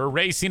tickets for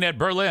racing at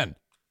Berlin,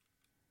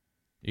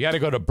 you got to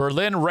go to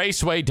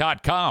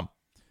berlinraceway.com.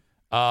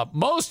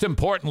 Most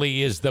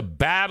importantly is the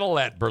Battle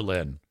at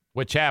Berlin,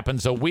 which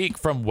happens a week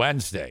from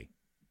Wednesday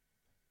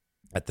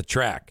at the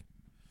track.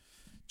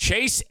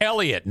 Chase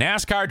Elliott,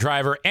 NASCAR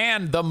driver,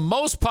 and the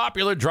most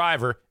popular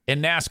driver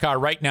in NASCAR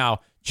right now,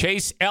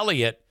 Chase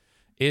Elliott,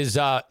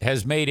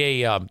 has made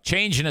a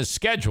change in his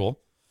schedule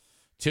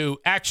to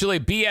actually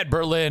be at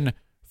Berlin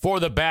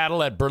for the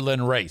Battle at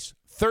Berlin race.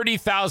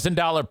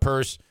 $30,000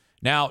 purse.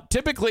 Now,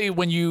 typically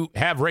when you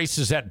have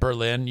races at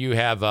Berlin, you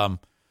have,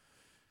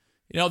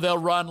 they'll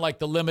run like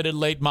the limited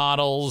late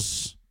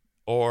models,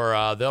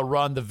 or they'll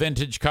run the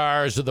vintage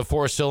cars or the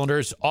four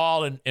cylinders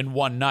all in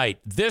one night.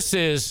 This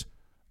is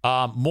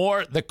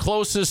more the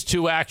closest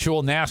to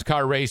actual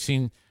NASCAR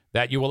racing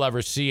that you will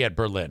ever see at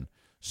Berlin.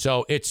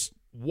 So it's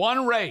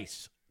one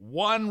race,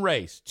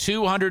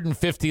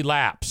 250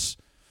 laps.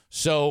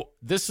 So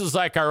this is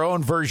like our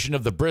own version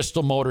of the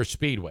Bristol Motor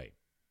Speedway.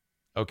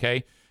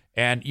 Okay.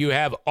 And you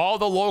have all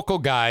the local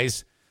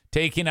guys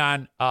taking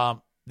on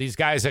these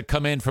guys that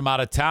come in from out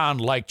of town,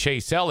 like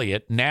Chase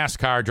Elliott,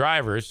 NASCAR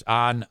drivers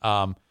in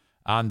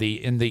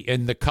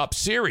the Cup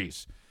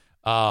Series.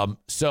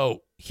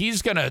 So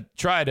he's going to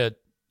try to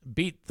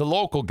beat the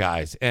local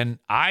guys. And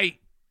I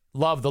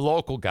love the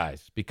local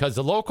guys because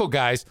the local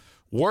guys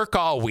work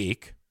all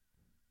week,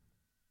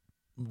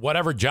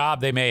 whatever job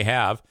they may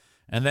have,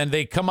 and then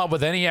they come up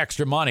with any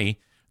extra money.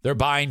 They're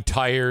buying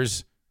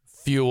tires,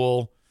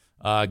 fuel,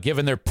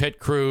 giving their pit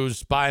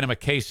crews, buying them a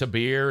case of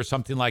beer or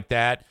something like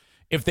that.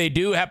 If they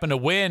do happen to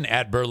win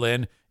at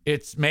Berlin,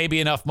 it's maybe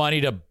enough money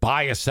to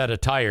buy a set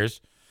of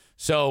tires.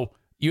 So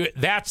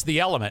that's the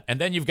element. And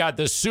then you've got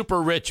this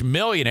super rich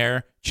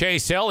millionaire,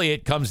 Chase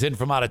Elliott, comes in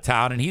from out of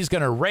town, and he's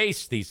going to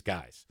race these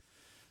guys.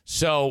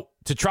 So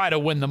to try to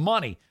win the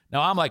money.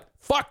 Now I'm like,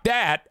 fuck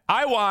that.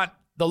 I want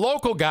the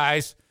local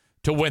guys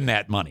to win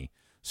that money.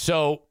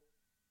 So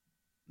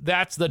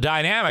that's the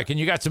dynamic. And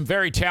you got some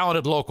very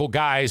talented local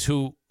guys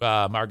who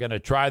are going to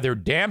try their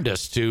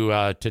damnedest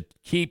to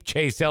keep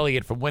Chase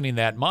Elliott from winning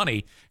that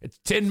money. It's,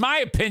 in my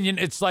opinion,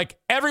 it's like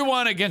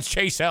everyone against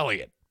Chase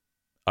Elliott.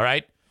 All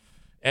right.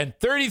 And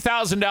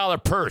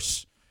 $30,000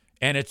 purse.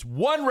 And it's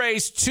one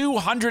race,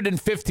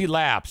 250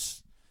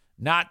 laps.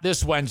 Not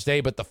this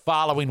Wednesday, but the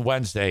following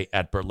Wednesday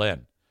at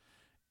Berlin.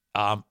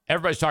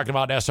 Everybody's talking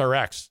about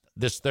SRX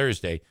this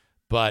Thursday,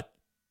 but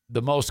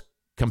the most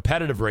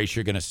competitive race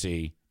you're going to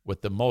see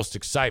with the most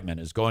excitement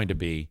is going to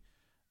be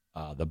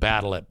the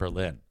Battle at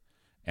Berlin.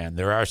 And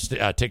there are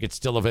tickets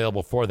still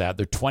available for that.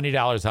 They're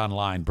 $20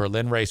 online,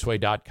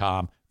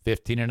 berlinraceway.com,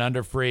 15 and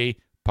under free,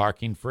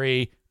 parking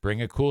free, bring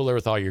a cooler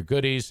with all your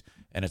goodies,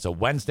 and it's a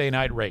Wednesday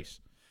night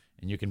race.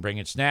 And you can bring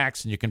in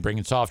snacks, and you can bring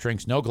in soft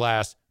drinks, no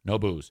glass, no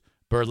booze.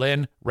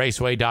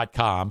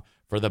 berlinraceway.com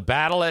for the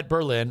Battle at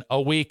Berlin a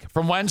week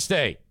from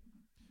Wednesday.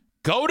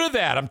 Go to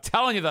that. I'm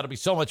telling you, that'll be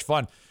so much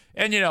fun.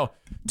 And,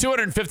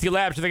 250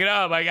 laps, you're thinking,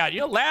 oh, my God.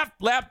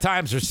 Lap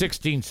times are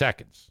 16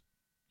 seconds.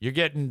 You're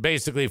getting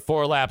basically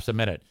 4 laps a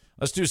minute.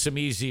 Let's do some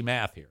easy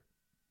math here.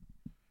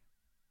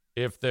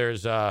 If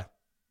there's, let's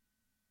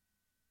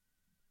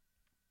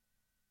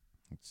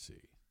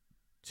see,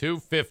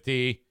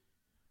 250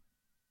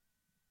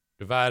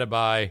 divided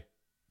by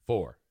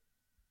 4.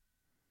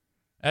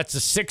 That's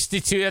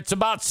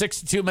about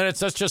 62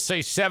 minutes. Let's just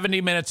say 70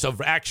 minutes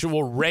of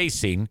actual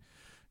racing.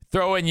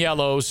 Throw in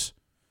yellows.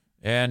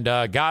 And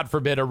God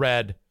forbid a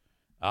red.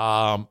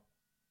 Probably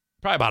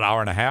about an hour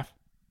and a half,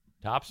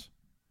 tops.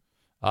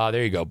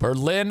 There you go.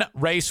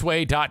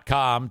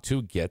 BerlinRaceway.com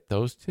to get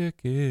those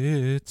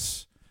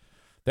tickets.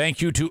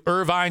 Thank you to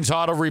Irvine's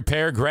Auto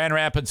Repair, Grand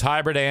Rapids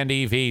Hybrid and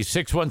EV,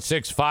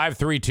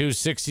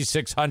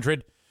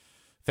 616-532-6600.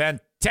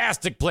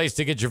 Fantastic place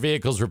to get your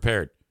vehicles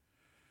repaired.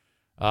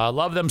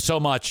 Love them so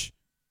much.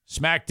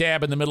 Smack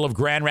dab in the middle of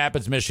Grand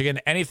Rapids, Michigan.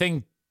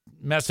 Anything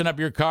messing up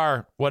your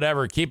car,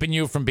 whatever, keeping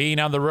you from being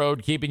on the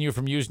road, keeping you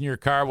from using your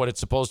car, what it's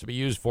supposed to be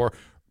used for.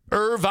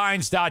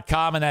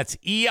 Irvines.com, and that's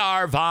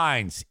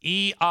ERVines,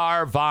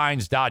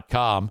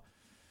 ERVines.com.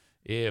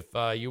 If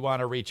you want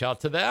to reach out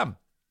to them,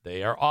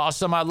 they are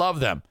awesome. I love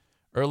them.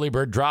 Early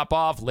bird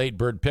drop-off, late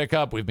bird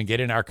pickup. We've been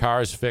getting our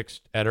cars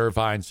fixed at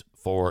Irvines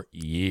for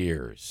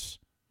years.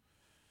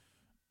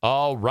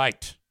 All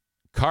right.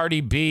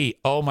 Cardi B.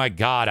 Oh, my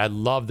God. I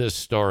love this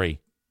story.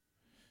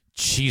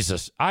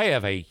 Jesus, I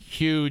have a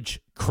huge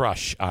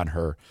crush on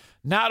her.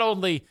 Not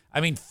only,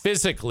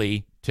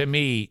 physically, to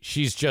me,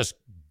 she's just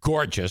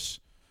gorgeous.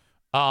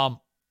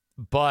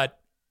 But,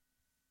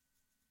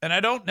 and I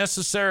don't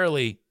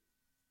necessarily,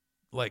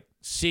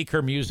 seek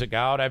her music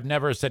out. I've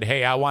never said,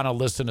 hey, I want to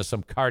listen to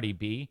some Cardi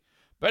B.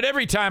 But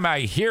every time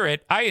I hear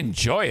it, I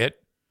enjoy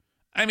it.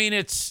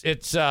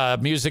 It's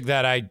music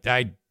that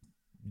I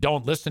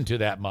don't listen to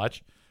that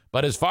much.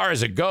 But as far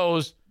as it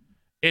goes,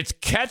 it's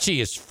catchy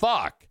as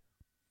fuck.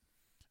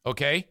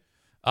 Okay?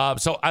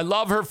 So I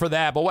love her for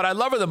that. But what I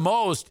love her the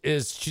most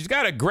is she's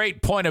got a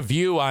great point of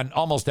view on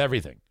almost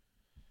everything.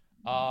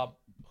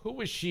 Who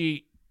was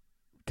she?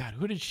 God,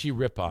 who did she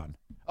rip on?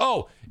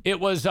 Oh, it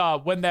was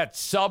when that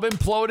sub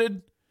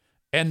imploded,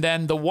 and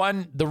then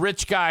the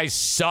rich guy's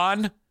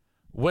son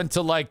went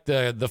to like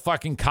the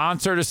fucking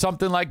concert or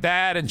something like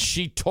that, and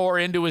she tore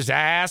into his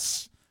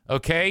ass.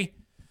 Okay,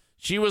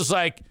 she was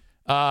like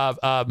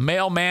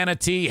male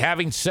manatee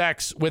having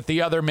sex with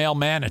the other male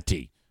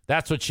manatee.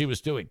 That's what she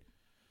was doing.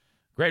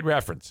 Great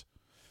reference.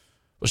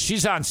 Well,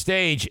 she's on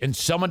stage, and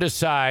someone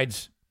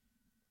decides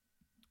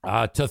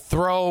to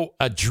throw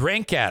a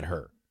drink at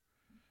her.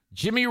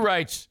 Jimmy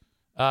writes,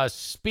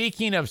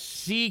 speaking of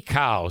sea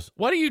cows,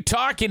 what are you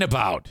talking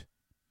about?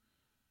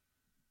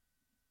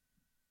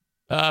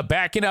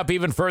 Backing up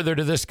even further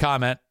to this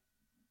comment,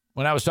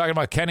 when I was talking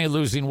about Kenny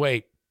losing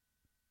weight,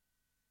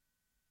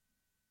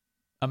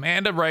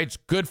 Amanda writes,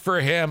 good for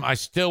him. I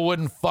still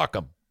wouldn't fuck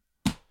him.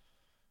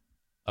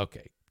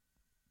 Okay.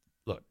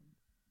 Look,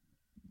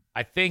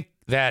 I think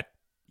that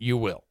you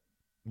will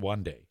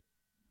one day.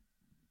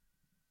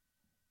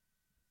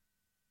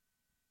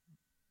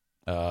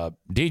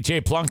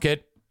 DJ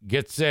Plunkett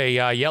gets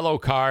a yellow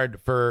card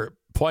for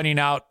pointing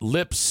out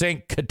lip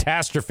sync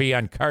catastrophe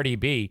on Cardi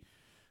B.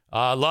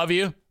 Love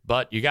you,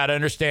 but you got to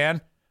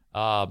understand,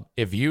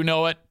 if you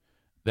know it,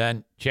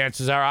 then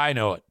chances are I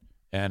know it.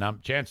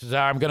 And chances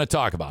are I'm going to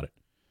talk about it.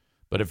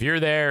 But if you're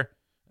there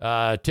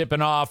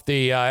tipping off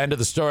the end of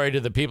the story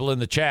to the people in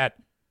the chat,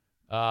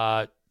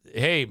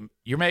 hey,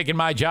 you're making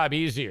my job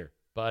easier.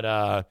 But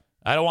I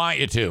don't want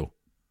you to,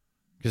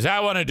 because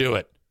I want to do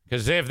it.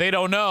 Because if they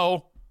don't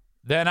know,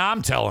 then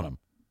I'm telling them.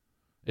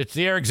 It's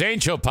the Eric Zane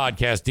Show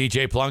podcast,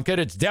 DJ Plunkett.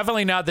 It's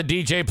definitely not the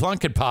DJ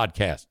Plunkett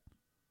podcast.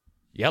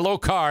 Yellow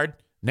card.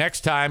 Next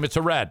time, it's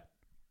a red.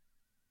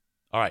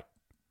 All right.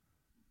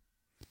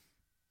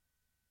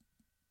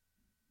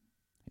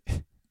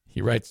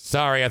 He writes,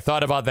 sorry, I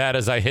thought about that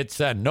as I hit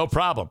send. No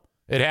problem.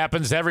 It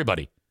happens to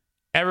everybody.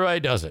 Everybody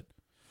does it.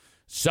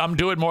 Some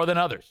do it more than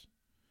others.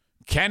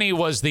 Kenny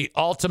was the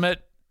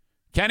ultimate.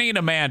 Kenny and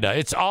Amanda.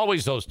 It's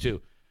always those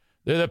two.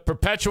 They're the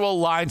perpetual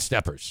line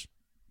steppers.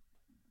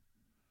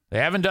 They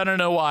haven't done it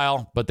in a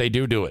while, but they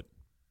do it.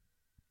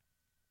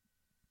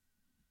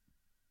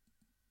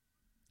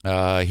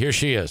 Here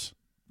she is.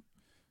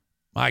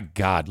 My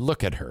God,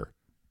 look at her.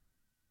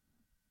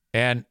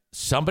 And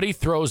somebody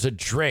throws a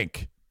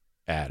drink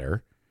at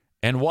her.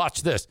 And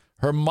watch this.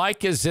 Her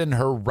mic is in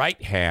her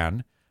right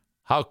hand.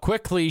 How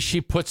quickly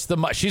she puts the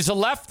mic. She's a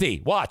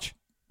lefty. Watch.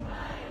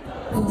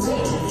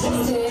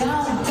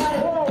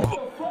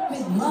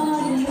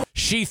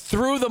 She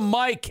threw the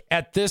mic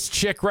at this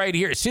chick right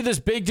here. See this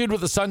big dude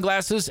with the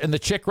sunglasses and the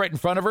chick right in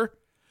front of her?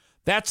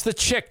 That's the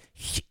chick.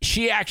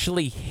 She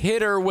actually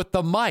hit her with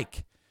the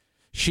mic.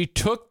 She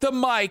took the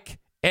mic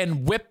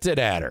and whipped it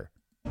at her.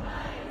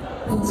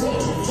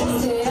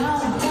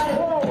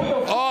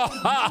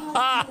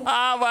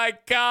 Oh my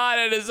God,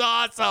 it is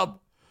awesome.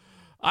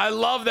 I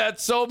love that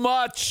so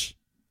much.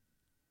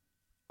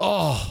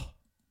 Oh.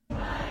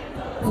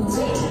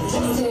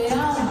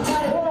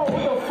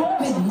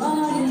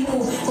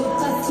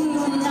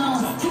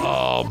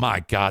 Oh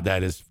my God,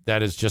 that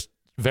is just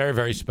very,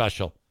 very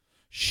special.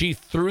 She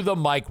threw the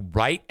mic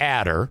right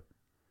at her.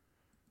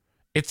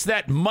 It's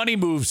that Money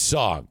Moves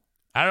song.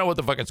 I don't know what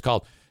the fuck it's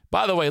called.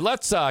 By the way,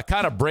 let's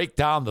kind of break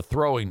down the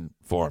throwing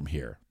form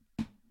here.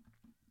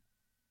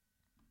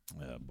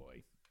 Oh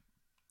boy.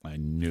 I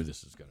knew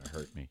this was going to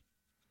hurt me.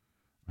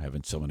 I'm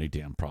having so many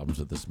damn problems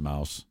with this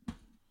mouse.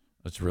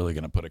 It's really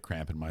going to put a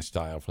cramp in my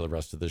style for the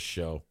rest of this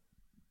show.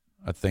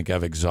 I think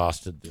I've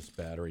exhausted this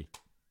battery.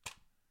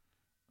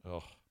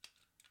 Oh.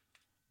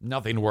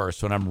 Nothing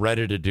worse when I'm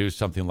ready to do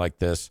something like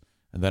this,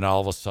 and then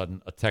all of a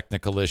sudden, a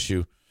technical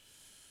issue.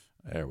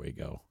 There we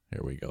go.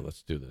 Here we go.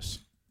 Let's do this.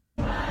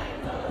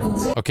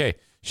 Okay.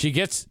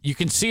 You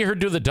can see her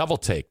do the double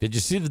take. Did you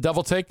see the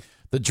double take?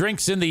 The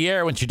drink's in the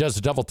air when she does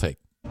the double take.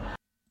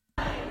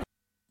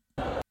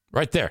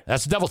 Right there.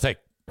 That's a double take.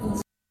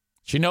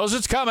 She knows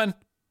it's coming.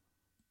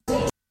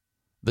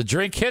 The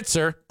drink hits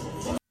her.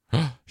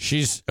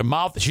 She's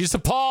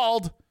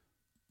appalled.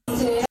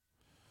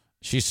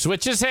 She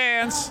switches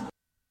hands.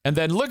 And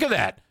then look at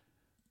that.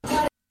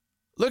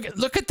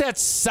 Look at that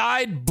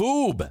side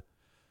boob.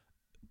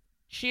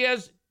 She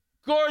has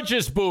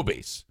gorgeous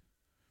boobies.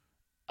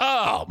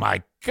 Oh,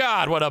 my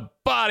God, what a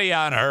body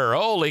on her.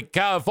 Holy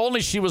cow. If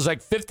only she was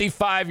like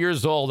 55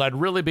 years old, I'd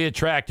really be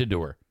attracted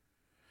to her.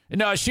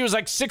 No, she was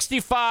like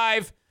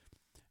 65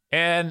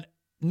 and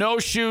no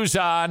shoes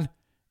on,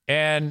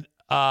 and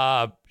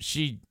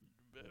she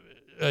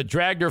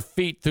dragged her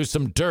feet through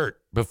some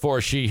dirt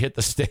before she hit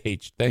the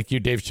stage. Thank you,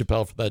 Dave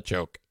Chappelle, for that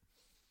joke.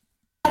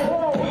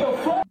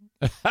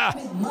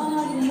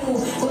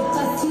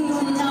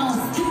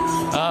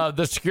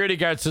 The security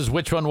guard says,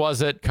 which one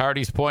was it?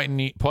 Cardi's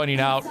pointing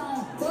out.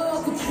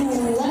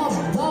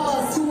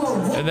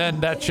 And then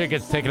that chick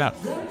gets taken out.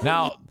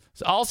 Now,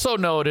 also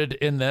noted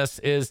in this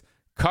is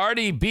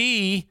Cardi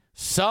B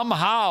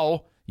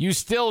somehow you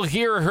still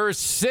hear her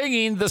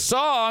singing the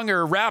song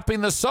or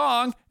rapping the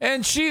song,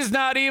 and she's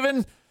not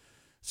even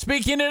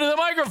speaking into the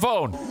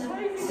microphone.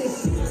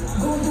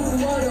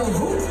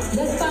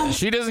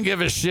 She doesn't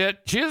give a shit.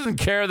 She doesn't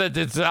care that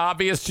it's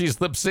obvious she's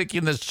lip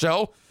syncing this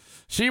show.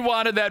 She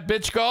wanted that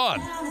bitch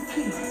gone.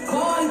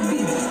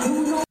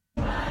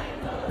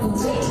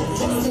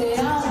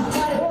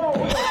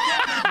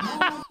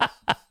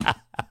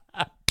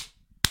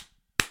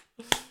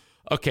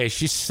 Okay,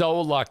 she's so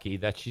lucky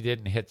that she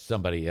didn't hit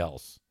somebody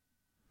else,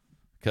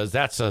 because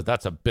that's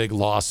a big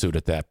lawsuit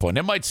at that point.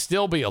 It might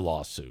still be a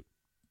lawsuit,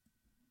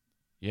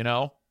 you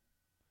know.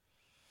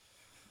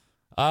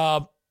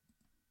 So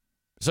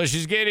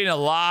she's getting a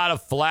lot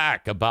of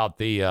flack about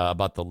the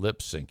lip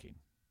syncing.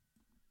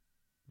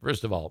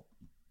 First of all,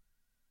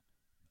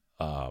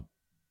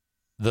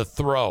 the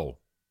throw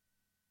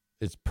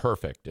is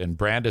perfect, and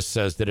Brandis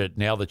says that it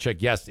nailed the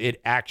chick. Yes,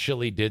 it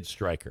actually did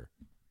strike her.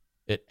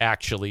 It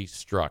actually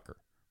struck her.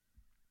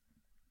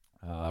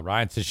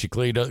 Ryan says she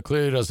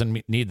clearly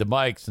doesn't need the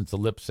mic since the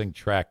lip sync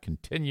track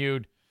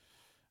continued.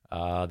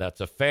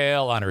 That's a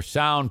fail on her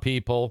sound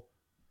people.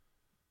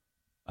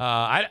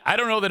 I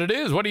don't know that it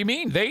is. What do you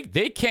mean?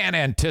 They can't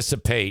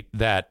anticipate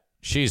that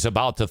she's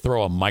about to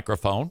throw a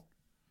microphone.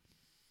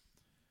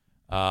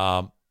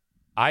 I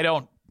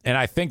don't, and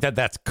I think that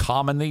that's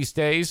common these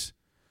days.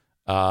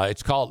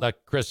 It's called,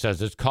 like Chris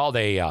says, it's called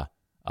a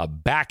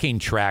backing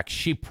track.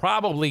 She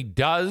probably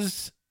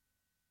does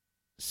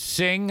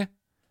sing,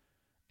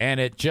 and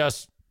it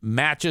just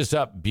matches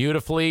up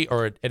beautifully,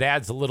 or it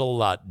adds a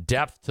little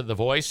depth to the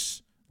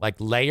voice, like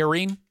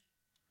layering.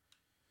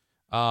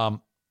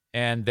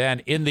 And then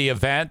in the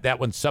event that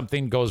when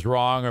something goes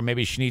wrong, or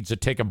maybe she needs to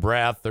take a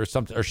breath or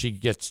something, or she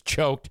gets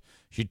choked,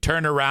 she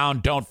turn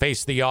around, don't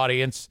face the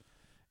audience,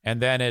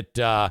 and then it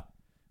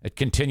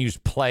continues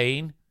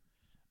playing.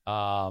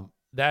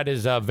 That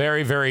is a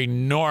very, very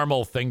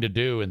normal thing to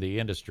do in the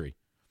industry.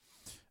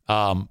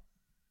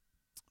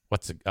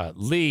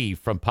 Lee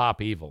from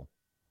Pop Evil.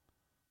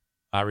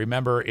 I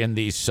remember in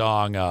the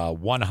song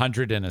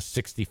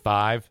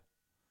 165,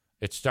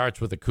 it starts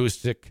with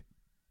acoustic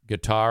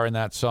guitar in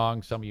that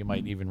song. Some of you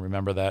might even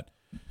remember that.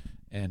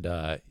 And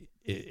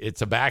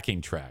it's a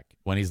backing track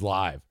when he's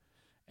live.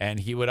 And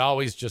he would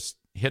always just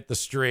hit the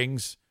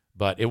strings,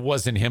 but it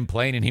wasn't him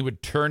playing. And he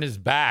would turn his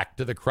back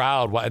to the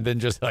crowd and then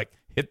just like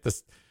hit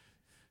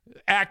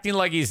acting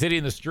like he's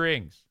hitting the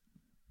strings.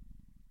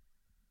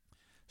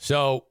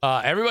 So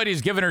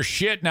everybody's giving her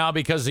shit now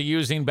because of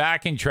using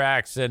backing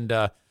tracks and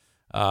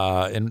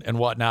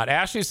whatnot.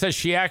 Ashley says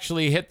she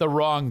actually hit the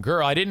wrong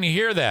girl. I didn't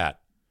hear that.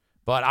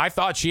 But I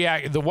thought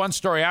the one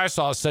story I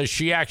saw says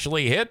she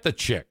actually hit the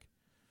chick.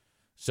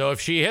 So if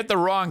she hit the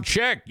wrong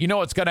chick, you know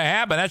what's going to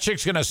happen. That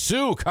chick's going to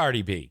sue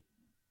Cardi B.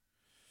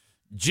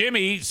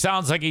 Jimmy,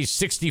 sounds like he's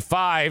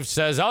 65,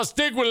 says, I'll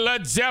stick with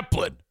Led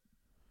Zeppelin.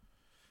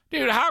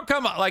 Dude, how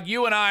come, like,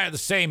 you and I are the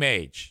same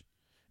age?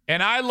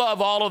 And I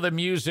love all of the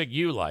music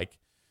you like.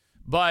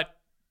 But,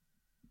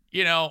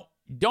 you know,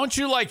 don't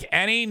you like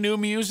any new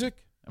music?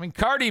 I mean,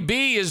 Cardi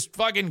B is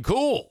fucking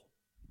cool.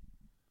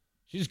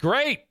 She's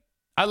great.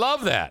 I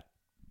love that.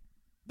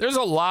 There's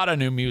a lot of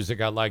new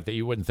music I like that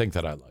you wouldn't think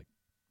that I like.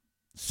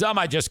 Some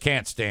I just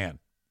can't stand.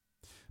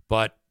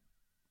 But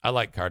I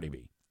like Cardi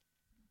B.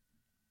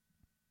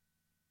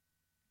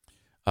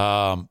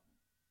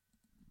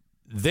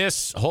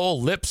 This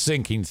whole lip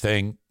syncing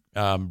thing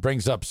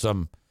brings up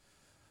some.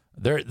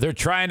 They're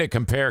trying to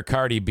compare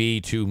Cardi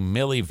B to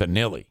Milli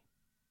Vanilli.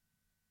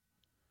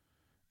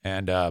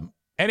 And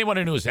anyone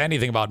who knows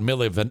anything about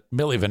Milli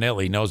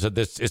Vanilli knows that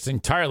it's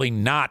entirely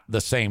not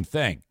the same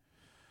thing.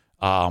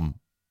 Milli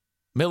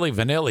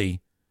Vanilli,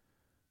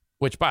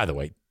 which, by the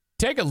way,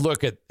 take a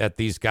look at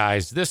these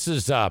guys. This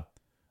is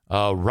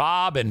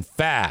Rob and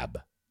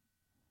Fab.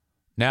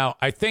 Now,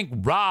 I think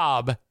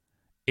Rob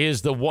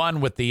is the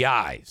one with the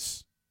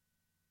eyes,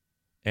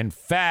 and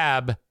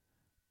Fab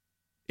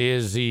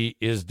is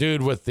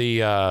dude with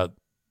the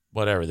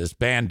this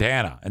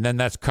bandana, and then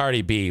that's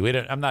Cardi B.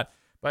 But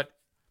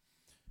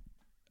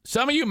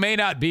some of you may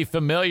not be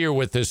familiar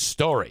with this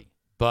story,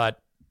 but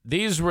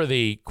these were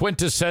the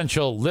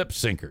quintessential lip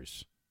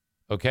syncers,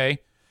 okay?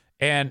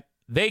 And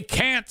they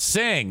can't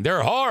sing.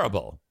 They're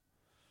horrible.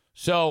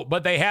 So,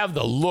 but they have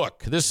the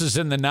look. This is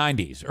in the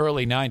 90s,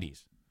 early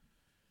 90s.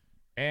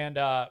 And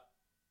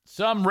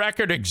some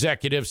record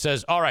executive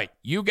says, all right,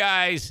 you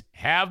guys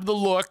have the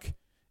look,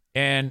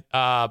 and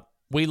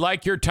we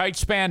like your tight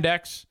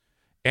spandex,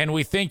 and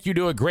we think you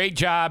do a great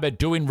job at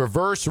doing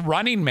reverse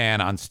Running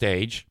Man on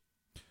stage.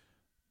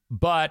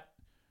 But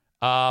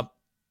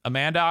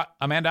Amanda,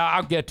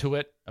 I'll get to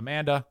it.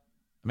 Amanda,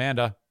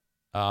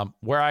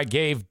 where I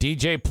gave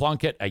DJ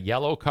Plunkett a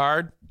yellow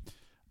card.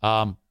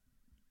 I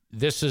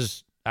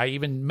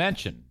even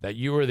mentioned that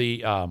you were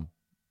the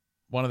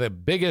one of the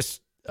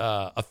biggest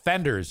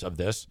offenders of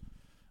this,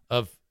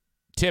 of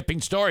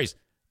tipping stories.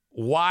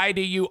 Why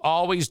do you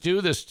always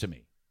do this to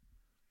me?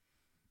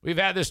 We've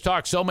had this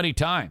talk so many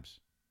times.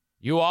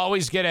 You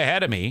always get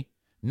ahead of me.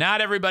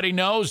 Not everybody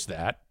knows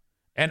that.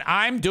 And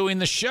I'm doing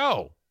the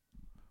show.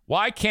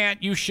 Why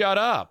can't you shut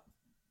up?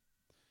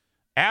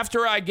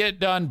 After I get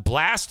done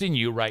blasting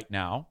you right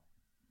now,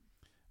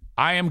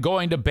 I am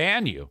going to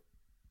ban you.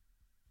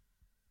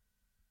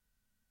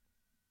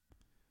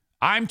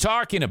 I'm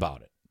talking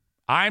about it.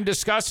 I'm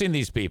discussing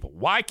these people.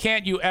 Why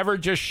can't you ever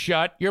just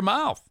shut your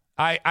mouth?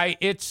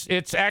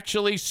 It's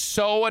actually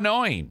so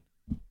annoying.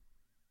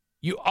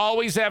 You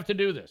always have to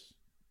do this.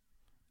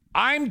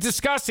 I'm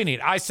discussing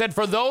it. I said,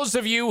 for those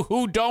of you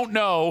who don't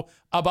know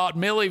about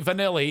Milli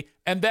Vanilli,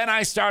 and then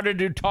I started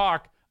to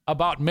talk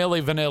about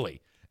Milli Vanilli.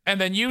 And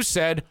then you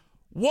said,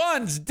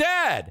 one's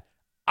dead.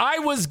 I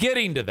was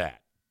getting to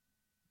that.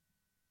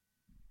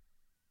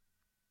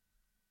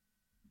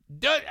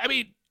 I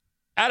mean,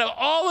 out of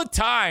all the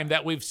time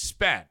that we've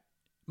spent,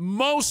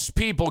 most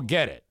people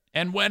get it.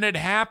 And when it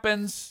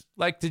happens,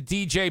 like the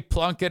DJ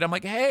Plunkett, I'm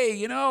like,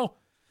 hey,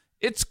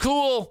 it's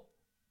cool.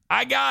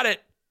 I got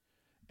it.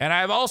 And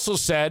I've also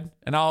said,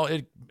 and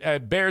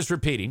it bears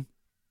repeating,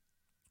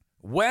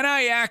 when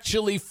I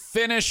actually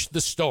finish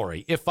the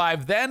story, if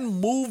I've then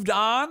moved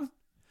on,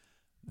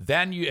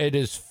 then it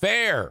is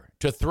fair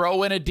to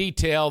throw in a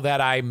detail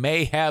that I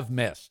may have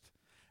missed.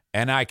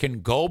 And I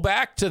can go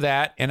back to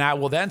that, and I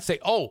will then say,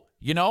 oh,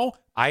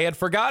 I had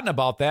forgotten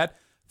about that.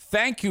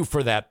 Thank you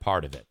for that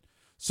part of it.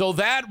 So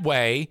that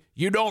way,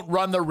 you don't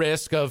run the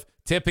risk of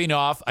tipping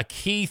off a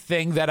key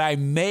thing that I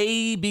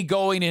may be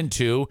going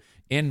into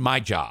in my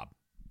job.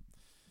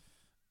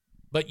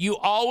 But you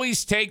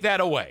always take that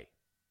away.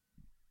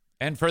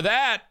 And for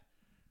that,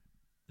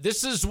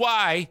 this is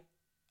why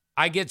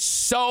I get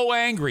so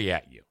angry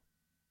at you.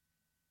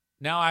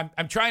 Now,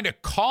 I'm trying to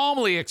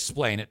calmly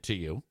explain it to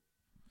you.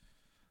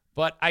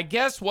 But I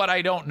guess what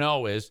I don't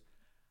know is,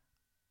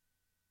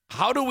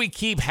 how do we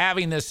keep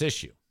having this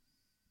issue?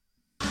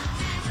 I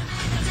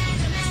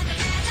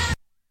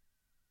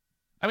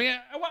mean,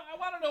 I want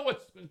to know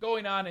what's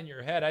going on in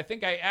your head. I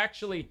think I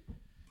actually,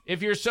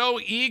 if you're so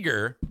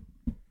eager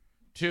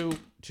to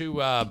do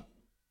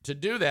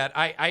that,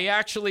 I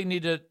actually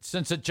need to,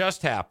 since it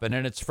just happened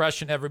and it's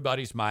fresh in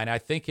everybody's mind, I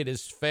think it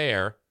is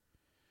fair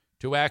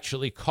to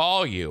actually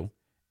call you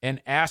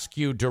and ask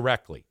you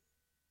directly.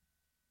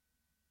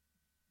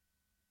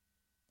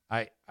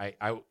 I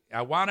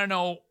want to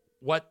know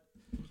what's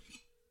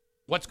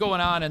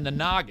going on in the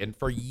noggin.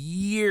 For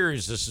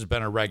years, this has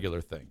been a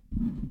regular thing.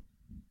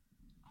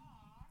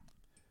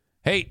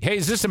 Hey,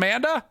 is this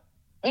Amanda?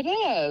 It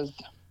is.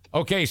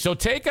 Okay, so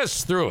take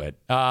us through it.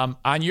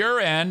 On your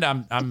end,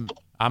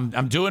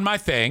 I'm doing my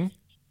thing,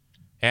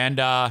 and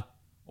how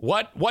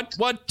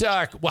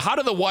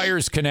do the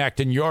wires connect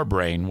in your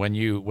brain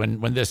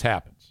when this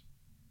happens?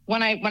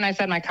 When I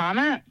said my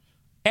comment?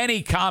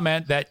 Any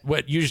comment that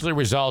what usually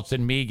results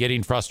in me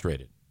getting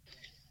frustrated.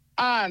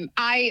 God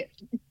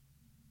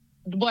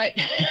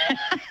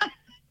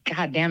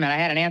damn it, I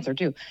had an answer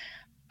too.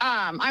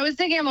 I was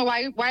thinking,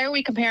 why are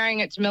we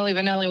comparing it to Milli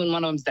Vanilli when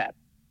one of them's dead?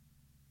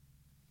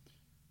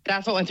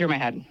 That's what went through my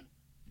head.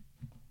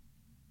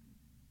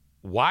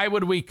 Why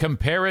would we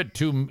compare it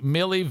to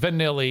Milli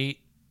Vanilli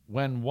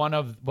when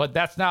but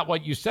that's not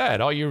what you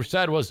said. All you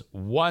said was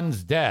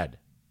one's dead.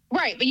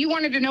 Right, but you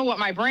wanted to know what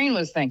my brain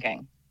was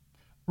thinking.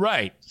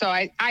 Right. So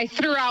I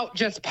threw out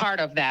just part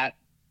of that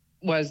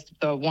was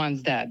the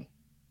one's dead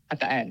at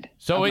the end.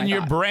 So in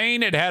your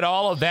brain, it had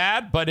all of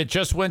that, but it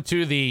just went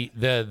to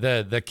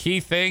the key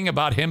thing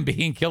about him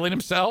killing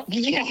himself?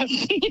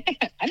 Yes.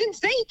 I didn't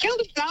say he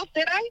killed himself,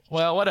 did I?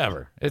 Well,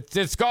 whatever.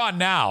 It's gone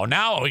now.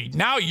 Now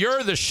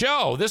you're the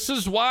show. This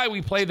is why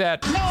we play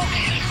that. No.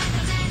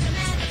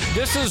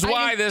 This is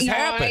why this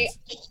happens.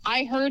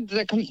 I heard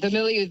the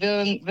Milli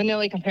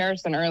Vanilli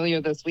comparison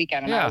earlier this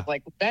weekend, and I was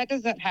like, that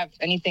doesn't have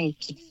anything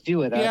to do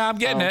with it. Yeah, I'm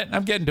getting it.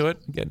 I'm getting to it.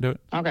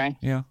 Okay.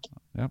 Yeah.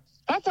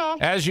 That's all.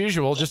 As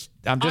usual,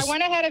 I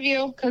went ahead of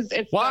you because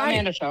it's the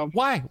Amanda show.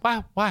 Why?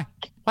 Why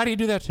do you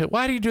do that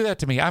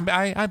to me?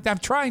 I'm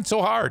trying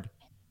so hard.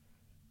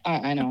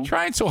 I know. I'm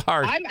trying so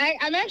hard.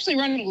 I'm actually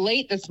running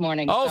late this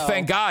morning. Oh, so.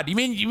 Thank God. You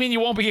mean you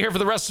won't be here for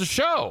the rest of the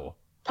show?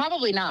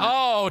 Probably not.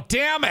 Oh,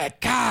 damn it.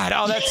 God.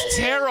 Oh, that's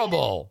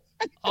terrible.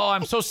 Oh,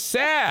 I'm so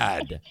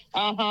sad.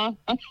 Uh-huh.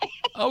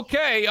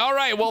 Okay. All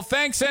right. Well,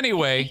 thanks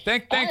anyway.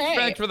 Thanks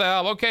for the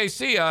help. Okay.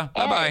 See ya.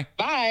 Bye-bye. Right,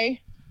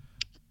 bye.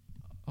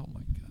 Oh,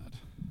 my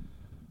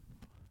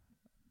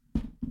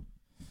God.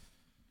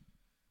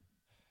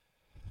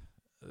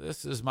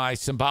 This is my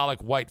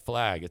symbolic white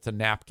flag. It's a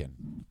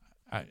napkin.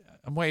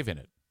 I'm waving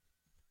it,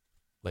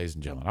 ladies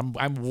and gentlemen.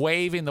 I'm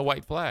waving the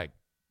white flag.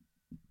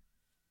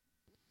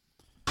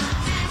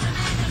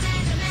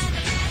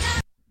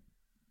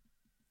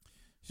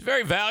 She's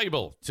very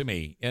valuable to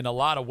me in a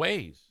lot of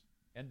ways,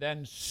 and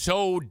then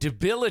so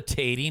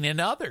debilitating in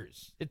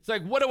others. It's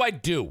like, what do I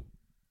do?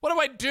 What do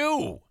I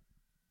do?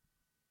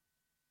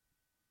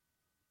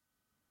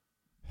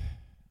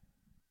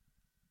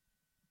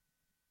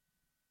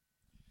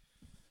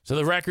 So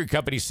the record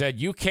company said,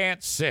 you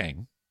can't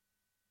sing.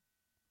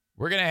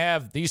 We're going to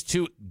have these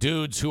two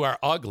dudes who are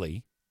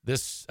ugly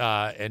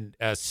and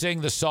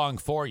sing the song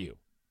for you.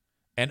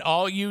 And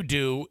all you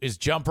do is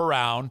jump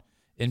around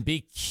and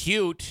be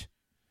cute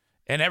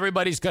and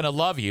everybody's going to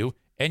love you,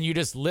 and you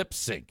just lip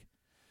sync.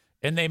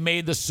 And they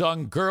made the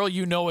song Girl,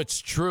 You Know It's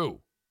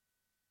True.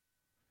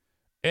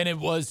 And it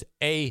was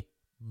a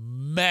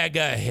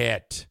mega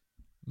hit.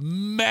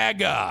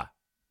 Mega.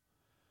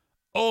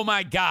 Oh,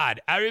 my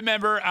God. I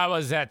remember I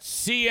was at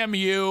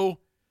CMU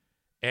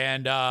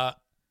and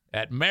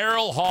at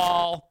Merrill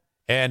Hall,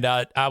 and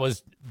I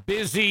was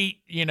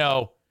busy,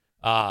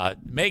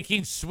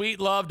 making sweet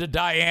love to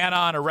Diana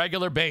on a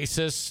regular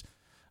basis,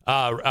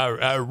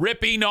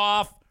 ripping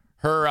off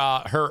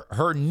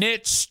her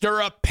knit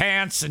stirrup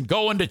pants and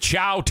going to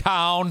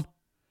Chowtown,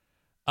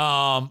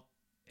 and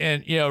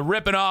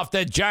ripping off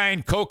that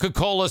giant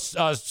Coca-Cola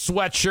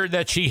sweatshirt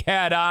that she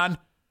had on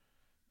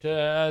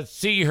to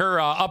see her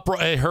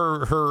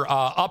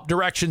up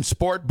direction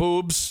sport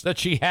boobs that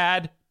she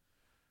had.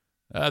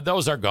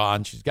 Those are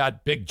gone. She's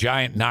got big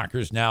giant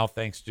knockers now,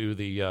 thanks to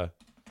the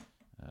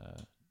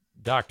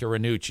Dr.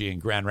 Ranucci in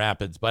Grand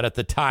Rapids. But at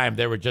the time,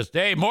 they were just,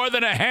 more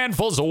than a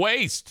handful's of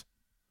waste.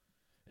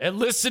 And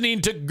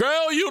listening to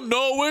Girl, You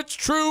Know It's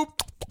True.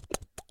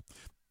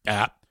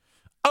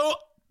 Oh,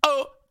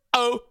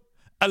 I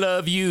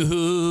love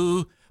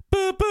you.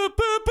 Boo, boo,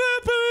 boo,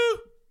 boo,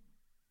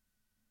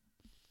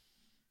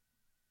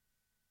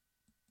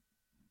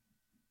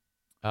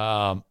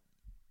 boo.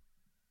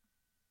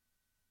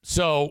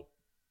 So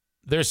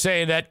they're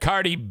saying that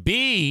Cardi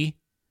B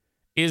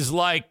is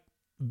like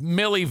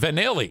Milli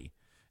Vanilli.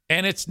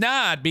 And it's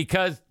not,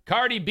 because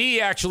Cardi B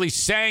actually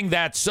sang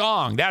that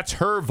song. That's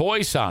her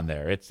voice on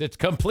there. It's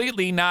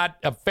completely not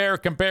a fair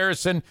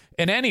comparison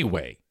in any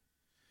way.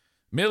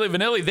 Milli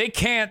Vanilli, they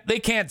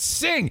can't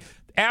sing.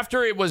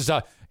 After it was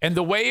and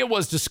the way it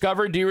was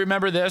discovered, do you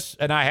remember this?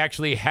 And I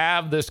actually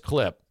have this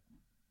clip.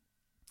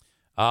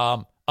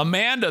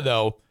 Amanda,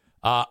 though,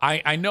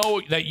 I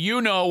know that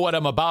you know what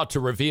I'm about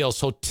to reveal.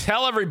 So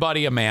tell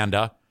everybody,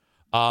 Amanda,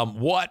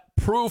 what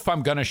proof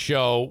I'm going to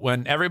show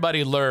when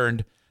everybody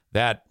learned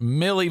that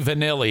Milli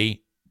Vanilli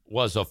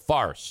was a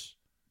farce.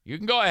 You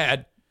can go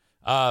ahead.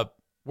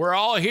 We're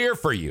all here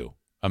for you,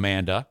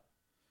 Amanda,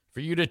 for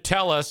you to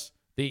tell us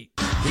the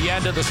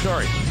end of the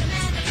story.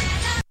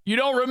 You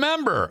don't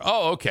remember?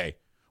 Oh, okay.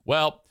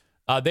 Well,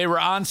 they were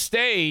on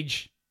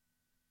stage,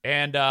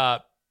 and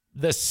the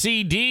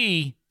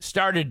CD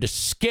started to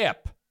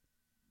skip.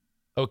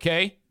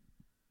 Okay?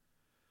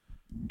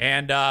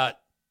 And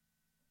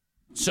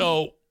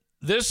so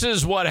this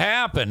is what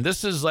happened.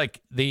 This is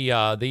like the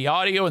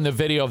audio and the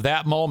video of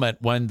that moment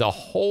when the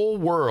whole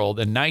world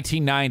in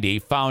 1990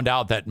 found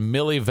out that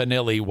Milli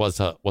Vanilli was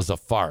a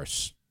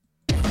farce.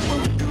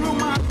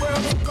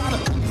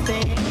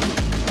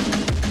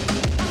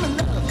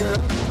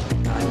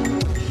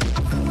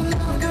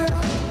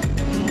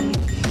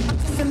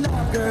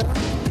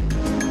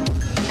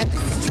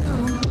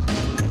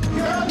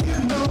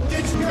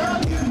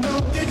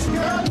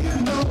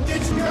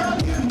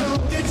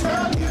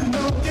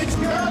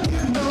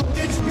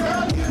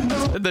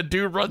 And the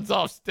dude runs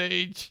off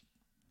stage.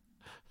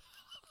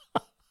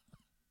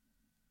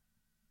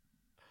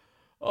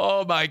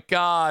 Oh my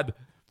God.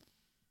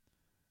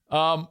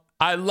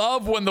 I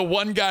love when the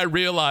one guy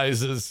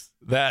realizes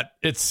that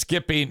it's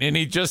skipping and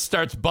he just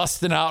starts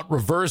busting out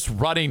Reverse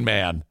Running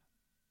Man.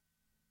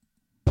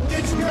 Look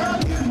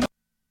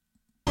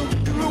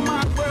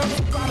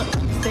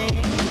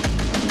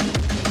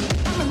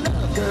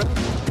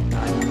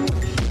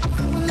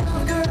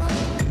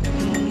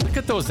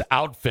at those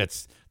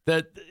outfits.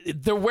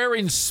 They're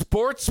wearing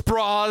sports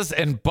bras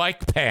and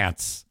bike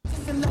pants.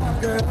 It's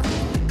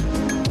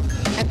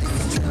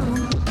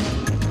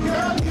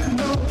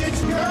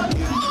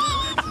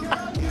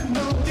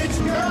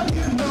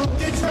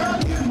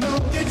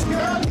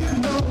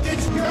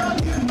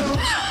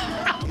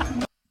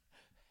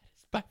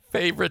my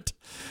favorite.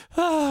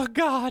 Oh,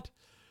 God.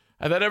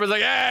 And then everyone's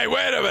like, hey,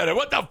 wait a minute.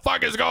 What the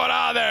fuck is going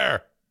on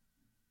there?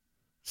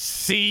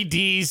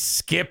 CD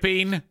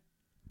skipping.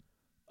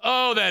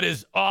 Oh, that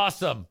is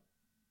awesome.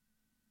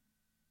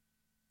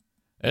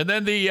 And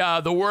then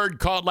the word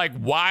called like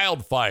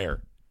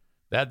wildfire.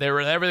 That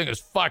everything was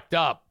fucked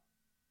up.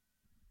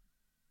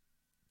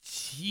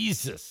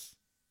 Jesus.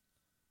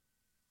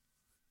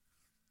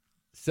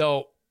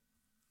 So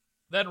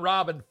then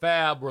Rob and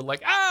Fab were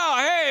like, oh,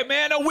 hey,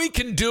 man, we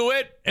can do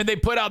it. And they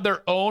put out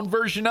their own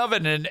version of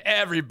it, and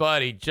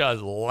everybody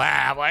just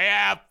laughed. Like,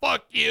 yeah,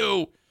 fuck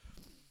you.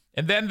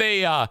 And then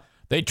they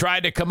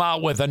tried to come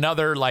out with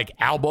another like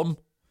album.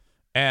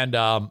 And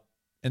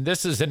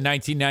this is in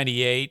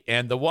 1998,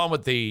 and the one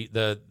with the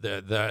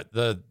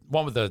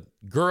one with the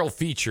girl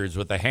features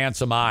with the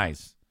handsome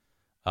eyes.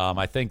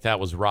 I think that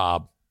was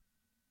Rob.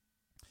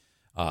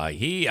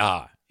 He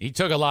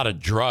took a lot of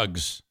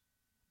drugs,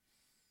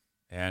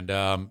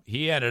 and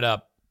he ended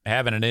up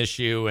having an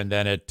issue, and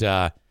then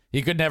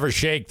he could never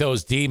shake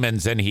those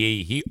demons, and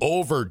he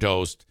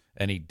overdosed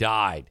and he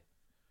died.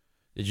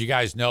 Did you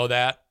guys know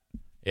that?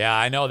 Yeah,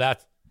 I know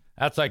that's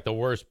like the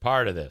worst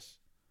part of this.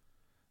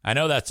 I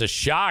know that's a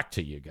shock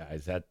to you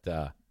guys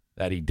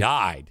that he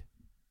died.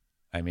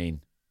 I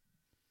mean,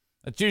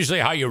 that's usually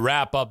how you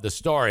wrap up the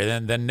story,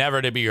 then never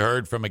to be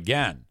heard from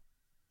again.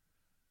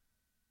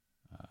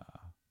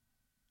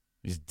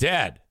 He's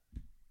dead.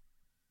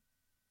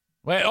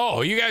 Wait,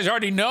 you guys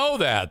already know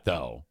that,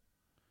 though.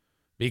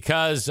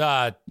 Because,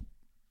 I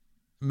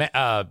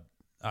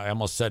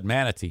almost said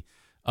manatee.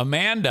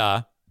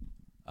 Amanda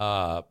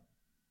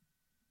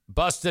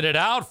busted it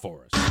out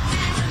for us.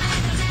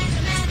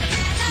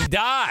 He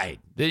died.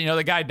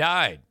 The guy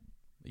died.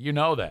 You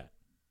know that.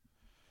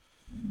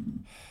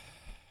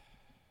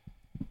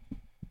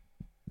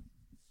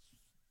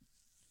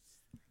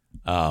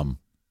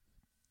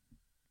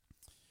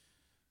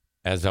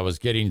 As I was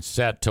getting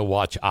set to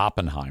watch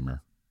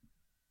Oppenheimer,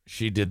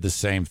 she did the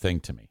same thing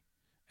to me.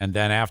 And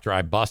then after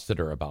I busted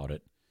her about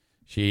it,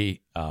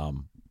 she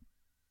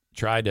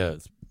tried to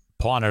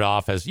pawn it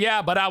off as,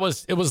 but I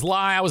was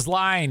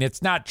lying.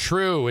 It's not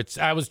true.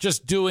 I was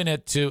just doing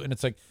it to, and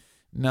it's like,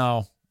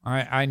 no,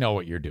 I know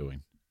what you're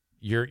doing.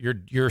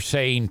 You're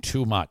saying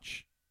too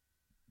much.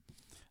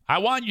 I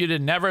want you to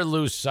never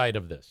lose sight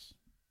of this.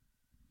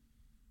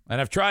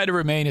 And I've tried to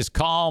remain as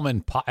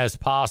calm as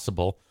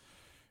possible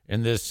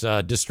in this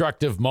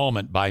destructive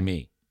moment by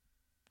me,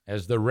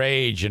 as the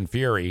rage and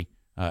fury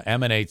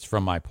emanates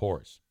from my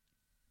pores.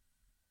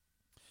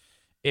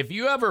 If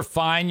you ever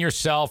find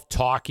yourself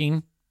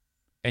talking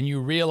and you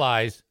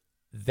realize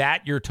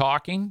that you're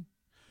talking,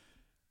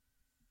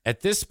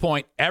 at this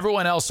point,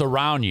 everyone else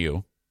around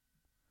you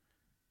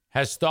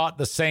has thought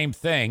the same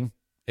thing,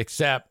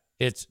 except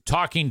it's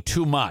talking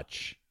too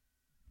much.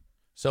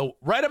 So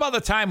right about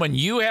the time when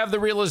you have the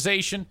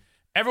realization,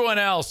 everyone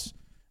else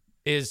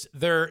is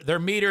their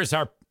meters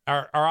are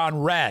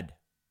on red.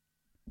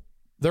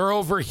 They're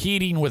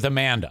overheating with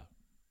Amanda.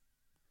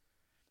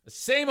 The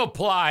same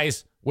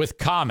applies with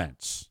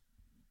comments.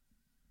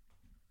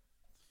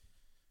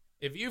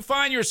 If you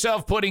find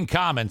yourself putting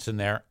comments in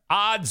there,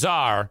 odds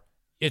are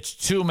it's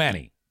too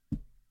many.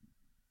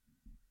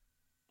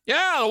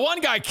 Yeah, the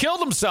one guy killed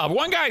himself.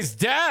 One guy's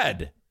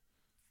dead.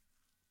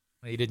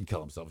 He didn't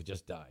kill himself. He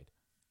just died.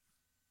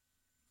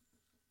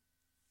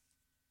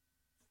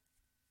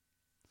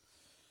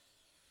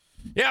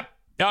 Yep.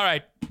 All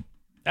right.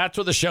 That's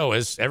what the show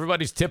is.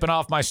 Everybody's tipping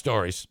off my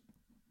stories.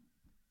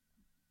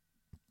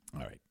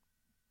 All right.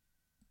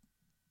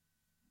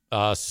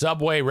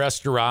 Subway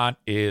restaurant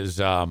is,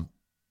 this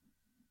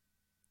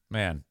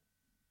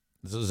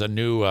is a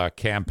new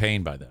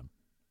campaign by them.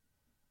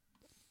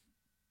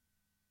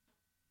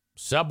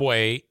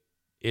 Subway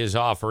is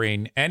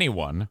offering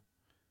anyone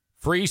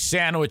free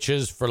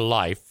sandwiches for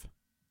life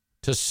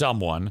to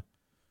someone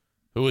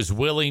who is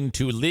willing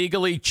to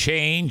legally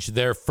change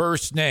their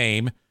first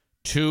name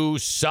to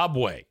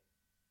Subway.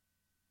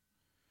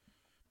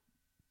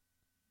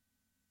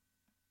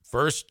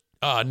 First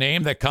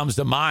name that comes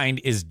to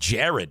mind is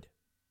Jared.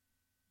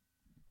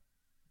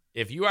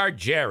 If you are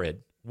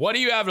Jared, what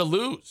do you have to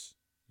lose?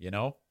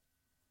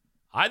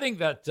 I think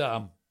that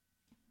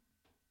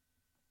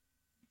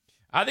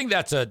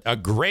that's a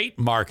great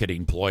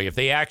marketing ploy if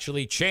they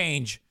actually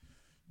change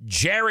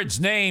Jared's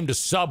name to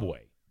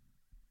Subway.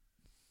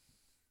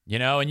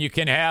 And you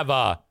can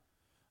have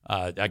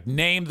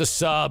name the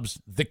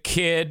subs, the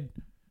kid,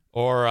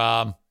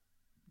 or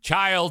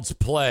Child's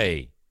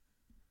Play,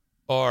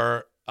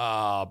 or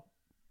the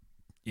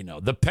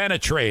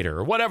Penetrator,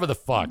 or whatever the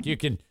fuck. You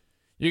can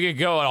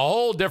go a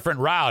whole different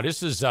route.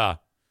 This is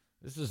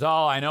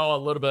all I know, a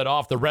little bit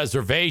off the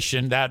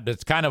reservation.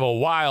 That's kind of a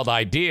wild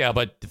idea,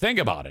 but think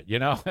about it.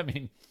 I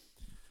mean,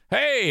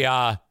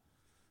 hey,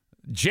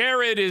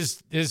 Jared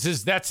his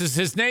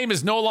name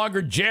is no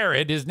longer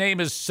Jared. His name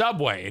is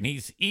Subway, and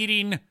he's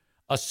eating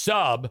a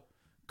sub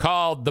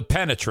called the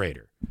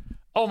Penetrator.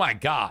 Oh my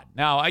God.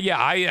 Now,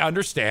 I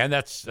understand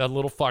that's a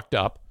little fucked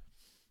up.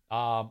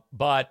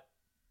 But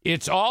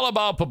it's all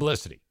about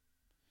publicity.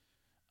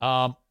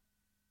 I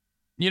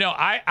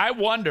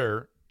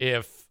wonder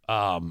if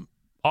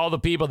all the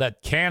people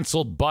that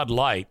canceled Bud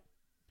Light,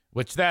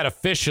 which that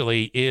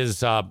officially is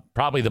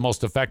probably the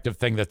most effective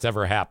thing that's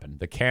ever happened,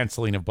 the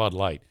canceling of Bud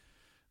Light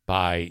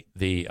by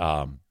the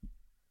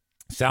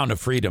Sound of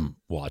Freedom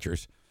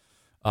watchers.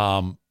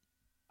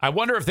 I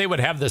wonder if they would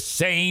have the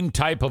same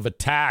type of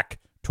attack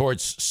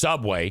towards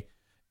Subway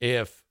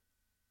if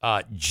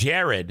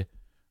Jared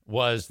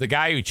was the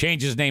guy who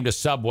changed his name to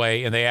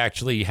Subway and they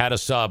actually had a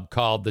sub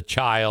called The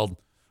Child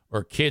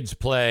or Kids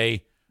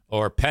Play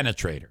or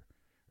Penetrator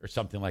or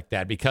something like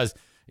that. Because,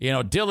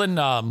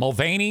 Dylan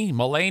Mulvaney,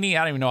 I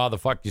don't even know how the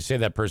fuck you say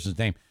that person's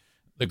name,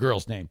 the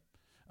girl's name.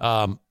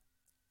 That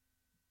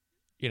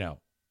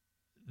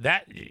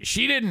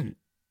she didn't,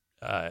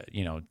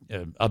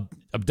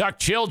 abduct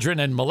children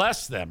and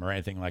molest them or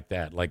anything like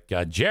that. Like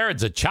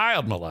Jared's a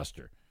child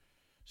molester.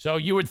 So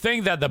you would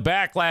think that the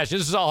backlash,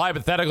 this is all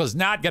hypothetical, is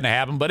not going to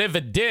happen. But if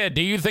it did,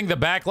 do you think the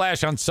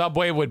backlash on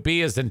Subway would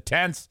be as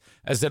intense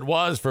as it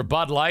was for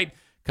Bud Light?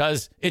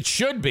 Because it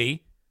should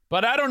be,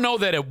 but I don't know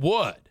that it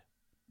would.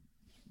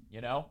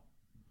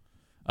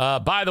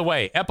 By the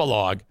way,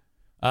 epilogue,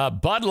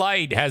 Bud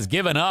Light has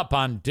given up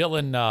on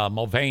Dylan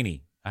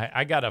Mulvaney.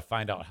 I got to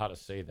find out how to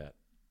say that.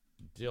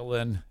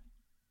 Dylan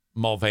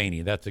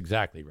Mulvaney. That's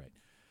exactly right.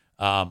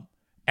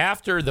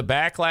 After the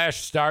backlash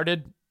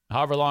started,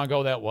 however long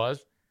ago that was,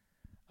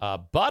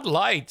 Bud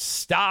Light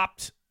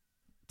stopped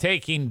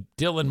taking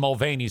Dylan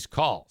Mulvaney's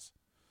calls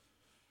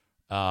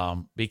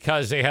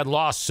because they had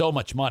lost so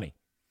much money.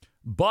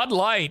 Bud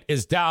Light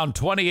is down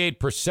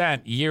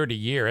 28% year to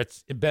year.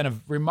 It's been a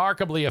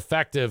remarkably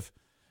effective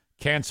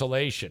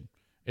cancellation.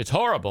 It's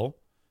horrible,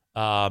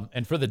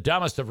 and for the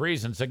dumbest of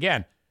reasons.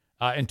 Again,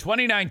 in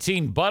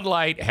 2019, Bud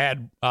Light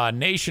had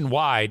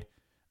nationwide,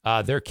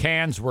 their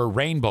cans were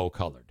rainbow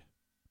colored.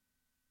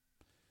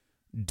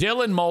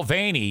 Dylan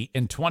Mulvaney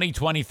in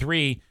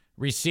 2023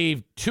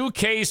 received 2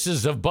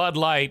 cases of Bud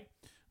Light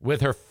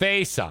with her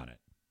face on it.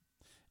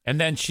 And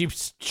then she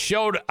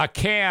showed a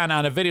can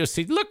on a video.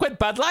 See, look what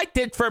Bud Light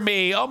did for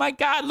me. Oh, my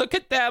God, look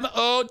at them.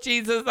 Oh,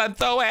 Jesus, I'm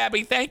so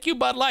happy. Thank you,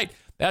 Bud Light.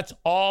 That's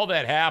all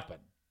that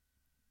happened.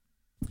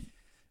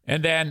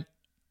 And then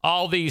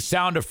all the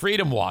Sound of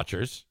Freedom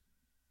watchers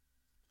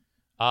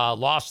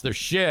lost their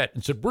shit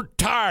and said, we're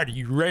tired of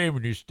you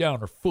ramming this down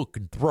our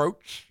fucking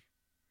throats.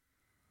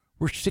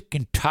 We're sick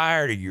and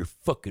tired of your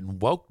fucking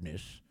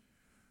wokeness.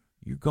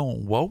 You're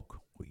going woke?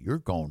 Well, you're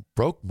going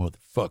broke,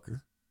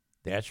 motherfucker.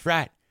 That's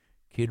right.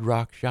 Kid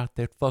Rock shot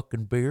that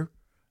fucking beer.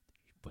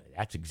 But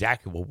that's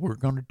exactly what we're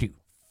going to do.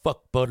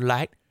 Fuck Bud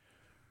Light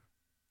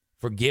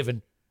for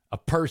giving a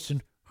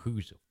person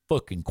who's a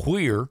fucking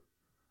queer,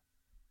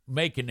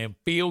 making them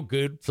feel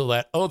good so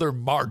that other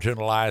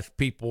marginalized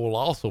people will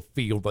also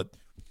feel that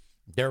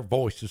their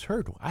voice is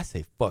heard. Well, I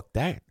say fuck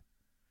that.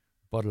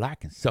 Bud Light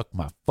can suck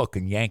my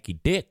fucking Yankee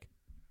dick.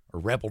 Or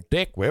rebel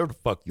dick, whatever the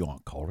fuck you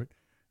want to call it.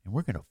 And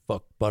we're going to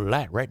fuck Bud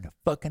Light right in the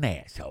fucking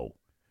asshole.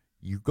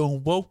 You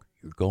going woke,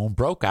 you're going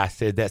broke. I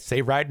said that,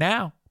 say right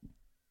now.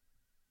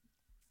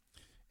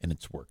 And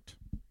it's worked.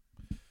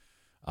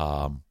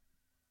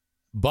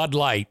 Bud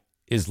Light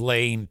is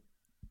laying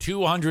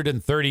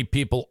 230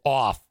 people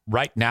off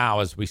right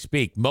now as we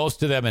speak.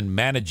 Most of them in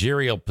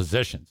managerial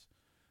positions.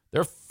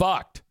 They're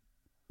fucked.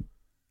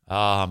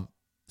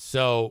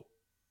 So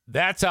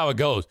that's how it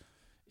goes.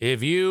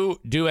 If you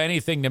do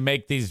anything to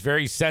make these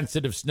very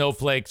sensitive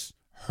snowflakes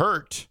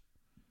hurt,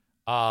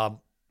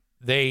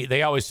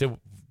 they always say,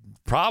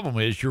 problem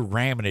is you're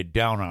ramming it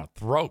down our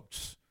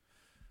throats.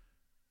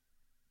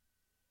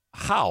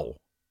 How?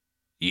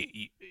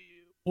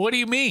 What do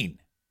you mean?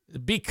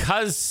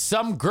 Because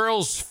some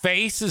girl's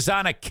face is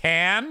on a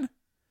can?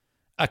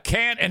 A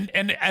can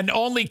and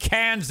only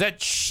cans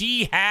that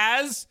she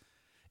has?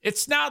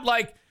 It's not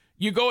like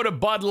you go to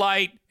Bud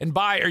Light and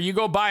buy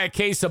a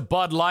case of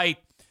Bud Light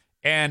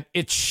and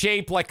it's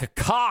shaped like a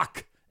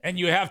cock, and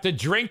you have to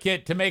drink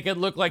it to make it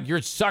look like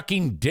you're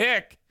sucking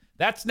dick.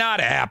 That's not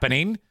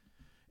happening.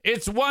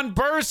 It's one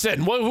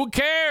person. Well, who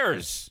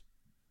cares?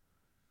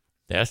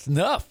 That's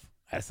enough.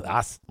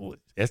 That's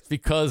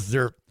because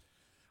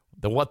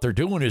what they're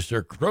doing is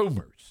they're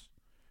groomers,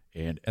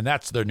 and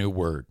that's their new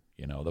word.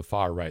 You know, the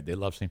far right, they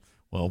love saying,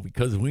 well,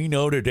 because we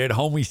know that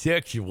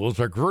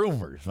homosexuals are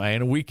groomers, man,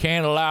 and we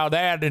can't allow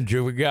that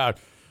until we got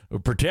to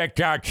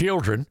protect our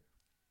children.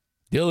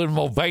 Dylan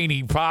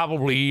Mulvaney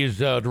probably is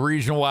the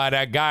reason why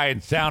that guy in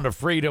Sound of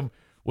Freedom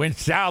went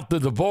south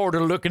of the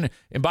border looking.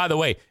 And by the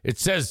way, it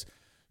says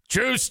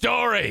true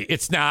story.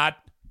 It's not.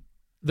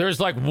 There's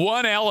like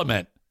one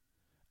element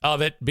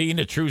of it being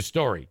a true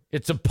story.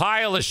 It's a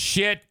pile of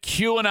shit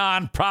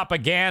QAnon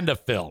propaganda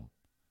film.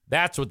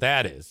 That's what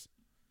that is.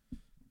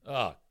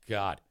 Oh,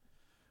 God.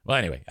 Well,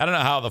 anyway, I don't know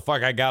how the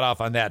fuck I got off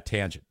on that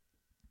tangent.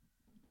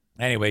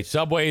 Anyway,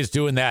 Subway is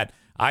doing that.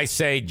 I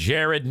say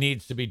Jared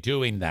needs to be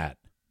doing that.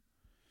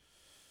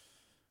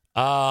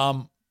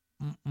 What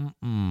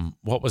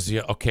was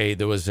the, okay,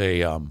 there was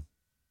a,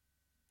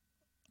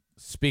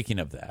 speaking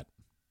of that,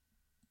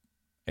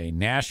 a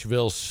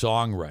Nashville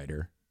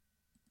songwriter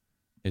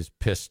is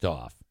pissed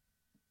off.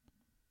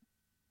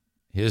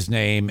 His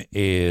name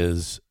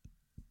is,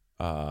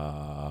 you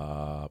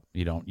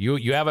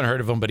haven't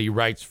heard of him, but he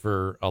writes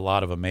for a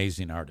lot of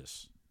amazing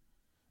artists,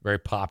 very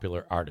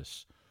popular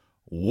artists.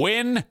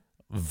 Win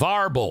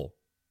Varble.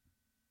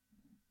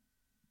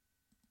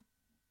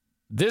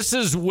 This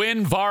is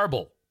Win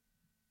Varble.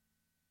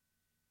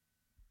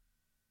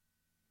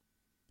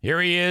 Here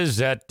he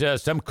is at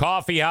some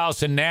coffee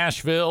house in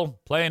Nashville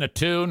playing a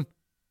tune.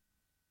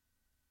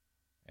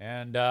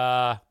 And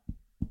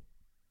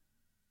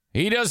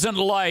he doesn't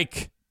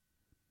like,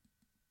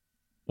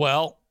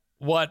 well,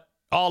 what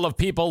all of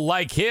people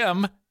like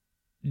him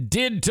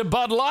did to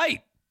Bud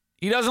Light.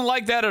 He doesn't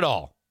like that at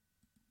all.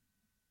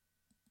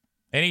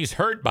 And he's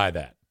hurt by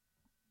that.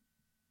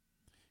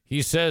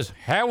 He says,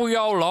 have we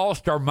all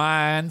lost our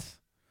minds?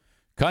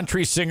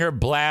 Country singer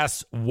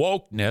blasts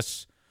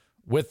wokeness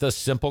with a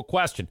simple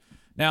question.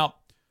 Now,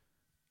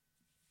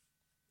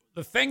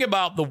 the thing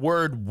about the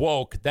word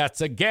woke, that's,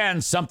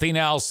 again, something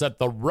else that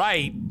the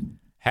right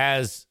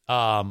has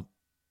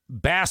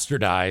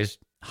bastardized,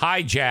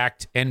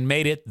 hijacked, and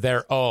made it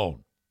their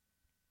own.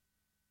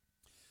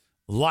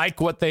 Like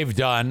what they've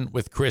done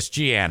with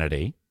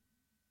Christianity.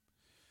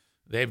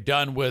 They've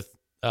done with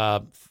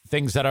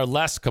things that are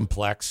less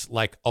complex,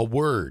 like a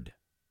word.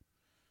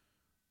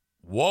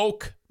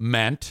 Woke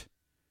meant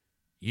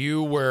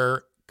you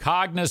were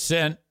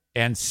cognizant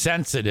and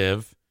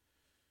sensitive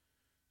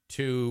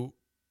to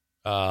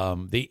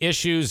the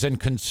issues and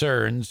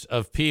concerns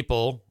of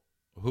people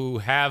who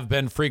have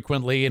been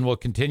frequently and will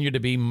continue to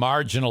be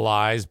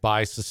marginalized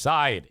by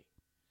society.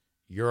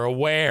 You're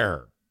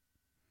aware.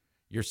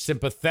 You're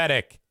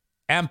sympathetic,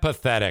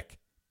 empathetic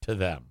to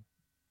them.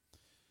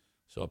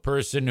 So a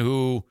person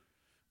who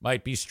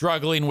might be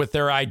struggling with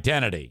their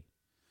identity,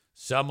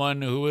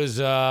 someone who is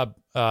a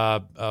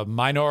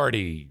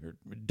minority,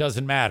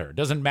 doesn't matter. It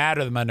doesn't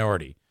matter the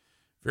minority.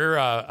 If you're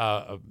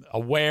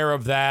aware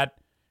of that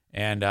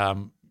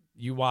and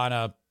you want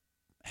to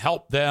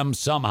help them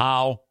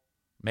somehow,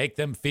 make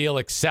them feel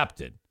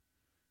accepted,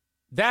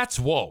 that's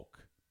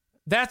woke.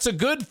 That's a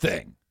good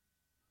thing.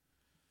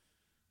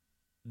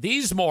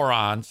 These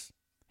morons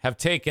have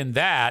taken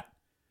that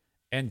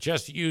and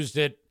just used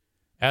it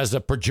as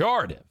a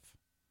pejorative.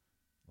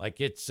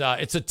 Like it's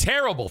a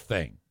terrible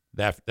thing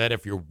that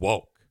if you're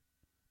woke.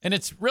 And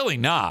it's really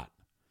not.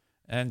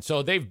 And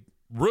so they've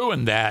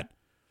ruined that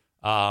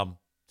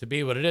to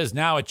be what it is.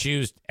 Now it's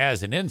used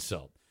as an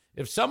insult.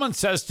 If someone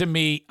says to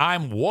me,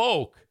 I'm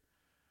woke,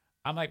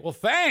 I'm like, well,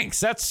 thanks.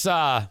 That's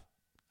I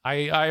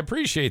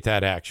appreciate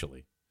that,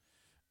 actually.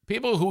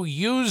 People who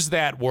use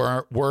that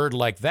word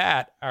like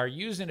that are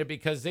using it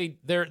because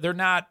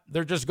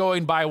they're just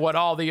going by what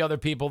all the other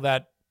people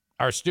that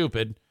are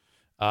stupid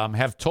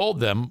have told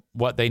them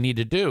what they need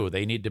to do.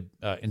 They need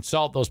to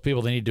insult those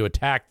people. They need to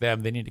attack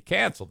them. They need to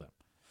cancel them.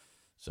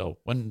 So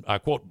when I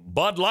quote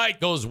Bud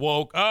Light goes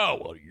woke, oh,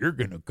 well, you're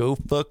going to go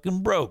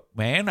fucking broke,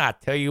 man. I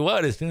tell you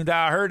what, as soon as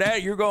I heard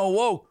that, you're going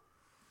woke.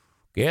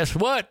 Guess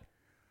what?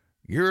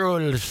 You're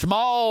a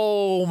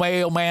small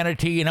male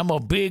manatee, and I'm a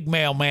big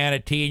male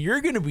manatee, and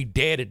you're going to be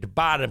dead at the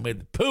bottom of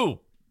the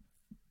pool.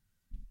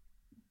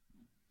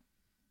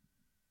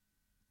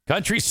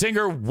 Country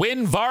singer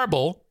Win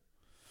Varble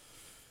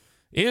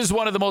is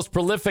one of the most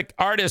prolific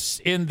artists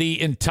in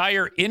the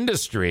entire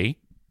industry.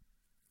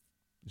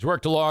 He's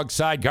worked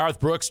alongside Garth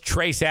Brooks,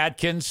 Trace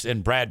Adkins,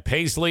 and Brad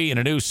Paisley in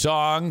a new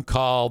song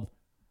called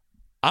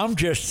I'm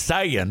Just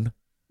Saying.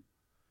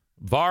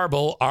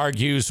 Varble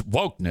argues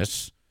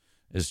wokeness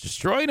is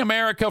destroying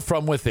America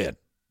from within.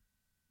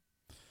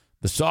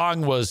 The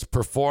song was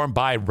performed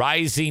by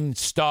rising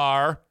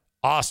star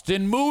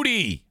Austin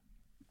Moody.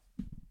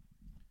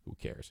 Who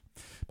cares?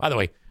 By the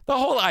way, the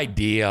whole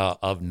idea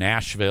of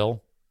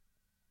Nashville,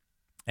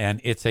 and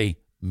it's a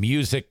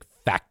music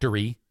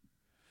factory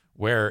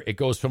where it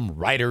goes from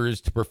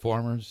writers to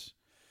performers,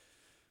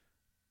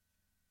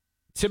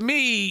 to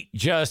me,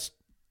 just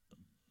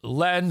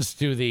lends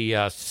to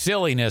the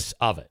silliness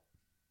of it.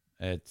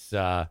 It's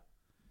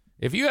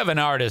if you have an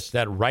artist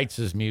that writes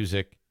his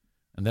music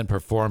and then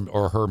performs,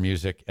 or her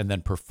music, and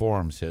then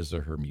performs his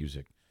or her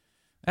music,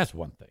 that's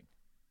one thing.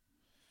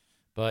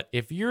 But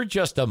if you're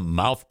just a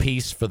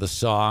mouthpiece for the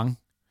song,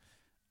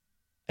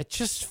 it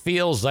just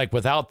feels like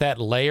without that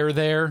layer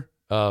there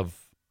of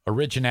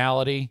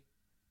originality,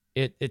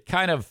 it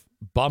kind of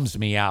bums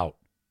me out,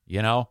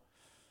 you know?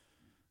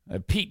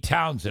 Pete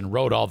Townsend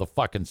wrote all the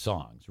fucking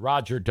songs.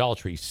 Roger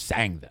Daltrey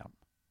sang them.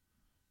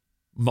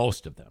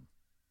 Most of them.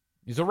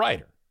 He's a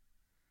writer.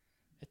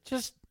 It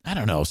just, I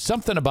don't know,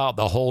 something about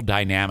the whole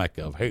dynamic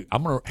of, hey,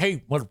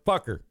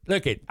 motherfucker,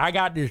 look it, I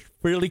got this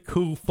really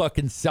cool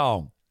fucking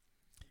song.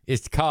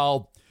 It's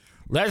called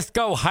Let's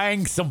Go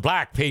Hang Some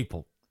Black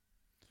People.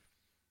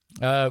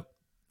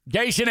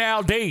 Jason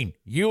Aldean,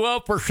 you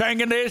up for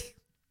singing this?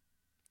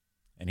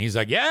 And he's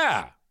like,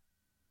 yeah.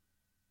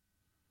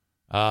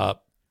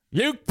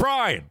 Luke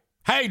Bryan.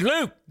 Hey,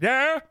 Luke,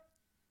 yeah?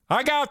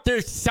 I got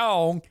this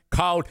song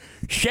called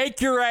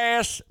Shake Your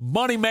Ass,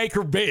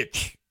 Moneymaker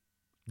Bitch.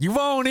 You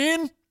want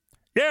in?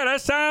 Yeah,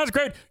 that sounds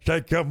great.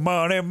 Shake your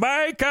money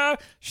maker,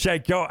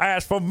 shake your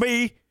ass for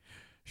me.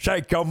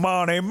 Shake your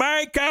money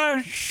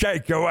maker,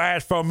 shake your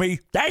ass for me.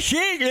 That's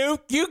it,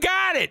 Luke. You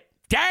got it.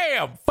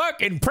 Damn,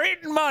 fucking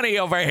printing money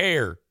over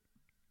here.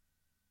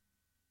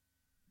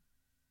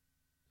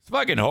 It's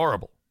fucking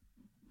horrible.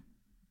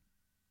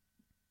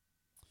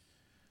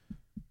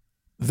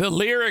 The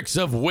lyrics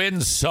of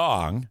Win's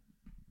song,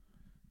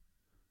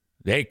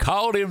 they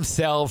call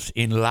themselves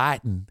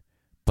enlightened,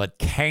 but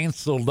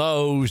cancel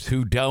those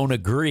who don't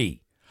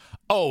agree.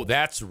 Oh,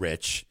 that's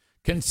rich,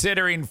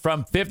 considering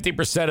from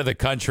 50% of the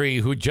country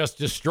who just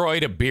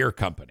destroyed a beer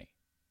company.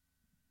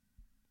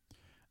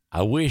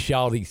 I wish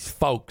all these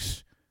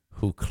folks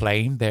who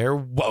claim they're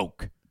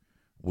woke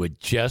would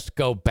just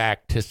go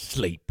back to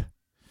sleep.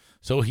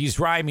 So he's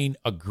rhyming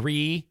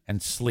agree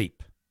and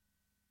sleep.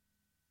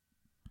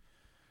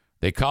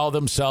 They call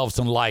themselves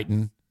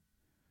enlightened,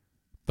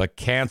 but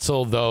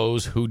cancel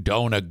those who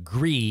don't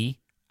agree.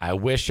 I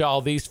wish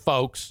all these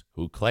folks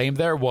who claim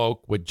they're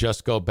woke would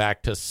just go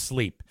back to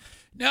sleep.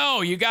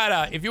 No, you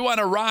gotta, if you want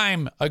to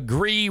rhyme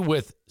agree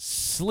with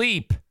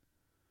sleep,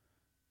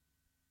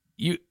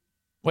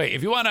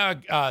 if you want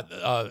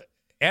to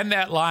end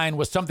that line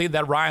with something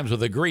that rhymes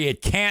with agree,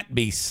 it can't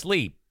be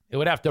sleep. It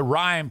would have to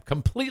rhyme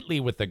completely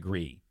with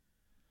agree.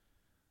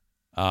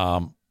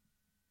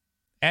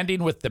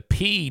 Ending with the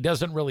P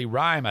doesn't really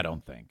rhyme, I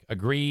don't think.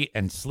 Agree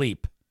and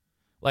sleep.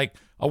 Like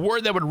a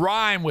word that would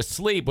rhyme with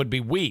sleep would be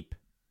weep.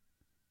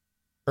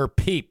 or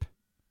peep.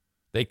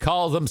 They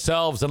call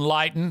themselves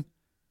enlightened.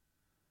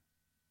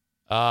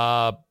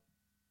 I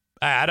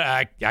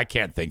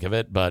can't think of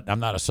it, but I'm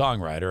not a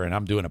songwriter and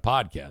I'm doing a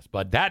podcast.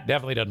 But that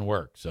definitely doesn't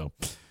work. So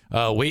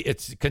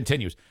it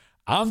continues.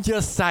 I'm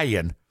just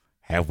saying,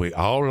 have we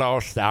all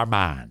lost our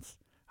minds?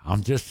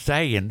 I'm just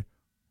saying,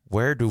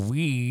 where do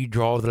we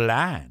draw the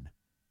line?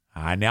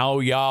 I know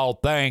y'all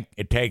think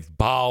it takes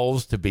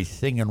balls to be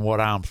singing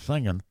what I'm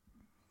singing,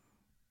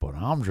 but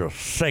I'm just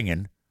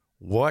singing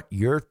what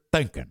you're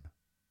thinking.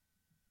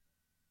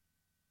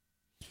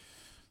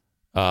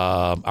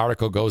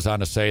 Article goes on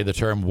to say the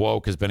term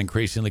woke has been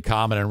increasingly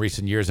common in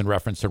recent years in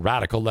reference to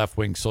radical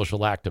left-wing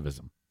social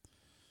activism.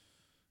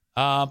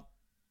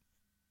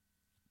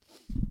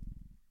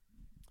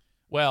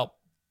 Well,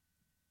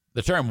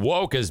 the term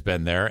woke has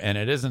been there, and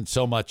it isn't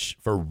so much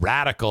for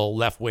radical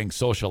left-wing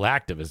social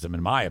activism,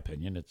 in my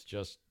opinion. It's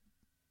just,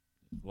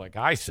 like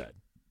I said,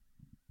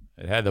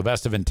 it had the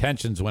best of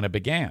intentions when it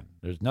began.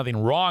 There's nothing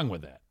wrong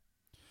with that.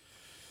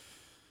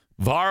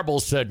 Varble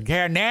said,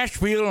 yeah,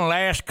 Nashville in the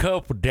last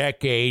couple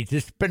decades,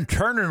 it's been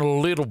turning a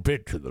little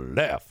bit to the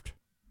left.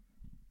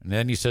 And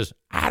then he says,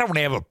 I don't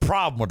have a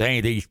problem with any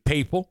of these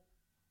people.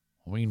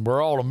 I mean,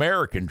 we're all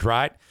Americans,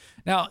 right?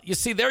 Now, you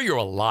see, there you're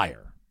a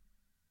liar.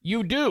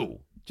 You do.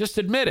 Just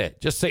admit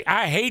it. Just say,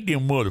 I hate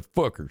them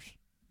motherfuckers.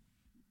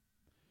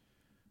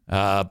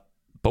 But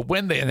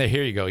when they, and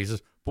here you go. He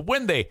says, but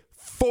when they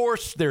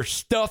force their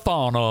stuff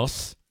on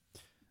us,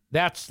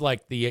 that's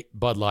like the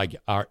Bud Light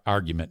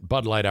argument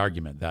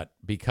that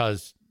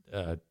because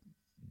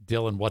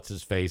Dylan, what's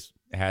his face,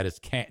 had his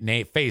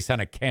face on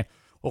a can.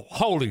 Oh,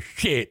 holy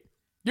shit.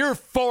 You're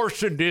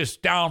forcing this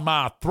down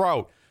my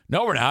throat.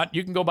 No, we're not.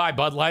 You can go buy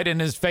Bud Light and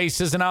her face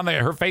isn't on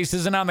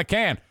the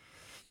can.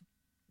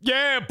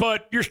 Yeah,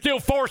 but you're still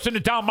forcing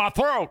it down my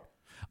throat.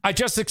 I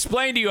just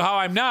explained to you how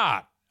I'm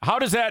not. How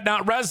does that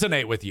not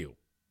resonate with you?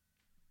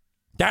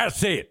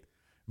 That's it.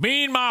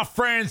 Me and my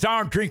friends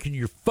aren't drinking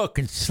your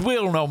fucking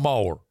swill no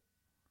more.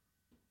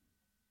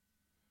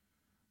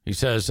 He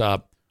says,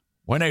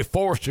 when they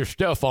force their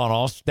stuff on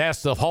us,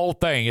 that's the whole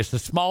thing. It's the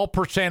small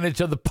percentage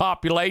of the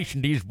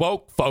population, these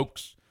woke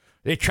folks.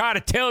 They try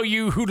to tell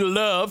you who to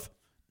love.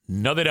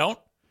 No, they don't.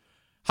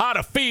 How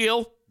to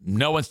feel.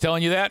 No one's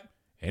telling you that.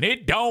 And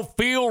it don't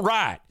feel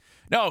right.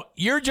 No,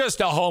 you're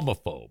just a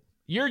homophobe.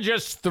 You're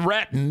just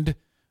threatened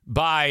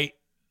by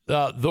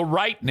the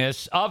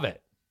rightness of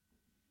it.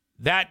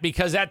 That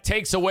because that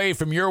takes away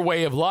from your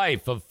way of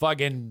life of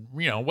fucking,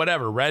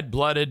 whatever,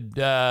 red-blooded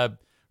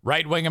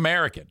right-wing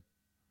American.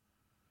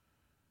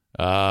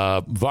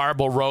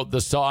 Varble wrote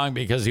the song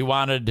because he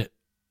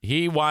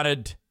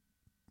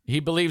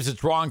believes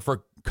it's wrong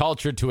for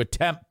culture to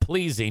attempt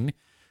pleasing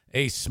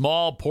a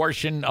small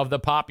portion of the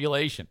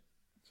population.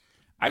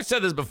 I've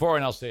said this before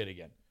and I'll say it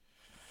again.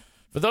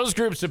 For those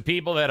groups of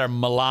people that are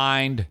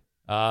maligned,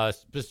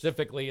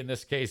 specifically in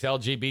this case,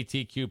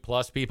 LGBTQ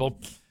plus people,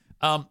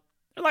 they're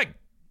like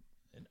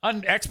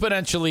an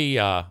exponentially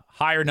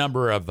higher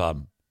number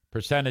of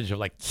percentage of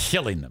like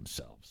killing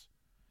themselves.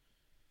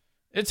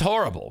 It's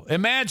horrible.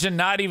 Imagine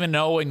not even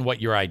knowing what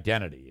your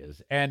identity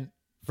is. And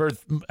for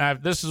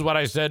this is what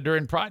I said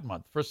during Pride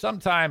Month. For some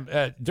time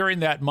during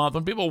that month,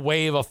 when people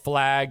wave a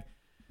flag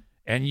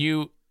and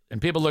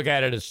people look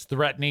at it as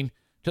threatening,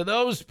 to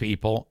those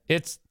people,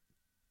 it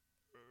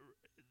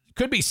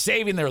could be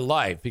saving their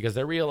life because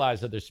they realize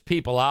that there's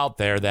people out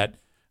there that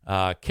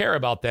care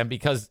about them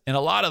because in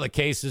a lot of the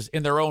cases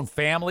in their own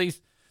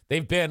families,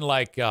 they've been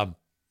like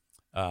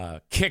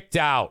kicked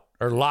out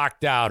or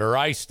locked out or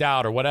iced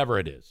out or whatever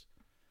it is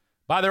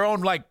by their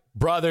own like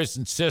brothers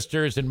and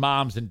sisters and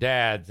moms and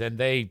dads. And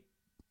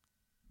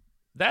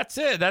that's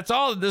it. That's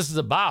all this is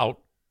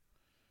about.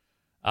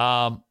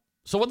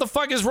 So what the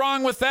fuck is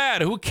wrong with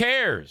that? Who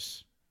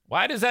cares?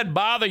 Why does that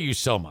bother you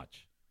so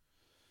much?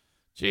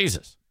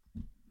 Jesus.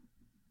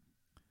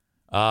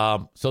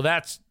 So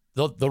that's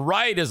the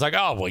right is like,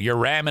 oh, well, you're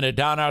ramming it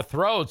down our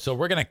throats, so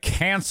we're going to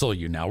cancel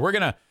you now. We're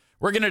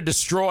going to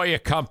destroy a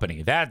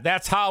company.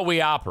 That's how we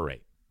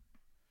operate.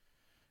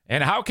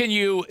 And how can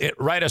you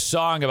write a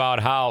song about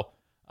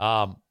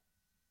how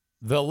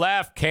the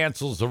left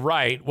cancels the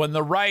right when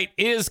the right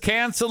is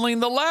canceling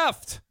the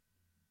left?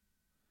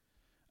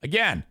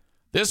 Again,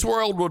 this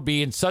world would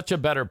be in such a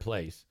better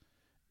place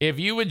if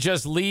you would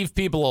just leave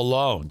people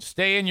alone.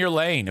 Stay in your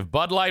lane. If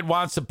Bud Light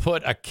wants to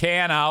put a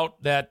can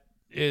out that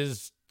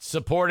is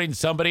supporting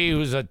somebody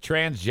who's a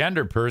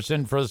transgender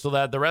person so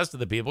that the rest of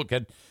the people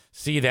can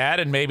see that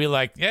and maybe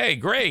like, hey,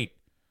 great.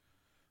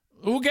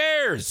 Who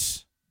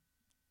cares?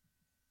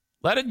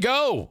 Let it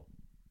go.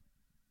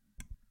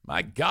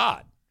 My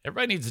God.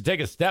 Everybody needs to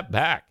take a step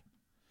back.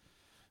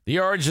 The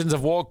origins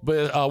of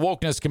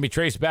wokeness can be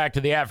traced back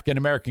to the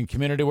African-American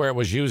community where it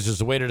was used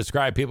as a way to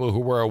describe people who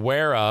were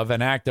aware of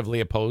and actively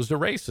opposed to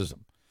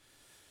racism.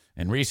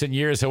 In recent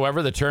years,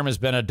 however, the term has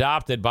been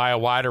adopted by a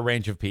wider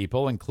range of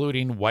people,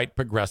 including white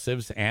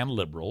progressives and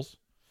liberals.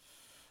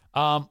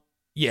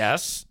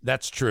 Yes,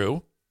 that's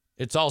true.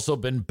 It's also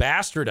been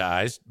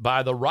bastardized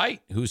by the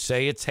right who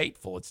say it's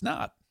hateful. It's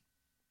not.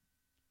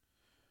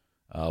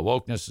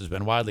 Wokeness has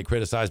been widely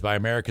criticized by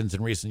Americans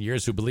in recent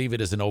years who believe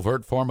it is an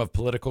overt form of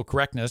political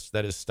correctness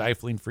that is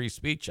stifling free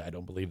speech. I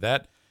don't believe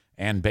that.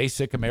 And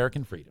basic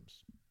American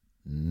freedoms.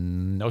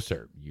 No,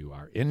 sir. You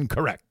are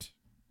incorrect.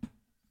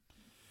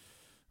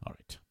 All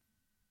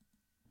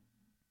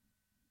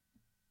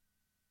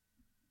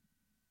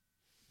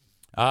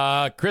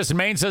right. Chris in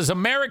Maine says,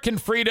 American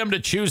freedom to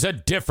choose a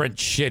different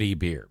shitty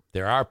beer.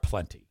 There are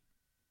plenty.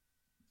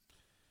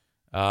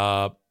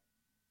 Let's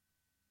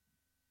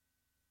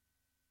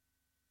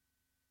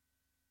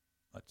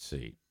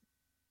see.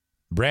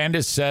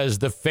 Brandis says,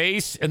 the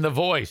face and the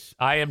voice.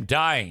 I am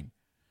dying.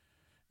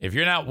 If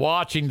you're not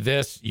watching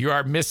this, you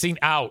are missing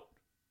out.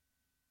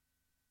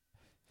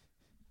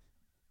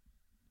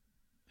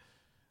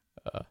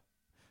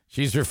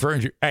 She's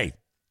referring to, hey,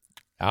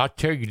 I'll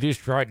tell you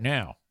this right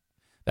now.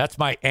 That's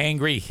my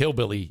angry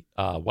hillbilly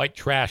white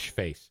trash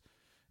face.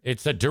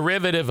 It's a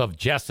derivative of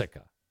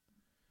Jessica.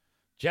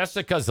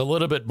 Jessica's a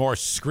little bit more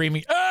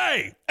screaming.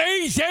 Hey,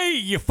 easy,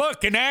 you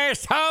fucking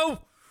asshole.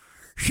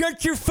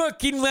 Shut your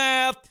fucking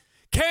mouth.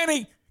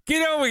 Kenny,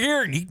 get over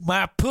here and eat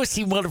my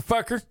pussy,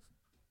 motherfucker.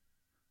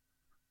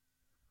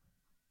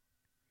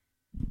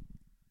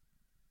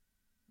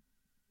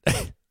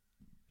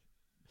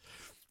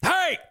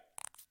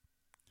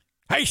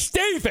 Hey,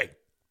 Stevie.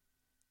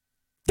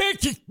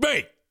 This is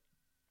me.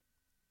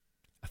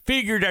 I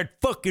figured I'd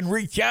fucking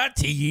reach out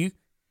to you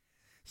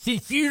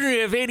since you don't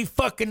have any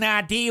fucking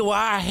idea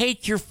why I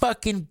hate your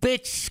fucking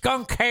bitch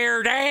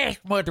skunk-haired ass,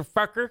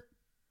 motherfucker.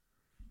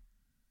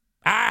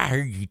 I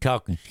heard you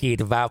talking shit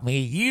about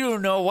me. You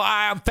don't know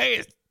why I'm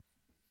pissed.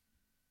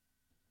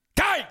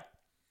 Hey!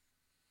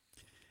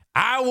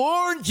 I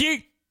warned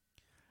you.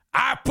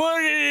 I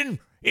put it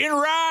in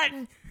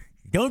writing.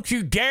 Don't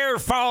you dare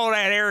follow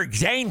that Eric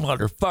Zane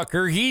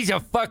motherfucker. He's a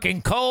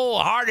fucking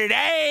cold-hearted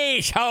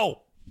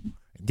asshole.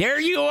 There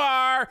you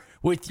are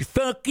with your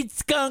fucking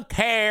skunk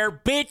hair,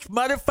 bitch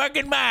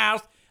motherfucking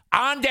mouth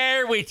on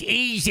there with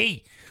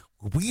Easy.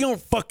 We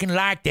don't fucking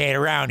like that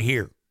around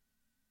here.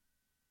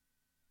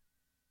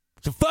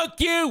 So fuck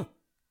you.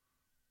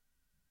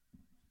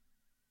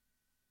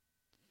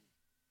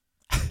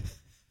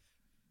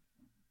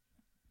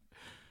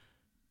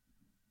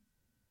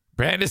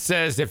 Brandon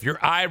says if your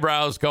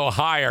eyebrows go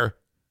higher,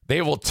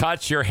 they will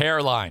touch your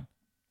hairline.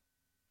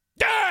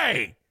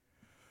 Hey!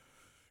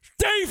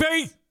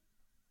 Stevie!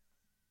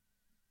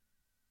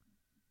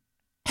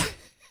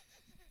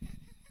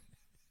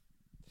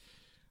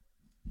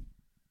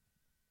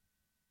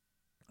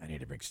 I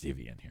need to bring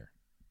Stevie in here.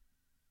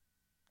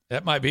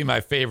 That might be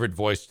my favorite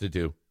voice to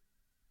do.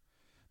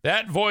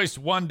 That voice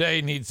one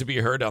day needs to be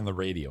heard on the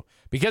radio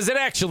because it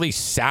actually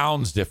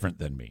sounds different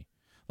than me.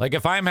 Like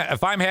if I'm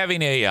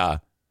having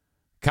a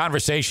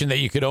conversation that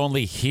you could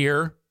only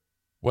hear,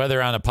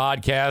 whether on a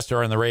podcast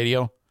or on the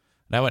radio,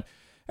 and I went,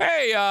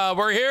 "Hey,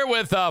 we're here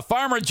with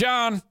Farmer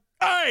John.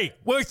 Hey,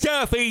 what's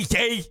up,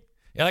 ET?"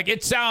 Like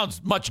it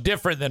sounds much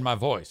different than my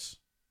voice.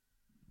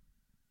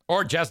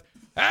 Or just,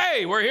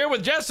 "Hey, we're here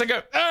with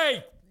Jessica.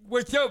 Hey,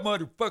 what's up,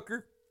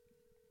 motherfucker?"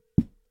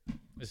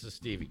 This is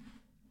Stevie.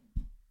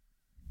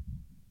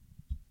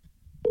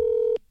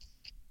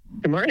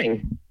 Good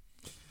morning.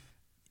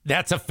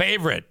 That's a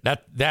favorite.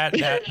 That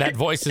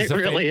voice is it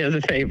really is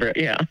a favorite,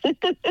 yeah.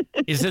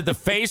 Is it the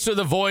face or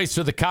the voice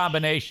or the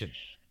combination?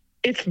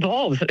 It's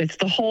both. It's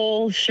the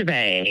whole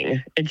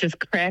shebang. It just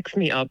cracks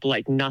me up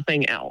like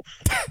nothing else.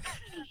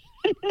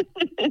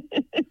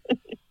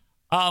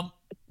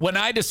 When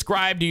I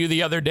described to you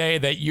the other day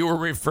that you were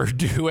referred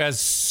to as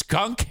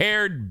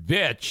skunk-haired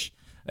bitch,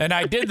 and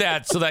I did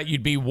that so that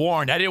you'd be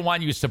warned. I didn't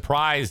want you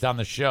surprised on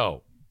the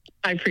show.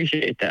 I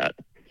appreciate that.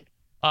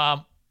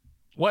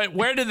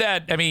 Where did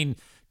that, I mean,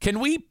 can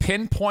we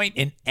pinpoint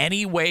in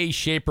any way,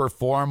 shape, or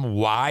form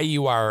why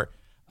you are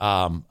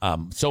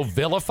so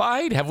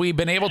vilified? Have we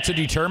been able to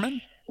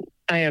determine?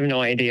 I have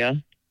no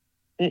idea.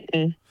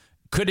 Mm-mm.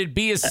 Could it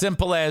be as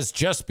simple as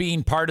just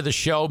being part of the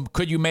show?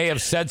 Could you may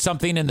have said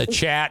something in the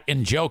chat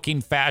in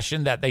joking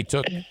fashion that they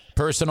took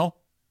personal?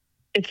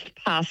 It's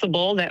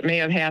possible that may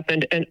have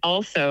happened. And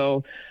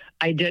also,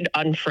 I did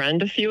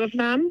unfriend a few of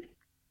them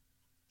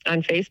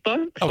on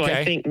Facebook. So Okay.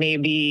 I think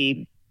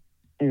maybe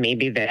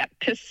that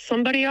pissed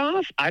somebody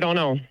off. I don't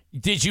know.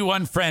 Did you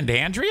unfriend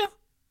Andrea?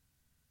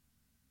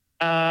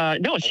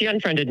 No, she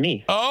unfriended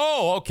me.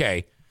 Oh,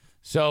 okay.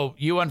 So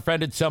you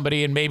unfriended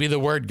somebody and maybe the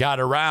word got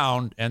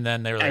around and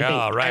then they were like,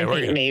 I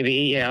think maybe,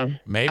 yeah.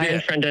 Maybe.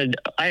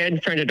 I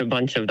unfriended a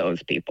bunch of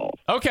those people.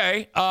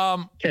 Okay.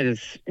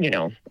 Because,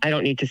 I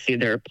don't need to see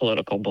their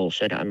political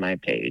bullshit on my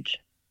page.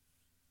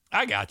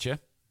 I got you.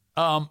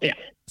 Yeah.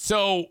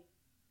 So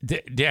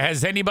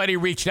has anybody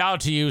reached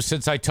out to you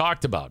since I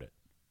talked about it?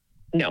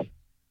 No.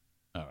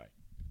 All right.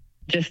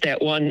 Just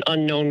that one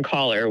unknown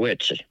caller,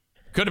 which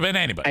could have been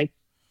anybody.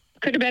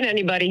 Could have been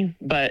anybody,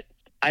 but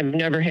I've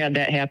never had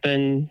that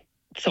happen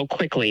so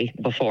quickly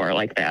before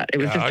like that. It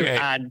was just an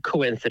odd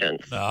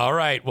coincidence. All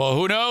right. Well,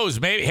 who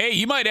knows? Maybe. Hey,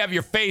 you might have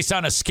your face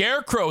on a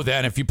scarecrow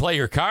then if you play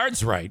your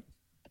cards right.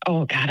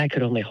 Oh, God, I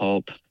could only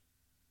hope.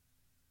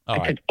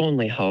 I could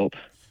only hope.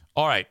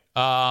 All right.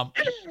 Well,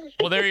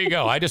 there you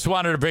go. I just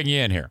wanted to bring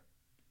you in here.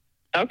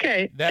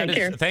 Okay. Take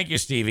care. Thank you,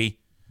 Stevie.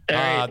 All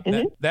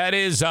right. That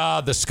is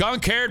the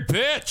skunk-haired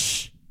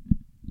bitch,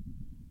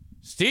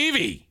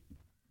 Stevie.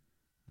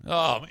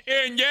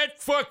 And that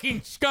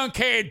fucking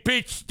skunk-haired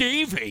bitch,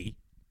 Stevie.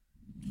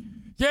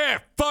 Yeah,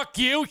 fuck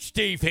you,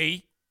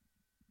 Stevie.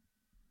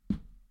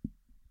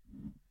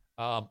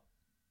 The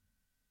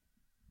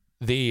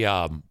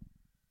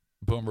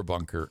Boomer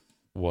Bunker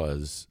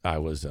I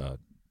was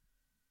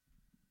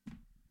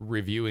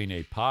reviewing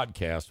a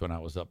podcast when I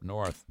was up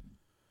north,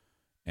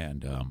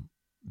 and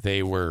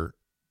they were,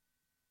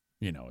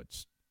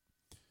 it's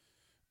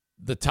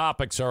the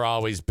topics are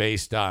always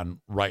based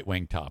on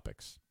right-wing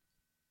topics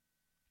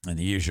and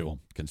the usual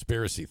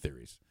conspiracy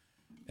theories.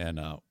 And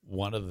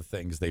one of the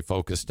things they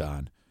focused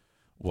on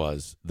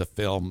was the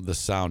film The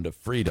Sound of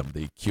Freedom,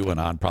 the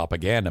QAnon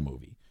propaganda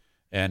movie.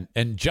 And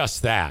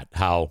just that,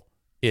 how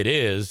it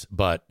is,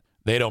 but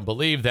they don't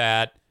believe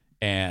that.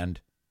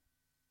 And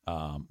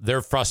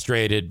they're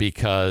frustrated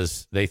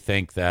because they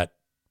think that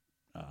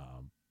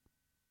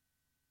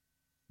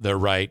they're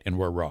right and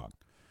we're wrong.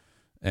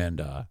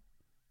 And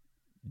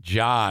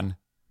John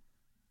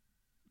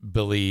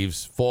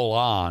believes full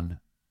on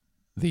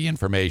the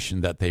information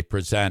that they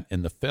present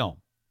in the film.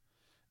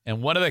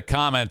 And one of the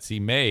comments he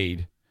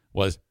made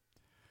was,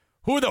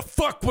 who the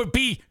fuck would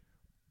be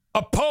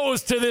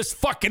opposed to this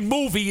fucking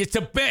movie?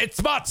 It's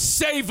about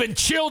saving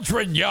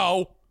children,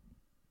 yo.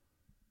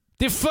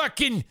 The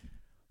fucking,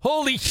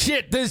 holy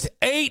shit, there's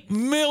 8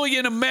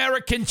 million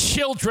American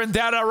children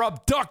that are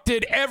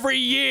abducted every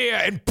year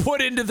and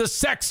put into the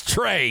sex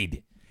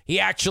trade. He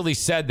actually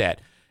said that.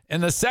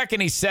 And the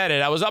second he said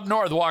it, I was up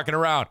north walking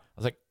around. I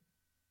was like,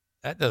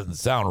 that doesn't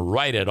sound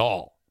right at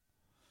all.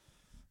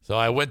 So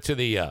I went to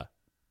the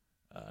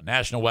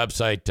national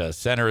website,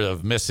 Center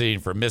of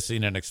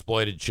Missing and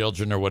Exploited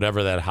Children, or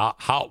whatever that,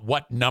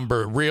 what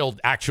number real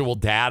actual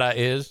data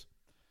is.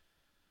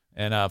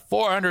 And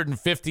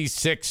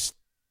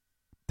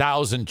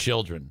 456,000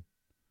 children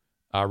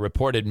are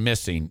reported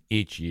missing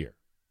each year.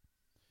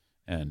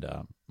 And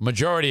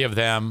majority of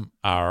them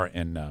are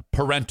in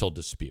parental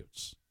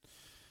disputes.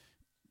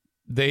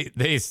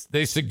 They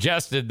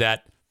suggested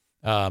that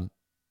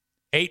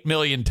 8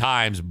 million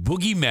times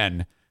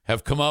boogeymen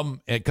have come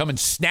and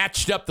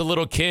snatched up the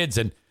little kids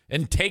and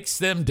takes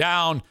them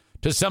down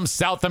to some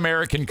South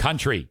American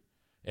country.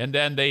 And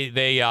then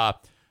they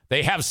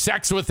have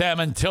sex with them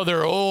until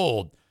they're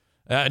old,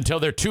 until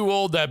they're too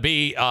old to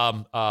be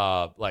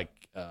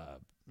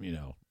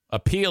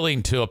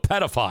appealing to a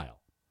pedophile.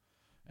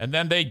 And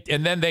then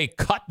they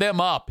cut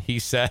them up, he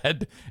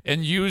said,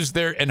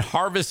 and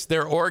harvest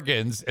their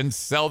organs and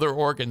sell their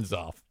organs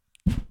off.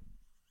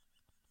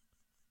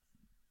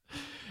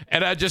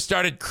 And I just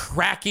started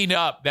cracking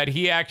up that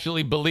he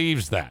actually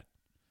believes that.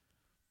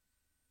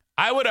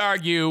 I would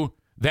argue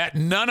that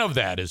none of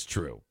that is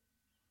true.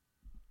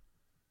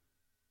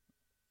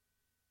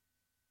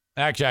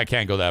 Actually, I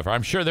can't go that far.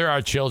 I'm sure there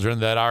are children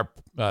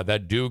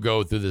that do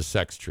go through the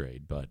sex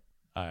trade, but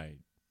I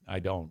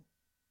don't.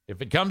 If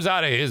it comes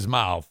out of his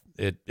mouth,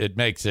 it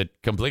makes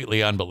it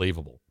completely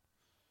unbelievable.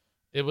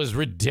 It was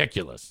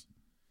ridiculous.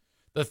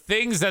 The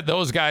things that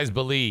those guys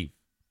believe,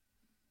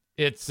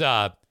 it's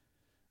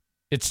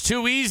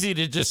too easy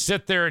to just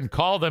sit there and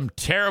call them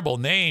terrible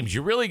names.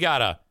 You really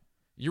gotta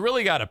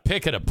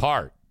pick it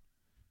apart,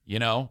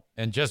 and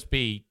just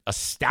be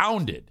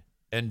astounded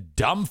and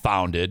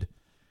dumbfounded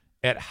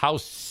at how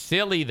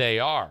silly they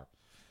are.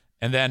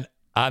 And then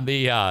on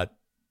the,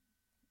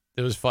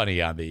 it was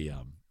funny on the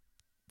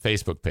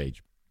Facebook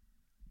page,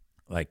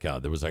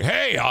 there was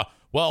hey, I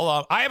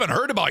haven't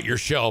heard about your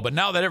show, but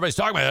now that everybody's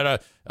talking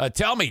about it,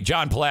 tell me,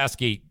 John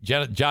Pulaski,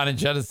 John and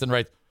Jennison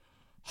writes,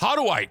 How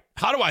do I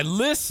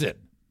listen?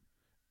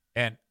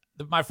 And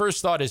my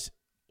first thought is,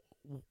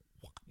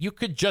 you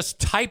could just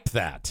type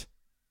that.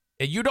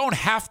 And you don't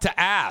have to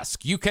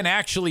ask. You can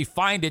actually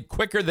find it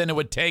quicker than it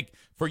would take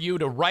for you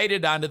to write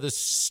it onto the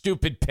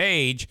stupid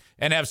page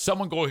and have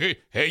someone go, hey,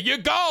 here you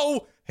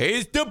go.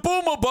 Here's the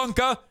Boomer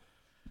Bunker.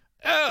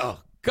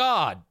 Oh,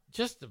 God.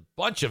 Just a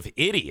bunch of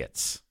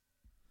idiots.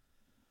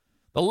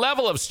 The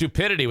level of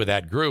stupidity with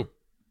that group,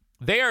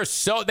 they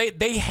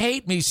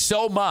hate me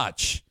so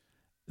much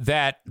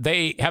that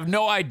they have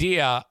no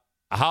idea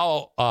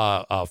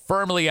how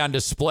firmly on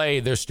display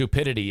their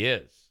stupidity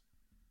is.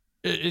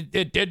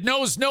 It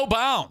knows no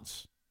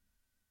bounds.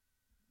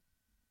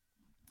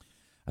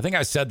 I think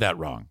I said that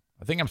wrong.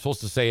 I think I'm supposed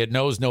to say it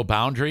knows no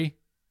boundary.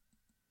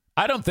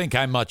 I don't think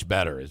I'm much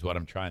better, is what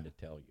I'm trying to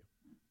tell you.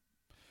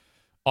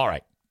 All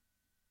right.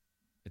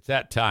 It's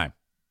that time.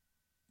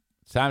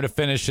 It's time to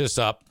finish this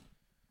up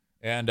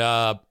and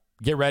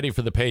get ready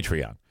for the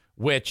Patreon,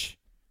 which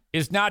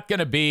is not going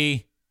to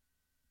be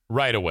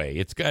right away.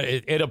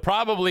 It'll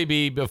probably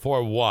be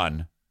before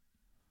 1,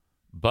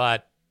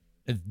 but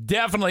it's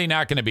definitely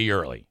not going to be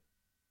early.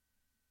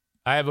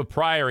 I have a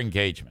prior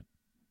engagement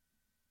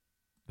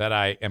that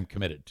I am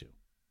committed to.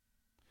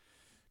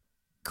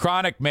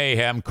 Chronic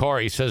Mayhem,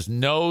 Corey says,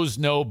 knows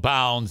no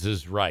bounds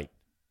is right.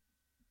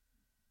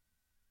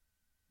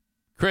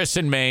 Chris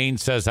in Maine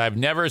says, I've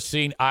never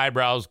seen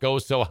eyebrows go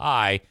so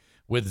high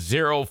with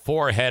 0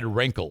 forehead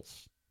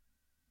wrinkles.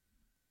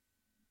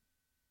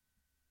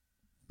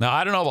 Now,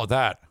 I don't know about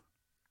that.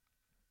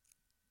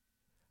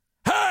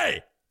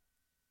 Hey!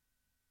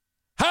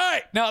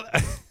 Hey! Now,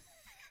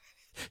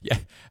 yeah,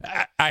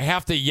 I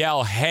have to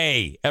yell,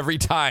 hey, every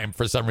time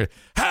for some reason.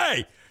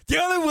 Hey!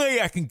 The only way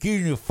I can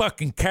give you a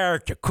fucking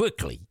character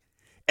quickly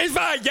is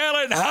by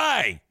yelling,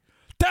 hey!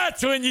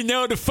 That's when you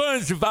know the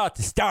fun's about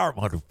to start,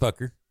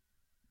 motherfucker.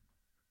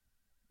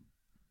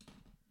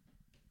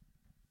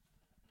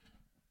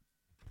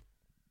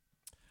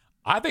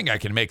 I think I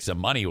can make some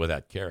money with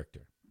that character.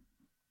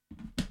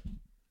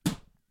 Oh,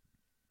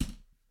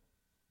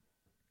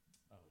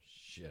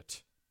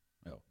 shit.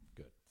 Oh,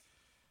 good.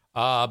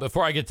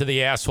 Before I get to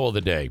the asshole of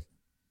the day,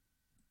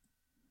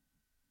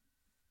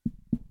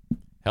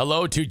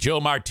 hello to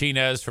Joe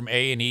Martinez from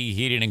A&E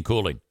Heating and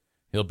Cooling.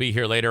 He'll be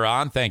here later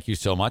on. Thank you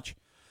so much.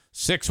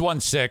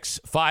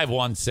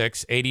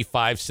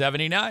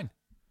 616-516-8579.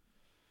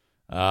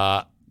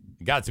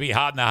 Got to be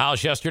hot in the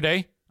house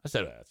yesterday. I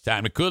said, it's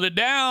time to cool it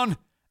down.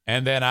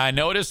 And then I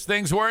noticed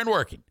things weren't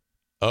working.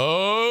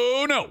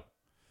 Oh, no.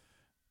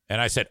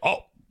 And I said,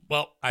 oh,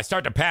 well, I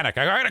start to panic.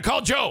 I got to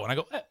call Joe. And I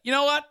go, you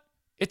know what?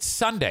 It's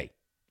Sunday.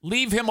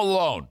 Leave him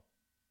alone.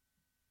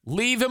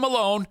 Leave him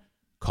alone.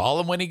 Call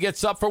him when he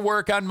gets up for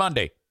work on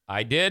Monday.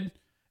 I did.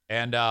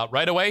 And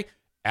right away,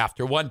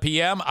 after 1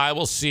 p.m., I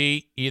will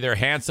see either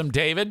Handsome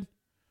David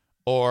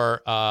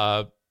or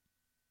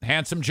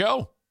Handsome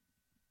Joe.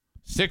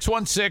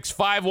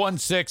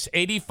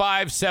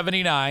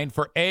 616-516-8579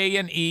 for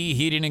A&E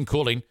Heating and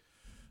Cooling.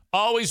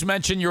 Always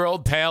mention your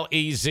old pal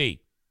EZ. If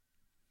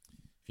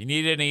you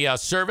need any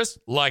service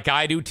like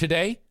I do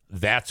today,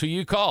 that's who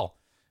you call.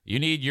 You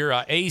need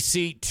your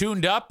AC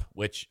tuned up,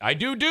 which I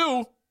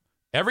do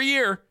every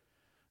year.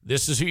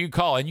 This is who you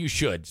call, and you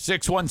should.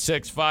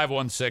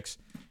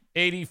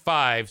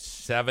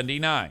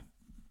 616-516-8579.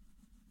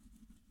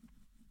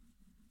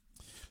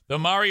 The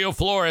Mario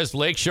Flores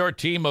Lakeshore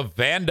team of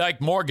Van Dyke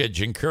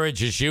Mortgage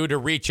encourages you to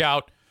reach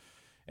out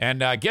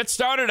and get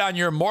started on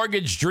your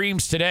mortgage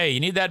dreams today. You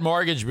need that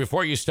mortgage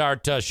before you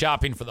start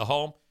shopping for the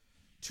home.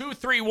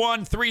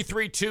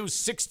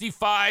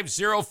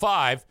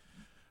 231-332-6505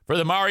 for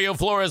the Mario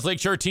Flores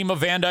Lakeshore team of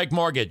Van Dyke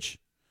Mortgage.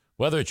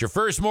 Whether it's your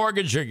first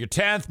mortgage or your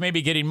 10th,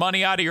 maybe getting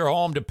money out of your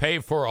home to pay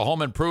for a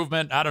home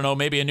improvement. I don't know,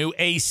 maybe a new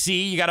AC.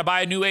 You got to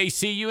buy a new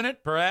AC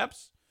unit,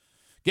 perhaps.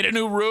 Get a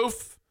new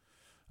roof.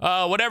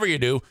 Whatever you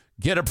do,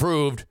 get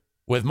approved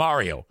with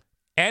Mario.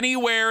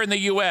 Anywhere in the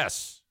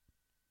U.S.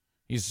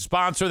 He's a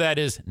sponsor that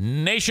is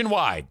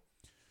nationwide.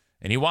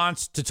 And he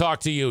wants to talk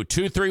to you.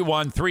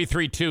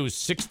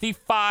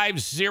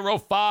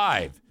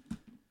 231-332-6505.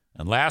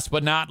 And last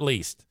but not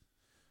least,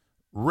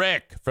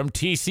 Rick from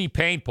TC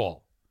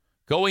Paintball.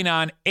 Going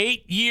on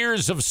 8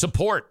 years of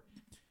support.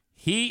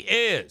 He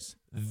is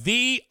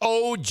the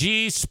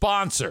OG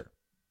sponsor.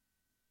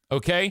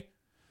 Okay?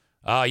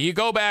 You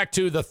go back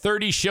to the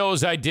 30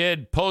 shows I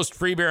did post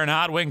Free Beer and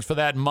Hot Wings for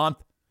that month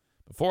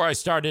before I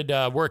started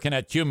working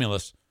at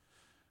Cumulus.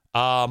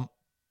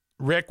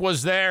 Rick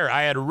was there.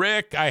 I had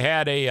Rick. I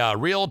had a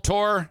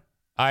Realtor.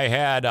 I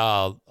had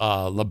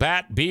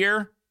Labatt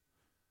Beer.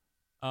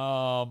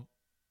 Who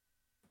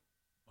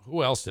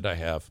else did I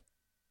have?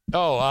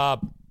 Oh,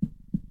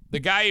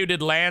 the guy who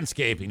did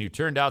landscaping, who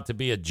turned out to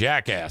be a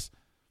jackass.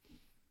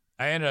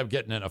 I ended up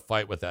getting in a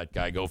fight with that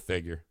guy. Go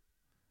figure.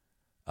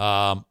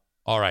 All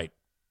right.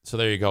 So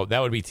there you go.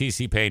 That would be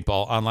TC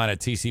Paintball, online at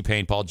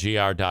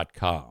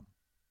tcpaintballgr.com.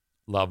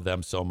 Love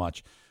them so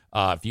much.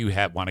 If you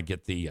want to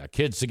get the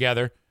kids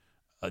together,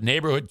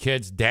 neighborhood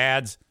kids,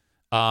 dads,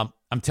 I'm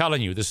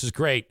telling you, this is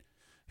great.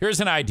 Here's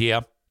an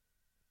idea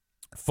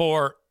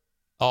for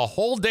a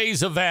whole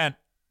day's event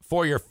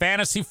for your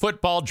fantasy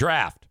football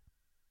draft.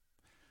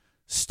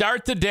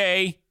 Start the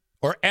day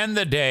or end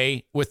the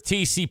day with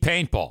TC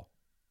Paintball.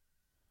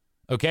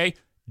 Okay?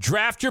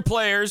 Draft your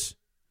players.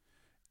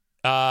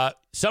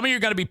 Some of you are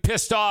going to be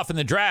pissed off in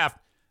the draft.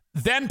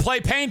 Then play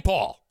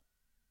paintball.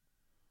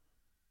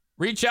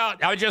 Reach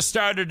out. I just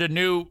started a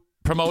new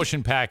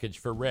promotion package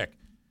for Rick.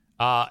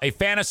 A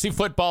fantasy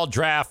football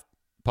draft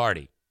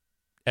party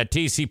at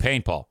TC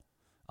Paintball.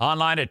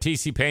 Online at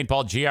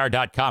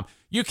tcpaintballgr.com.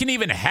 You can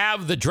even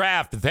have the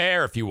draft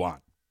there if you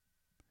want.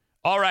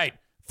 All right.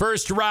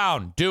 First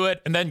round. Do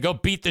it, and then go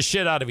beat the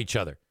shit out of each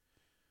other.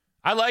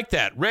 I like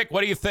that. Rick,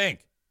 what do you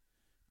think?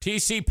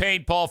 TC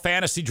Paintball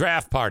Fantasy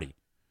Draft Party.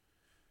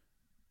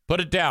 Put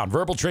it down.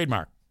 Verbal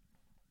trademark.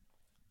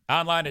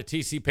 Online at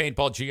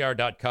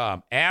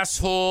tcpaintballgr.com.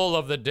 Asshole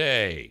of the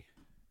day.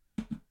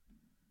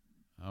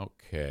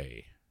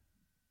 Okay.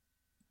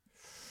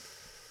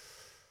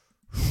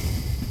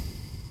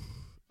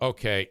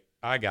 Okay,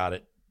 I got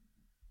it.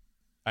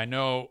 I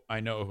know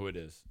who it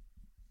is.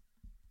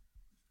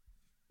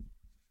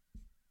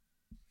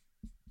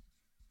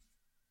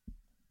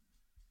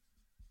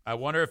 I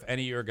wonder if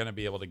any of you are going to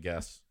be able to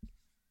guess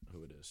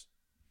who it is.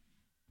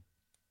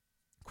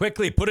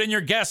 Quickly, put in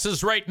your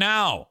guesses right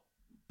now.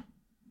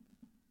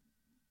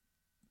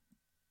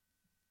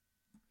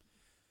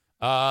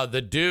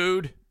 The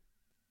dude.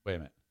 Wait a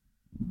minute.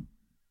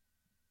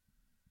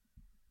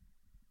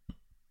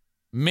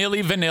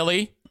 Milli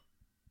Vanilli.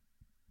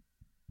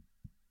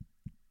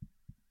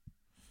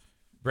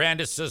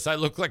 Brandis says, I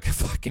look like a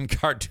fucking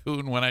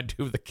cartoon when I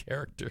do the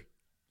character.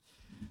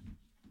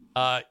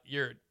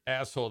 Your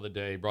asshole of the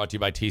day, brought to you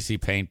by TC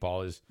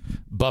Paintball, is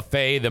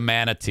Buffet the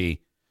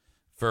Manatee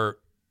for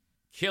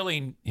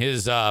killing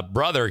his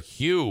brother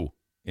Hugh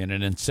in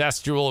an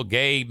incestual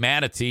gay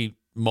manatee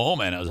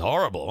moment. It was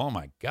horrible. Oh,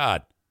 my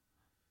God.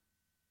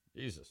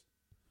 Jesus.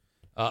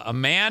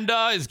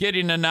 Amanda is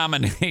getting a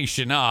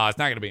nomination. No, it's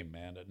not going to be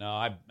Amanda. No,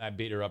 I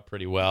beat her up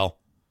pretty well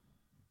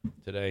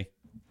today.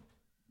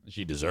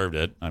 She deserved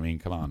it. I mean,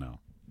 come on now.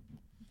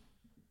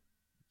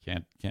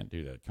 Can't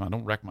do that. Come on,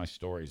 don't wreck my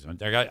stories.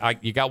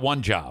 You got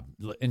one job.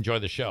 Enjoy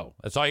the show.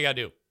 That's all you got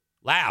to do.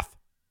 Laugh.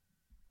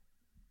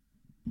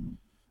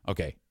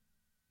 Okay.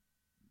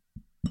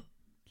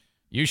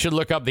 You should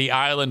look up the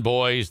Island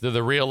Boys. They're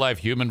the real-life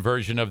human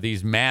version of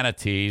these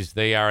manatees.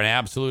 They are an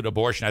absolute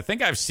abortion. I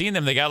think I've seen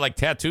them. They got, like,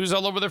 tattoos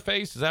all over their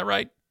face. Is that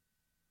right?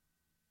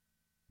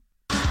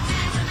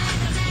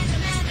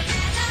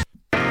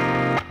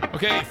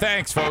 Okay,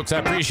 thanks, folks. I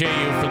appreciate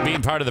you for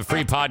being part of the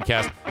free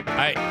podcast.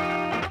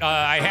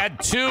 I had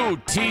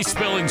 2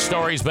 tea-spilling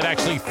stories, but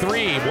actually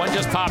 3. One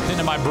just popped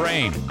into my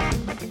brain.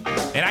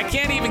 And I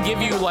can't even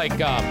give you, like,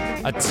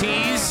 a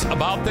tease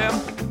about them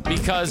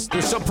because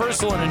they're so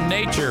personal in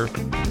nature.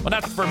 Well,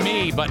 not for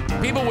me, but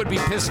people would be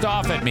pissed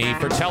off at me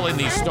for telling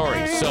these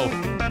stories. So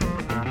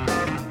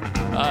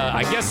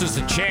I guess there's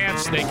a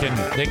chance they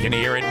can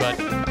hear it, but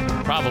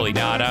probably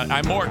not.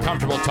 I'm more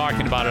comfortable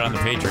talking about it on the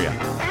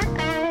Patreon.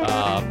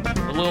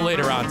 A little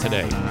later on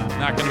today.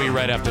 Not going to be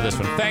right after this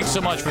one. Thanks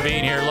so much for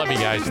being here. Love you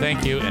guys.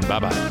 Thank you, and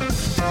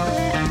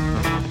bye-bye.